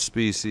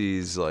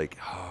subspecies I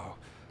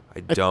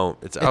don't.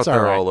 It's out all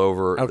there right. all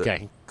over.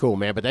 Okay, Cool,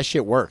 man. But that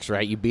shit works,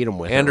 right? You beat them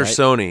with it, right?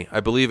 Andersoni.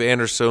 I believe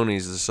Andersoni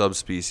is the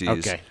subspecies.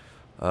 Okay.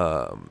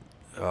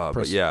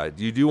 But yeah,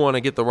 you do want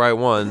to get the right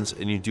ones,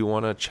 and you do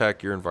want to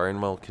check your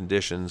environmental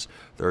conditions.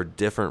 There are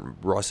different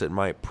russet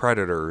mite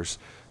predators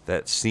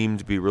that seem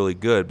to be really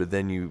good, but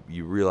then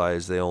you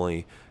realize they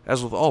only,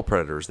 as with all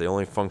predators, they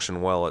only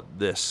function well at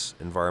this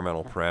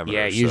environmental parameter.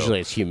 Yeah, usually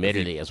it's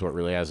humidity is what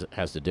really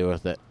has to do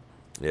with it.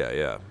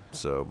 Yeah.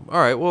 So, all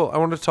right, well, I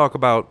wanted to talk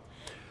about,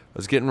 I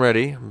was getting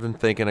ready. I've been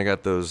thinking I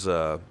got those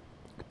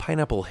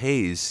pineapple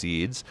haze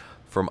seeds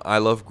from I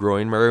Love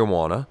Growing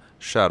Marijuana.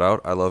 Shout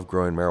out,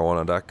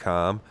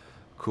 ilovegrowingmarijuana.com.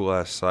 Cool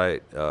ass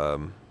site.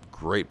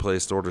 Great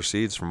place to order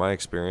seeds from my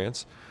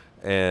experience.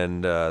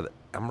 And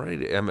I'm ready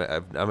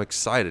to, I'm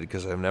excited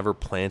because I've never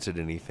planted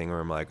anything where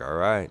I'm like, all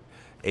right,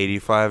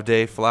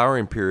 85-day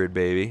flowering period,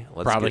 baby.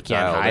 Let's Probably get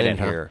can't dialed hide in it,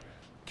 huh? here.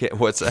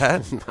 What's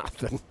that?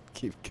 Nothing.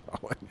 Keep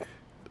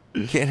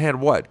going. Can't hide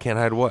what? Can't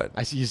hide what?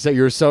 I see you said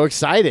you were so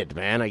excited,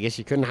 man. I guess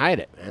you couldn't hide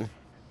it, man.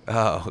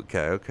 Oh,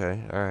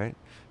 okay. All right.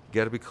 You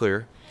got to be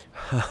clear.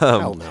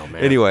 Hell no,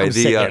 man. Anyway, I'm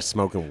sitting there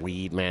smoking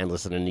weed, man,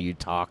 listening to you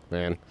talk,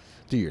 man.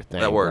 Do your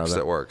thing. That works.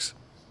 brother. That works.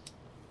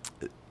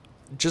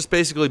 Just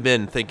basically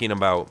been thinking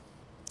about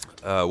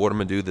what I'm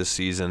gonna do this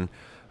season.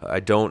 I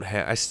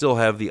still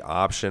have the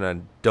option. I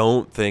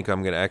don't think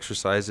I'm gonna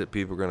exercise it.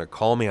 People are gonna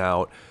call me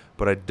out,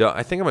 but I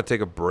think I'm gonna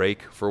take a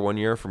break for 1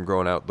 year from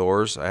growing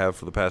outdoors. I have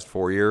for the past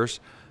 4 years,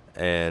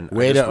 and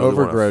Way I just to really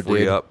wanna overgrow, free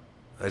dude. up.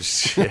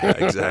 Yeah,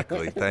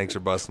 exactly. Thanks for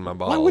busting my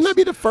balls. Why wouldn't I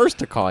be the first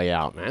to call you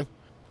out, man?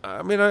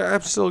 I mean,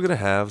 I'm still going to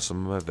have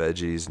some of my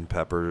veggies and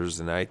peppers,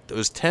 and I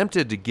was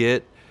tempted to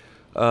get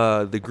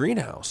the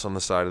greenhouse on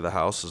the side of the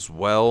house as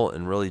well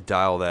and really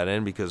dial that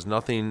in because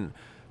nothing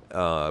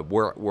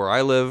where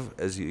I live,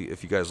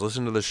 if you guys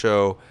listen to the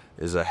show,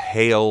 is a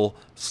hail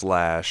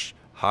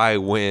 / high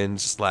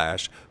wind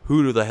 /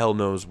 who the hell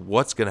knows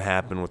what's going to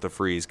happen with the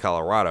freeze,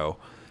 Colorado.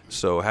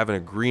 So having a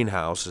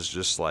greenhouse is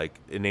just like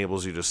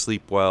enables you to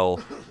sleep well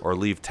or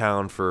leave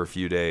town for a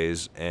few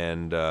days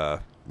and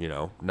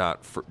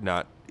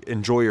not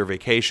enjoy your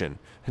vacation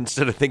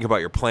instead of thinking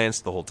about your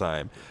plants the whole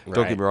time. Don't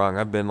Right. get me wrong.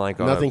 I've been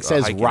like on Nothing a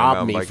says hiking and rob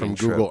mountain me biking from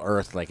trip. Google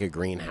Earth like a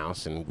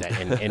greenhouse in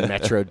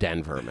Metro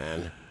Denver,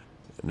 man.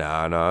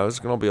 No, it's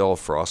gonna be all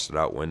frosted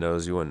out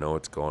windows. You wouldn't know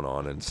what's going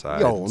on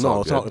inside. Yo, It's no,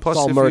 all it's good. all, Plus, it's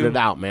all if murdered you-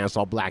 out, man. It's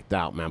all blacked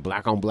out, man.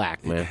 Black on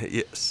black, man.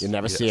 Yes, You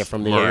never see yes. it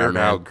from the Murdered air,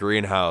 man. out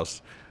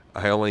greenhouse.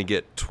 I only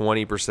get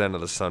 20%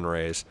 of the sun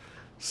rays,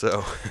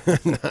 so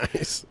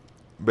Nice.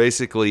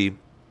 basically,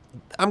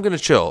 I'm gonna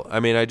chill.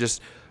 I mean,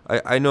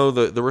 I know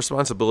the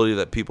responsibility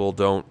that people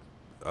don't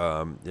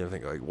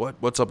think like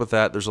what's up with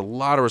that. There's a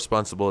lot of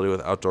responsibility with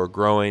outdoor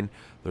growing.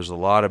 There's a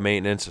lot of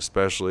maintenance,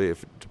 especially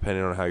if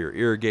depending on how you're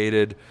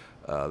irrigated.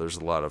 There's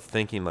a lot of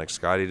thinking, like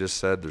Scotty just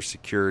said. There's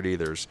security.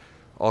 There's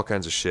all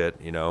kinds of shit,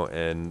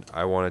 And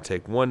I want to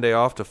take one day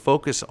off to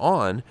focus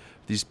on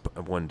these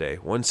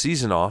one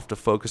season off to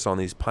focus on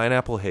these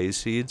pineapple haze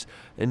seeds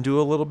and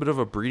do a little bit of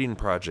a breeding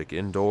project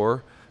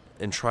indoor.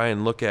 And try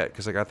and look at,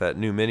 because I got that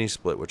new mini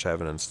split, which I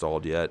haven't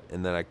installed yet.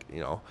 And then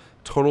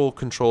total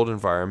controlled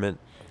environment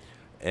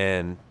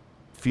and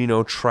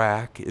pheno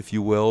track, if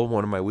you will.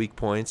 One of my weak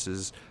points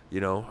is,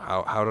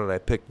 how did I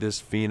pick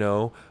this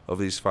pheno of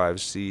these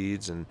 5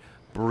 seeds and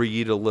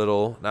breed a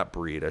little, not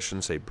breed, I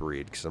shouldn't say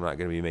breed because I'm not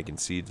going to be making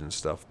seeds and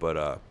stuff,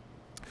 but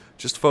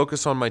just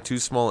focus on my 2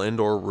 small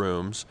indoor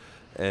rooms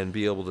and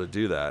be able to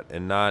do that.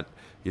 And not,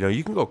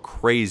 you can go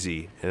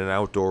crazy in an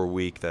outdoor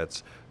week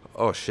that's,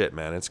 oh shit,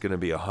 man, it's going to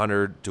be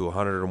 100 to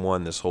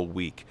 101 this whole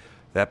week.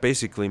 That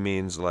basically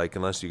means, like,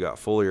 unless you got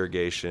full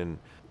irrigation,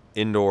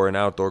 indoor and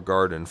outdoor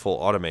garden, full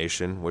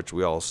automation, which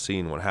we all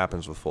seen what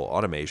happens with full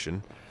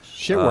automation.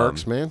 Shit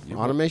works, man.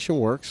 Automation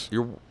works.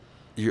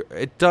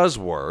 It does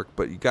work,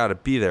 but you got to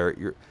be there.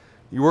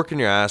 You're working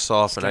your ass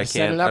off, and I Set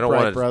can't. it up I don't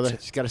right, want brother.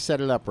 Just got to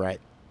set it up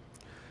right.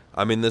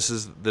 I mean, this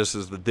is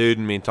the dude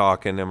in me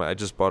talking. I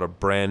just bought a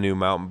brand new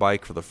mountain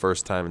bike for the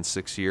first time in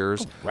 6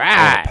 years. Right,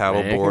 I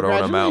want a paddleboard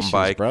on a mountain Congratulations,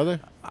 bike, brother.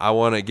 I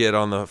want to get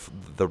on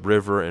the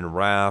river and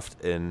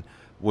raft. And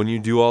when you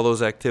do all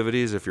those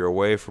activities, if you're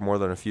away for more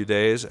than a few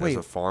days, as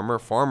a farmer,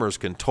 farmers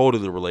can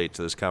totally relate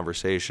to this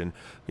conversation.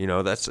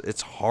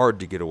 It's hard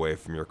to get away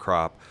from your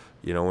crop.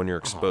 When you're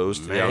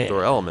exposed to the man.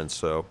 outdoor elements.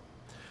 So.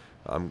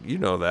 You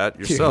know that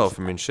yourself.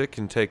 I mean, shit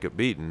can take a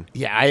beating.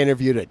 Yeah, I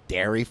interviewed a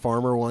dairy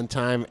farmer one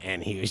time,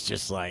 and he was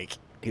just like,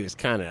 he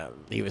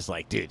was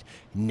like, dude,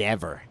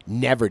 never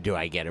do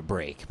I get a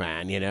break,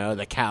 man.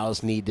 The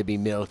cows need to be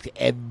milked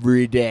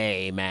every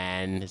day,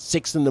 man.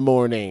 6 a.m.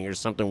 or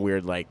something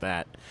weird like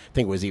that. I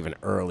think it was even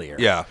earlier.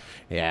 Yeah.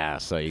 Yeah,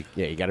 so you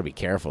got to be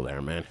careful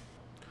there, man.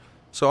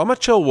 So I'm going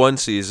to chill one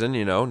season,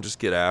 and just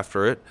get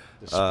after it.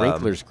 The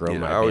sprinklers grow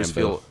my I always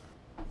bamboo. feel...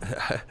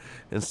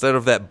 Instead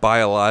of that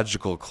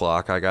biological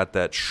clock, I got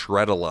that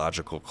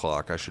shredological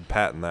clock. I should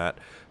patent that,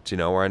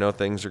 where I know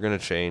things are going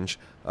to change.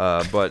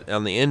 But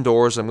on the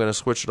indoors, I'm going to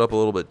switch it up a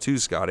little bit too,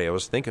 Scotty. I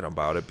was thinking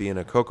about it, being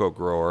a cocoa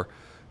grower.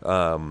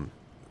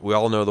 We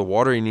all know the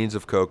watering needs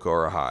of cocoa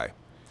are high.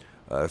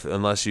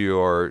 Unless you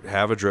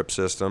have a drip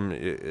system,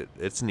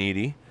 it's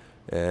needy.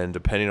 and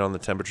depending on the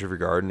temperature of your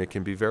garden, it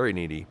can be very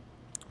needy.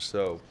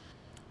 So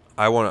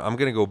I'm going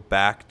to go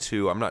back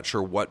to, I'm not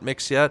sure what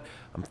mix yet.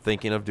 I'm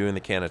thinking of doing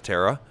the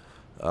Canatera,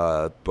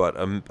 but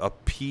a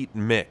peat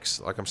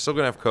mix. Like, I'm still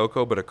going to have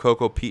cocoa, but a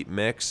cocoa peat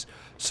mix.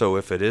 So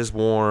if it is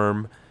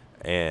warm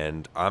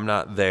and I'm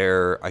not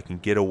there, I can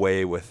get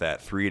away with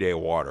that 3-day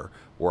water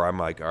where I'm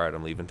like, all right,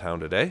 I'm leaving town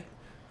today.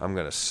 I'm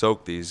going to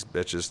soak these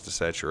bitches to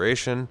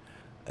saturation,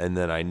 and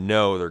then I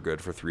know they're good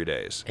for 3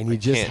 days. And you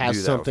just have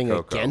something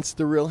against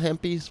the real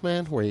hempies,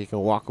 man, where you can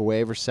walk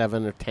away for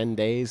 7 or 10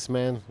 days,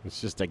 man?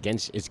 It's just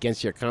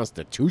against your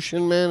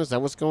constitution, man? Is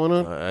that what's going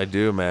on? I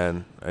do,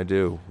 man. I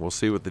do. We'll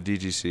see what the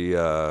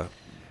DGC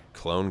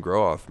clone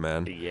grow off,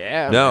 man.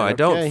 Yeah. No, man, I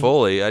don't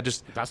fully. It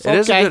is a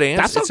good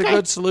answer. It's a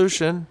good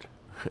solution.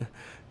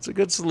 It's a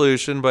good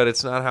solution, but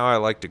it's not how I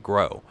like to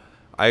grow.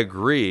 I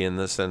agree in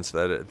the sense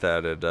that it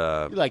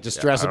you like to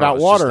stress about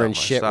water and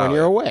shit when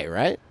you're away,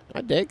 right?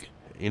 I dig.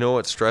 You know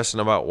what stressing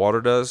about water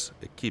does?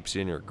 It keeps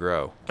you in your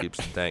grow. Keeps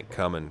the dank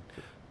coming.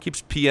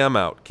 Keeps PM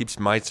out. Keeps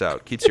mites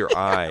out. Keeps your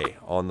eye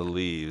on the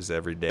leaves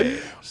every day.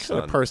 What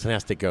kind of person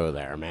has to go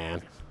there,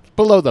 man?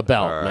 Below the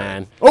belt,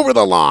 man. Over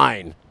the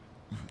line.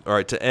 All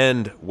right, to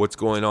end what's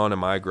going on in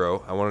my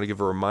grow, I wanted to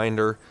give a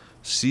reminder.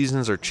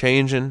 Seasons are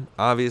changing,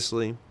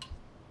 obviously.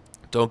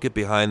 Don't get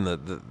behind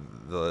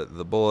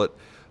the bullet.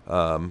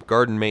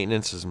 Garden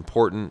maintenance is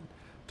important.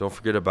 Don't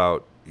forget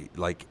about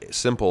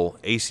simple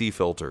AC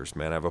filters,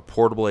 man. I have a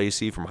portable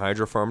AC from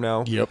Hydrofarm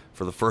now. Yep.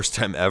 For the first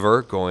time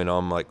ever, going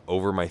on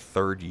over my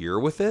 3rd year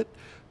with it,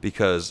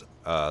 because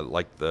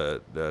like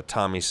the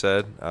Tommy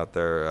said out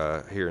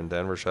there here in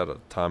Denver, shout out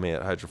to Tommy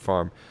at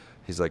Hydrofarm.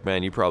 He's like,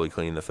 man, you probably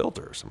clean the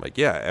filters. I'm like,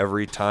 yeah,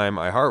 every time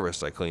I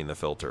harvest, I clean the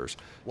filters.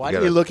 Why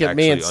do you look at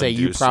me and say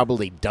you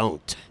probably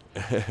don't?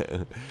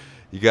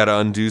 You got to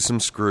undo some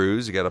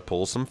screws. You got to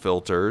pull some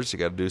filters. You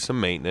got to do some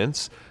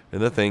maintenance,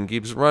 and the thing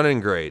keeps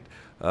running great.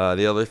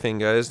 The other thing,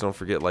 guys, don't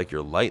forget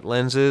your light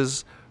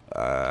lenses.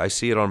 I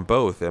see it on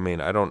both. I mean,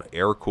 I don't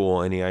air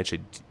cool any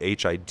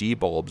HID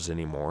bulbs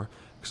anymore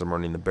because I'm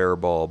running the Bare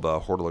Bulb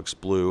Hortilux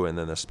Blue and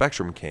then the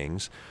Spectrum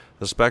Kings.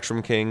 The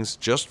Spectrum Kings,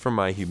 just from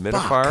my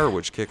humidifier,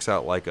 which kicks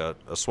out like a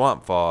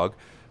swamp fog,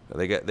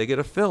 they get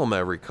a film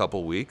every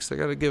couple weeks. They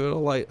got to give it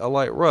a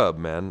light rub,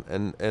 man.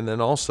 And then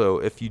also,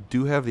 if you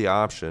do have the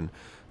option,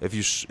 if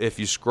you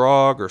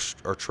scrog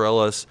or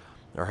trellis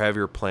or have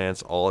your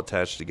plants all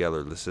attached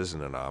together, this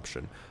isn't an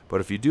option.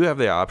 But if you do have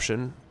the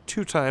option,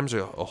 2 times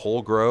a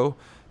whole grow,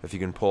 if you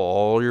can pull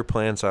all your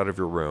plants out of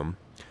your room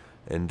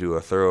and do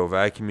a thorough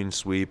vacuuming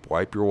sweep,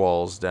 wipe your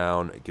walls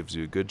down, it gives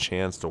you a good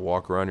chance to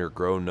walk around your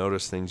grow,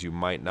 notice things you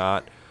might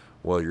not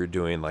while you're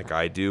doing like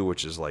I do,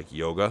 which is like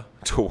yoga,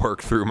 to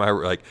work through my,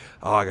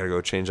 I gotta go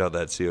change out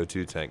that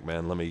CO2 tank,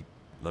 man. Let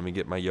me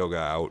get my yoga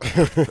out.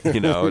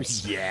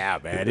 Yeah,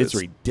 man, it's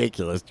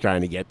ridiculous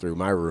trying to get through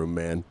my room,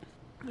 man.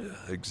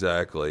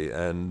 Exactly.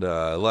 And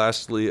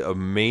lastly, a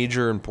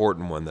major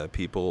important one that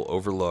people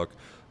overlook,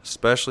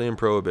 especially in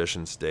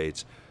prohibition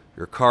states,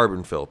 your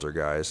carbon filter,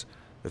 guys.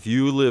 If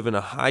you live in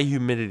a high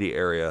humidity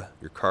area,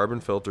 your carbon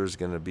filter is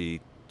going to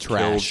be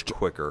trashed killed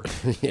quicker.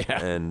 Yeah.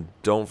 And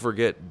don't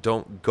forget,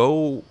 don't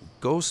go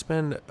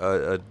spend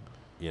an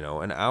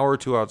hour or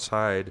 2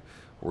 outside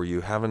where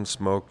you haven't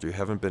smoked, you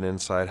haven't been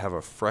inside, have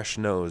a fresh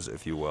nose,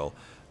 if you will,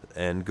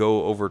 and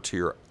go over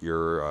to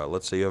your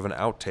let's say you have an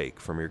outtake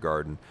from your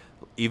garden.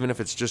 Even if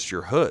it's just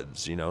your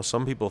hoods,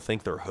 some people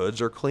think their hoods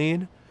are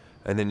clean,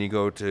 and then you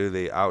go to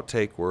the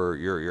outtake where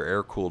your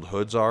air-cooled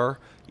hoods are,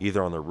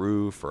 either on the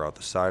roof or out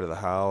the side of the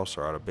house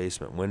or out a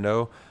basement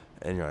window,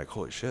 and you're like,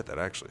 holy shit, that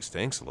actually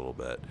stinks a little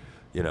bit,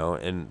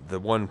 and the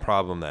one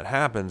problem that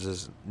happens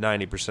is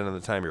 90% of the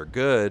time you're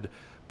good,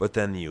 but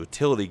then the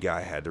utility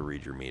guy had to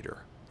read your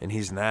meter, and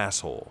he's an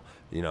asshole,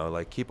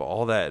 keep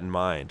all that in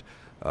mind.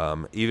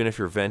 Even if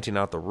you're venting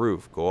out the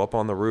roof, go up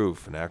on the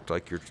roof and act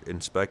like you're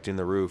inspecting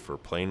the roof or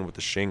playing with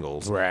the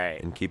shingles.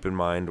 Right. And keep in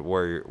mind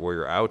where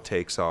your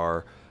outtakes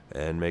are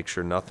and make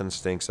sure nothing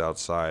stinks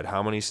outside.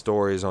 How many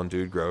stories on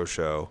Dude Grow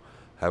Show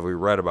have we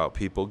read about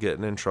people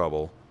getting in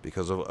trouble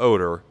because of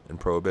odor in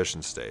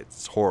prohibition states?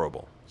 It's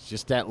horrible. It's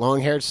just that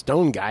long-haired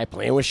stone guy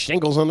playing with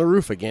shingles on the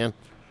roof again.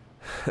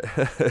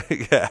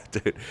 Yeah,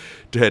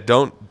 dude,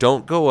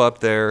 don't go up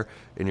there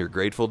in your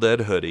Grateful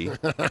Dead hoodie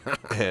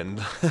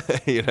and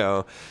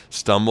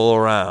stumble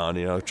around,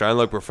 try and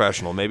look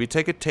professional. Maybe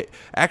take a tape.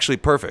 Actually,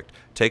 perfect.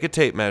 Take a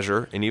tape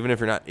measure, and even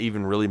if you're not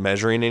even really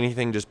measuring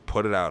anything, just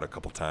put it out a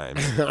couple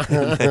times.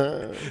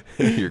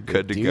 You're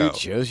good to go. Dude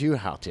shows you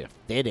how to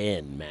fit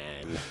in,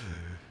 man.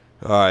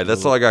 All right,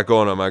 that's all I got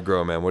going on my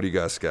grow, man. What do you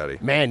got, Scotty?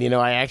 Man,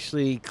 I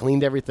actually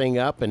cleaned everything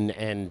up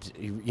and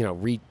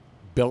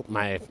rebuilt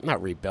my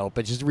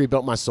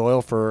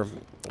soil for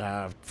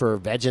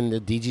vegging the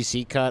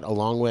DGC cut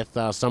along with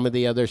some of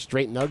the other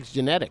Straight Nugs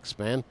genetics,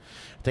 man.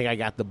 I think I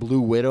got the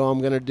Blue Widow I'm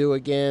going to do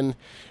again,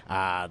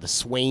 the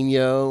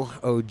Sueño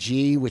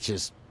OG, which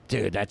is,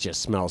 dude, that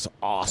just smells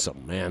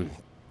awesome, man.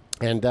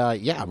 And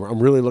yeah, I'm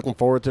really looking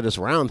forward to this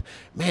round.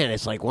 Man,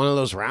 it's like one of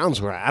those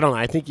rounds where I don't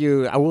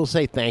know. I will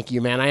say thank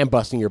you, man. I am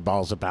busting your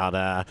balls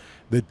about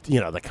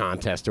the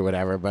contest or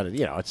whatever, but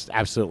it's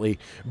absolutely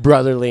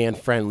brotherly and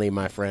friendly,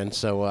 my friend.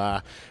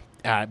 So.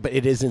 But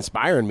it is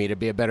inspiring me to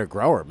be a better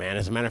grower, man.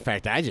 As a matter of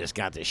fact, I just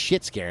got the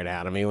shit scared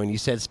out of me when you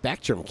said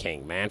Spectrum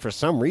King, man. For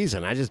some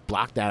reason, I just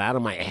blocked that out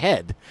of my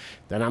head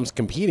that I'm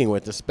competing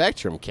with the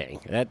Spectrum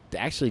King. That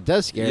actually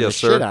does scare the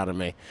shit out of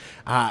me.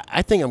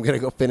 I think I'm going to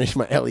go finish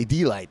my LED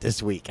light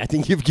this week. I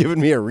think you've given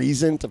me a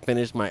reason to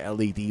finish my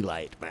LED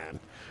light,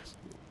 man.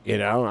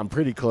 I'm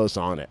pretty close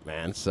on it,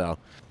 man. So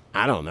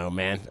I don't know,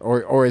 man.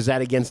 Or is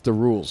that against the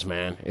rules,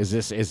 man? Is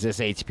this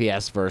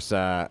HPS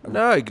versus?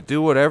 No, you can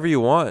do whatever you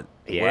want.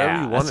 Yeah,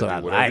 whatever you want to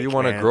do, whatever you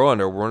want to grow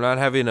under. We're not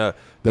having the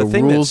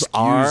thing rules that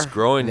skews are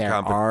growing. There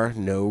are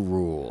no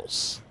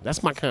rules.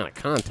 That's my kind of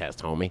contest,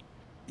 homie.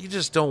 You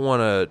just don't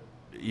want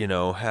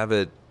to, have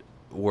it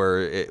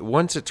where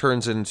once it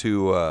turns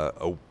into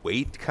a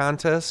weight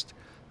contest.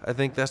 I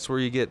think that's where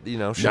you get,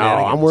 shenanigans. No,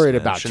 I'm worried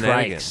about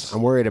shenanigans. trikes.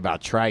 I'm worried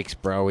about trikes,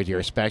 bro. With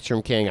your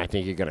Spectrum King, I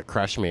think you're going to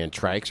crush me in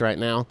trikes right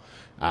now.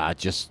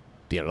 Just,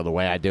 the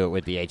way I do it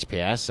with the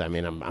HPS. I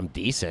mean, I'm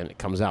decent. It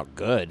comes out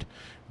good.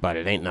 But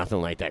it ain't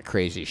nothing like that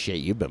crazy shit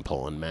you've been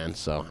pulling, man.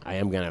 So I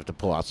am going to have to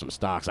pull out some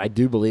stocks. I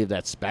do believe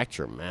that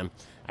Spectrum, man.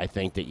 I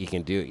think that you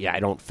can do. Yeah, I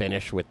don't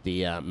finish with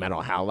the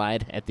metal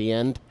halide at the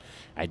end.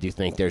 I do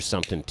think there's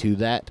something to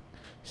that.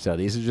 So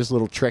these are just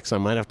little tricks I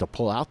might have to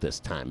pull out this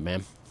time,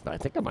 man. But I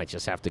think I might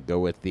just have to go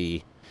with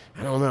I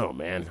don't know,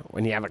 man.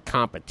 When you have a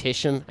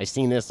competition, I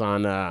seen this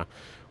on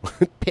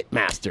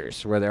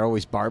Pitmasters where they're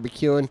always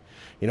barbecuing.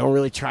 You don't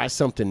really try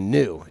something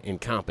new in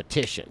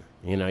competition.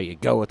 You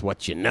go with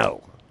what you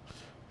know.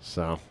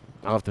 So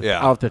I'll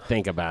have to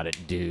think about it,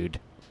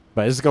 dude.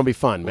 But this is gonna be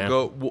fun, man.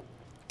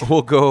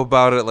 We'll go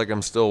about it like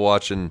I'm still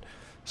watching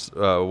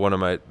one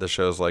of the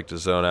shows like to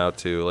zone out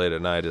to late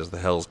at night is the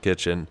Hell's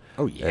Kitchen.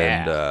 Oh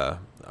yeah. And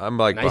I'm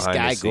like nice behind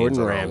guy, the scenes. Gordon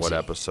I don't know Ramsay. what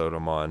episode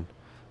I'm on.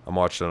 I'm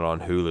watching it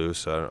on Hulu,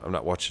 so I'm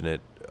not watching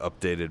it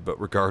updated.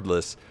 But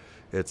regardless,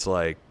 it's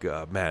like,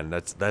 man,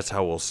 that's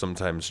how we'll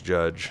sometimes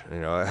judge.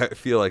 I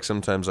feel like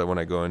sometimes when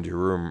I go into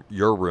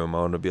your room, I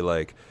want to be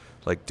like,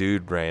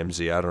 dude,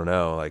 Ramsey, I don't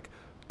know, like,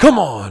 come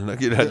on,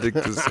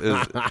 it's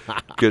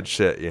good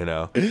shit,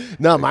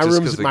 No, my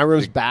room's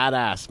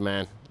badass,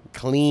 man.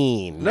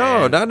 Clean. No,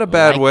 man. not in a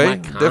bad way. My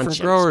Different conscience,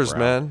 growers, bro.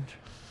 man.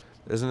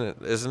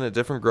 Isn't it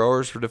different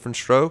growers for different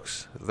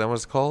strokes? Is that what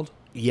it's called?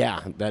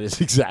 Yeah, that is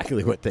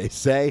exactly what they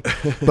say.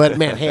 But,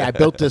 man, hey, I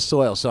built this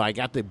soil. So I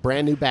got the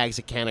brand new bags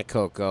of Canna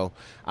Coco,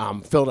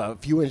 filled a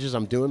few inches.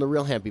 I'm doing the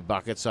real hempy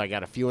bucket, so I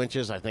got a few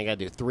inches. I think I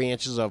do 3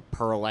 inches of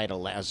perlite,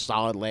 a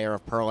solid layer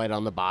of perlite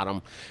on the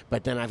bottom.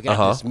 But then I've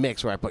got this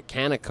mix where I put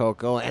Canna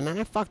Coco, and then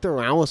I fucked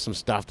around with some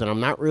stuff that I'm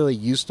not really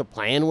used to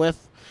playing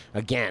with.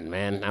 Again,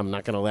 man, I'm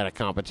not going to let a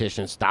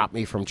competition stop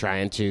me from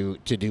trying to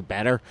do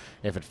better.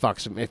 If it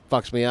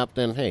fucks me up,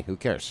 then hey, who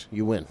cares?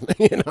 You win,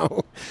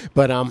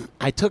 But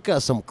I took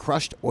some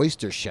crushed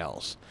oyster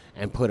shells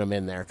and put them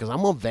in there because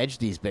I'm gonna veg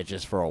these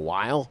bitches for a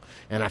while,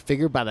 and I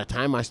figured by the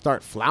time I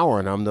start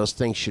flouring them, those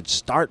things should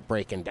start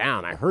breaking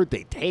down. I heard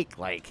they take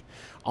like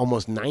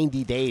almost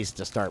 90 days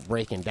to start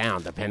breaking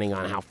down, depending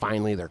on how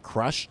finely they're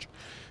crushed.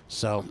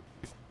 So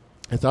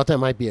I thought that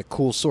might be a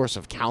cool source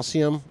of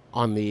calcium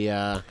on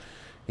the.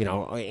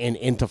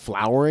 Into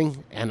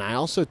flowering. And I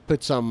also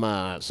put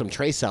some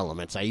trace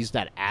elements. I used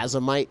that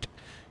azomite,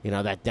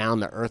 that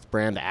down the earth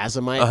brand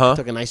azomite. I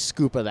took a nice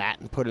scoop of that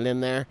and put it in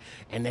there.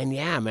 And then,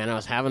 yeah, man, I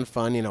was having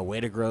fun. Way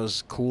to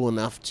Grow's cool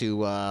enough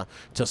to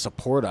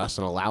support us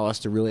and allow us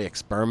to really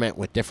experiment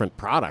with different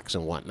products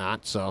and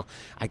whatnot. So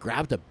I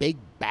grabbed a big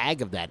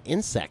bag of that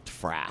insect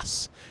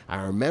frass.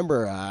 I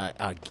remember,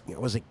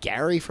 was it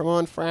Gary from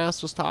On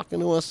Frass was talking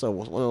to us? So it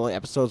was one of the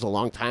episodes a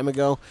long time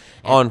ago.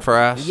 And, On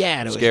Frass?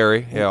 Yeah. It's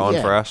Gary. Yeah, On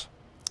Frass.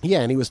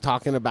 Yeah, and he was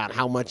talking about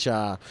how much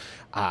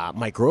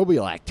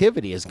microbial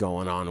activity is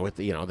going on with,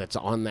 that's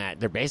on that.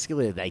 They're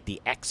basically like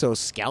the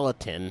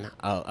exoskeletons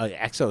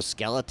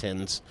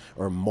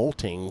or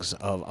moltings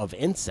of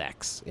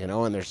insects,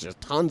 and there's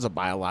just tons of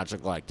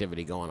biological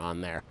activity going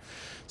on there.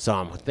 So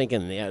I'm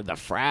thinking the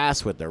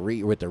frass with the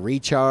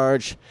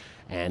recharge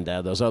and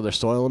those other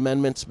soil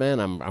amendments, man.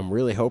 I'm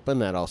really hoping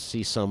that I'll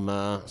see some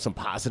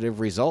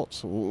positive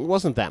results. It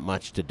wasn't that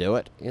much to do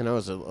it, it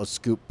was a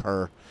scoop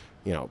per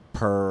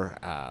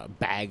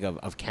bag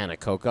of Canna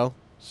Coco.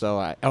 So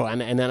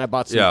and then I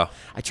bought some. Yeah.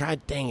 I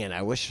tried. Dang it!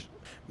 I wish,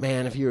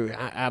 man.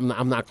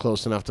 I'm not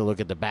close enough to look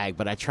at the bag,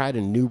 but I tried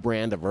a new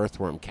brand of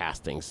earthworm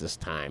castings this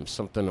time,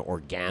 something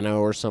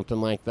Organo or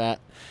something like that,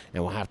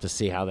 and we'll have to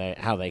see how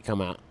they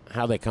come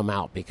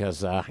out.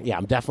 Because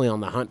I'm definitely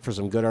on the hunt for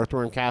some good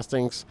earthworm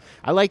castings.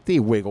 I like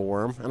the Wiggle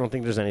Worm. I don't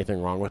think there's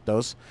anything wrong with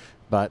those,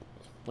 but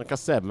like I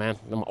said, man,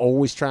 I'm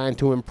always trying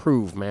to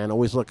improve, man.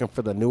 Always looking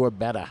for the newer,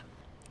 better.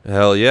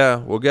 Hell yeah.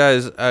 Well,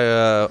 guys,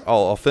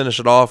 I'll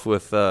finish it off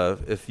with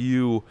if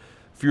you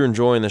if you're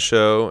enjoying the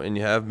show, and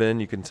you have been,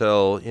 you can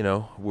tell, you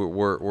know,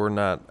 we're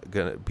not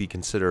going to be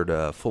considered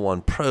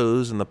full-on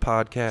pros in the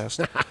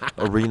podcast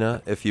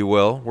arena, if you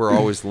will. We're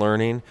always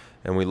learning,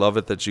 and we love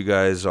it that you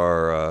guys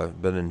are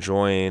been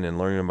enjoying and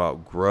learning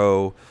about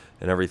Grow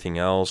and everything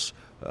else.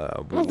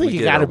 I don't think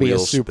you got to be a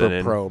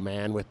super pro,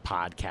 man, with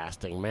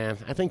podcasting, man.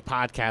 I think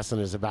podcasting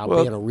is about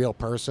being a real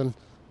person.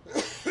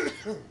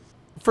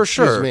 For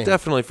sure,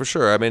 definitely, for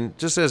sure. I mean,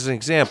 just as an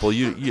example,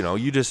 you know,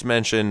 you just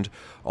mentioned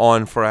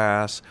On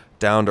Frass,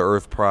 Down to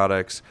Earth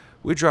products.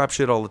 We drop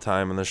shit all the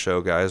time in the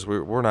show, guys.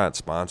 We're not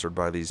sponsored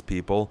by these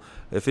people.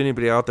 If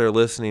anybody out there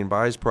listening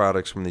buys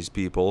products from these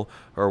people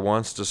or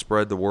wants to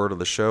spread the word of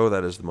the show,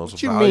 that is the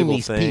most valuable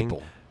thing.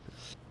 People?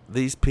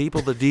 These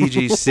people, the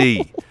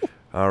DGC.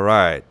 All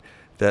right.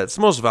 That's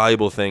the most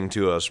valuable thing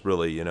to us,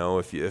 really. You know,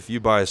 if you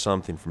buy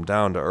something from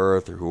Down to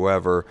Earth or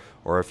whoever,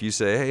 or if you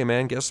say, hey,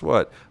 man, guess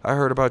what? I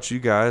heard about you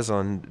guys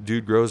on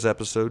Dude Grows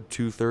episode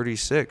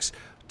 236.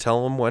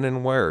 Tell them when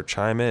and where.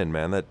 Chime in,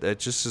 man. That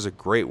just is a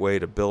great way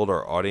to build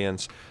our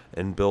audience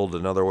and build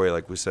another way,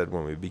 like we said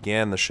when we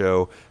began the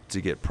show, to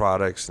get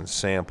products and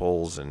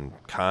samples and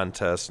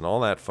contests and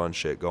all that fun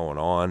shit going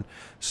on.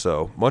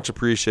 So much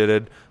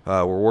appreciated.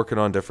 We're working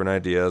on different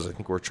ideas. I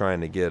think we're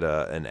trying to get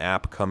an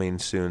app coming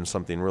soon,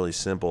 something really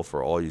simple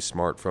for all you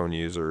smartphone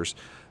users.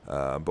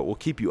 But we'll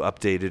keep you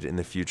updated in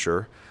the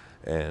future.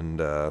 And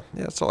yeah,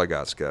 that's all I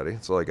got, Scotty.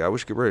 That's all I got. We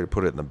should get ready to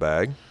put it in the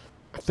bag.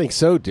 I think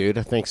so, dude.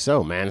 I think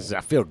so, man.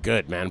 I feel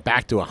good, man.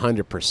 Back to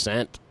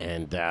 100%.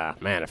 And,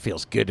 man, it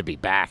feels good to be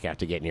back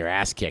after getting your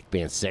ass kicked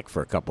being sick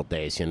for a couple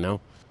days, you know?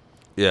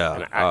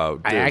 Yeah.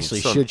 I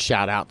actually should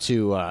shout out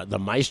to the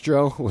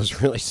Maestro, who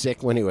was really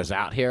sick when he was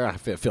out here. I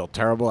feel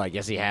terrible. I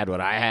guess he had what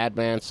I had,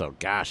 man. So,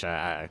 gosh,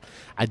 I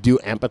do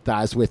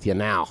empathize with you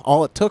now.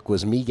 All it took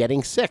was me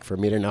getting sick for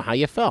me to know how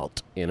you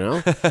felt, you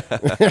know?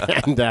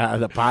 And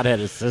the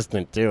pothead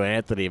assistant, too,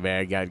 Anthony,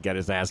 man, got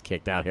his ass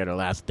kicked out here the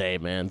last day,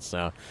 man.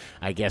 So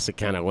I guess it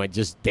kind of went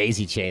just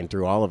daisy-chained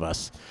through all of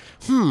us.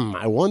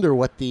 I wonder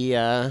what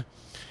the...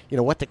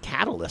 what the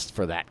catalyst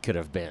for that could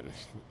have been.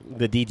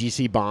 The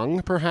DGC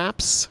bong,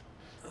 perhaps?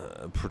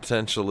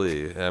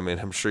 Potentially. I mean,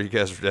 I'm sure you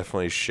guys are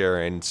definitely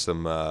sharing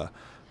some...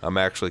 I'm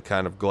actually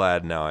kind of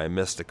glad now I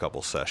missed a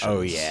couple sessions.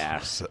 Oh, yeah.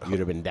 So. You'd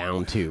have been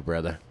down too,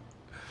 brother.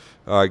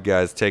 All right,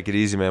 guys, take it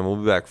easy, man. We'll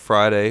be back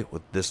Friday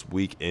with This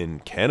Week in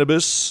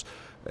Cannabis,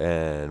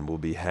 and we'll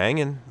be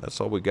hanging.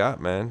 That's all we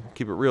got, man.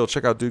 Keep it real.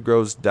 Check out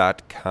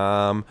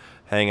dudegrows.com.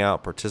 Hang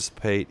out,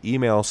 participate,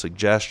 email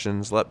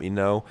suggestions, let me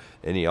know.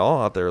 Any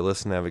y'all out there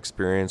listening have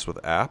experience with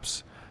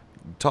apps,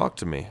 talk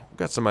to me. I've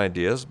got some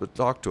ideas, but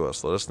talk to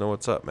us. Let us know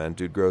what's up, man.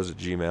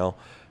 dudegrows@gmail.com.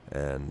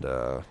 And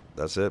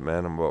that's it,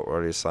 man. I'm about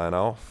ready to sign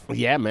off.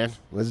 Yeah, man.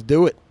 Let's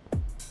do it.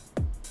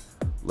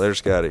 Later,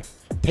 Scotty.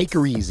 Take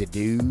her easy,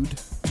 dude.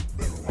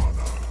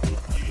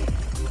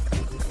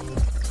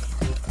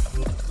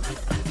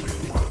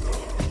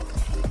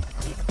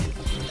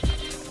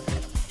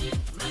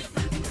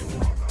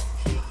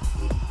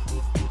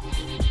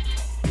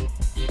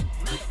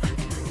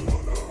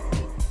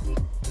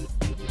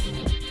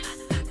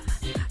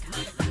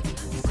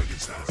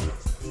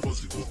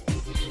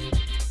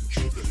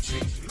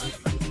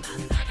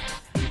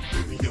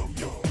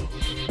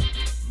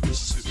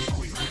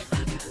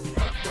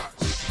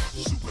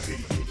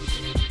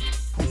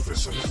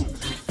 Professor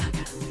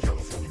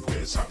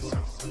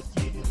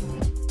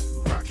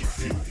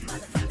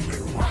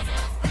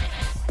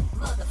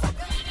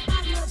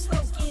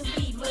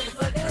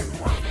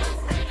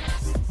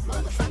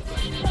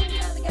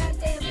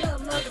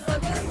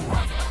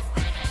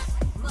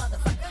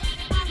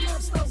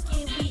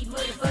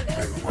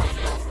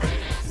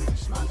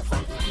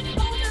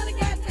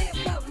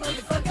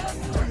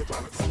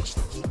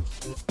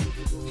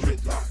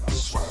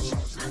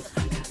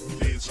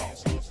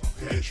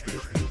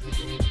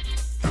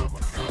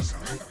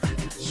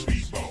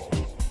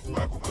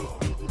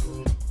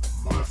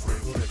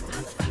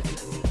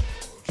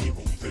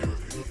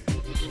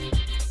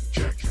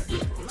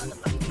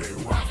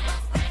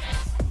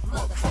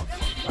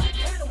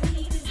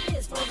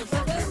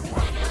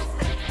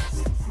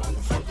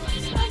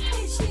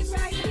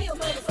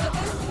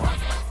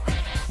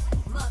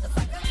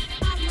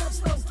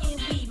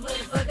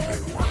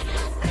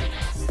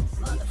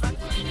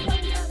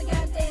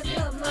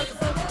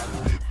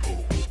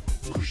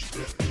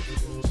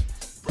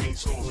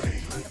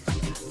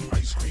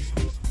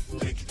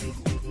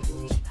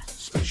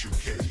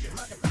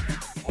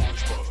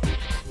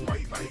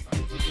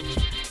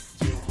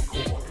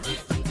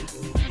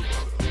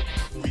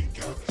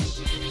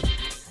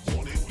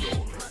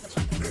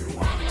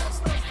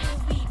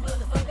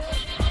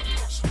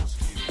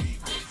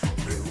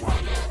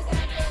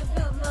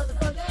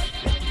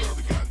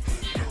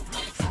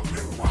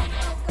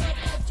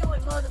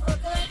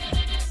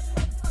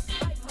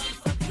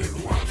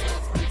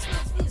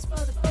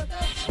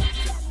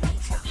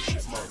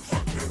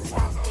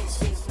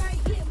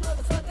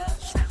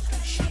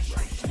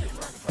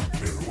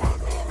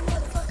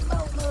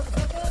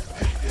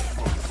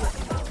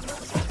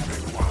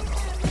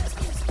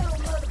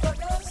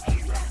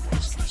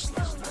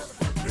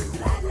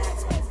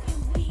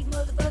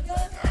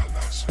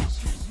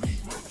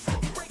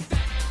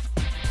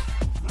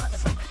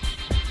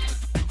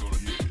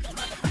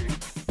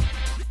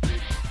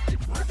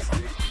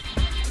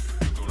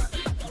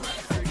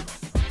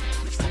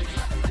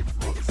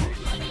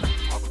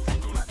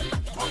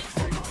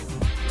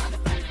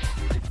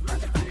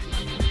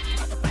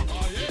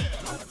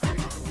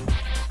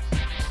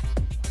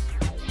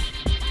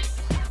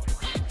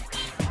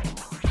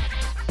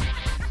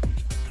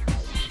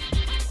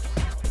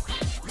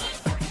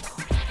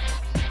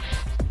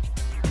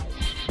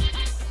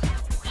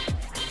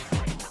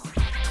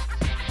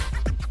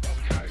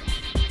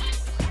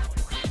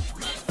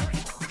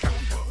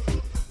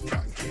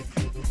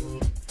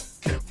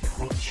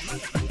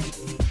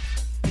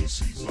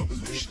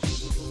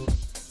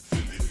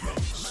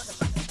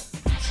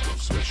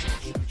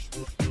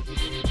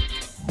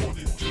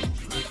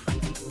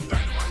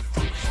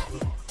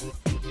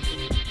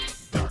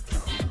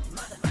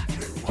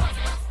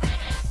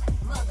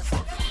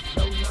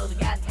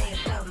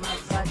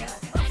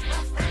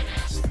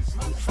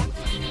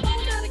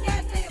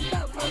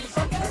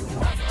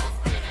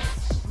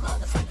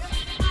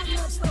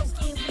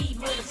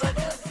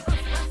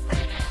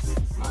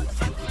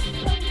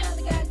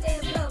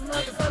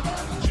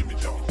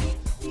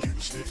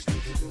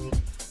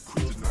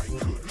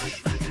Kush.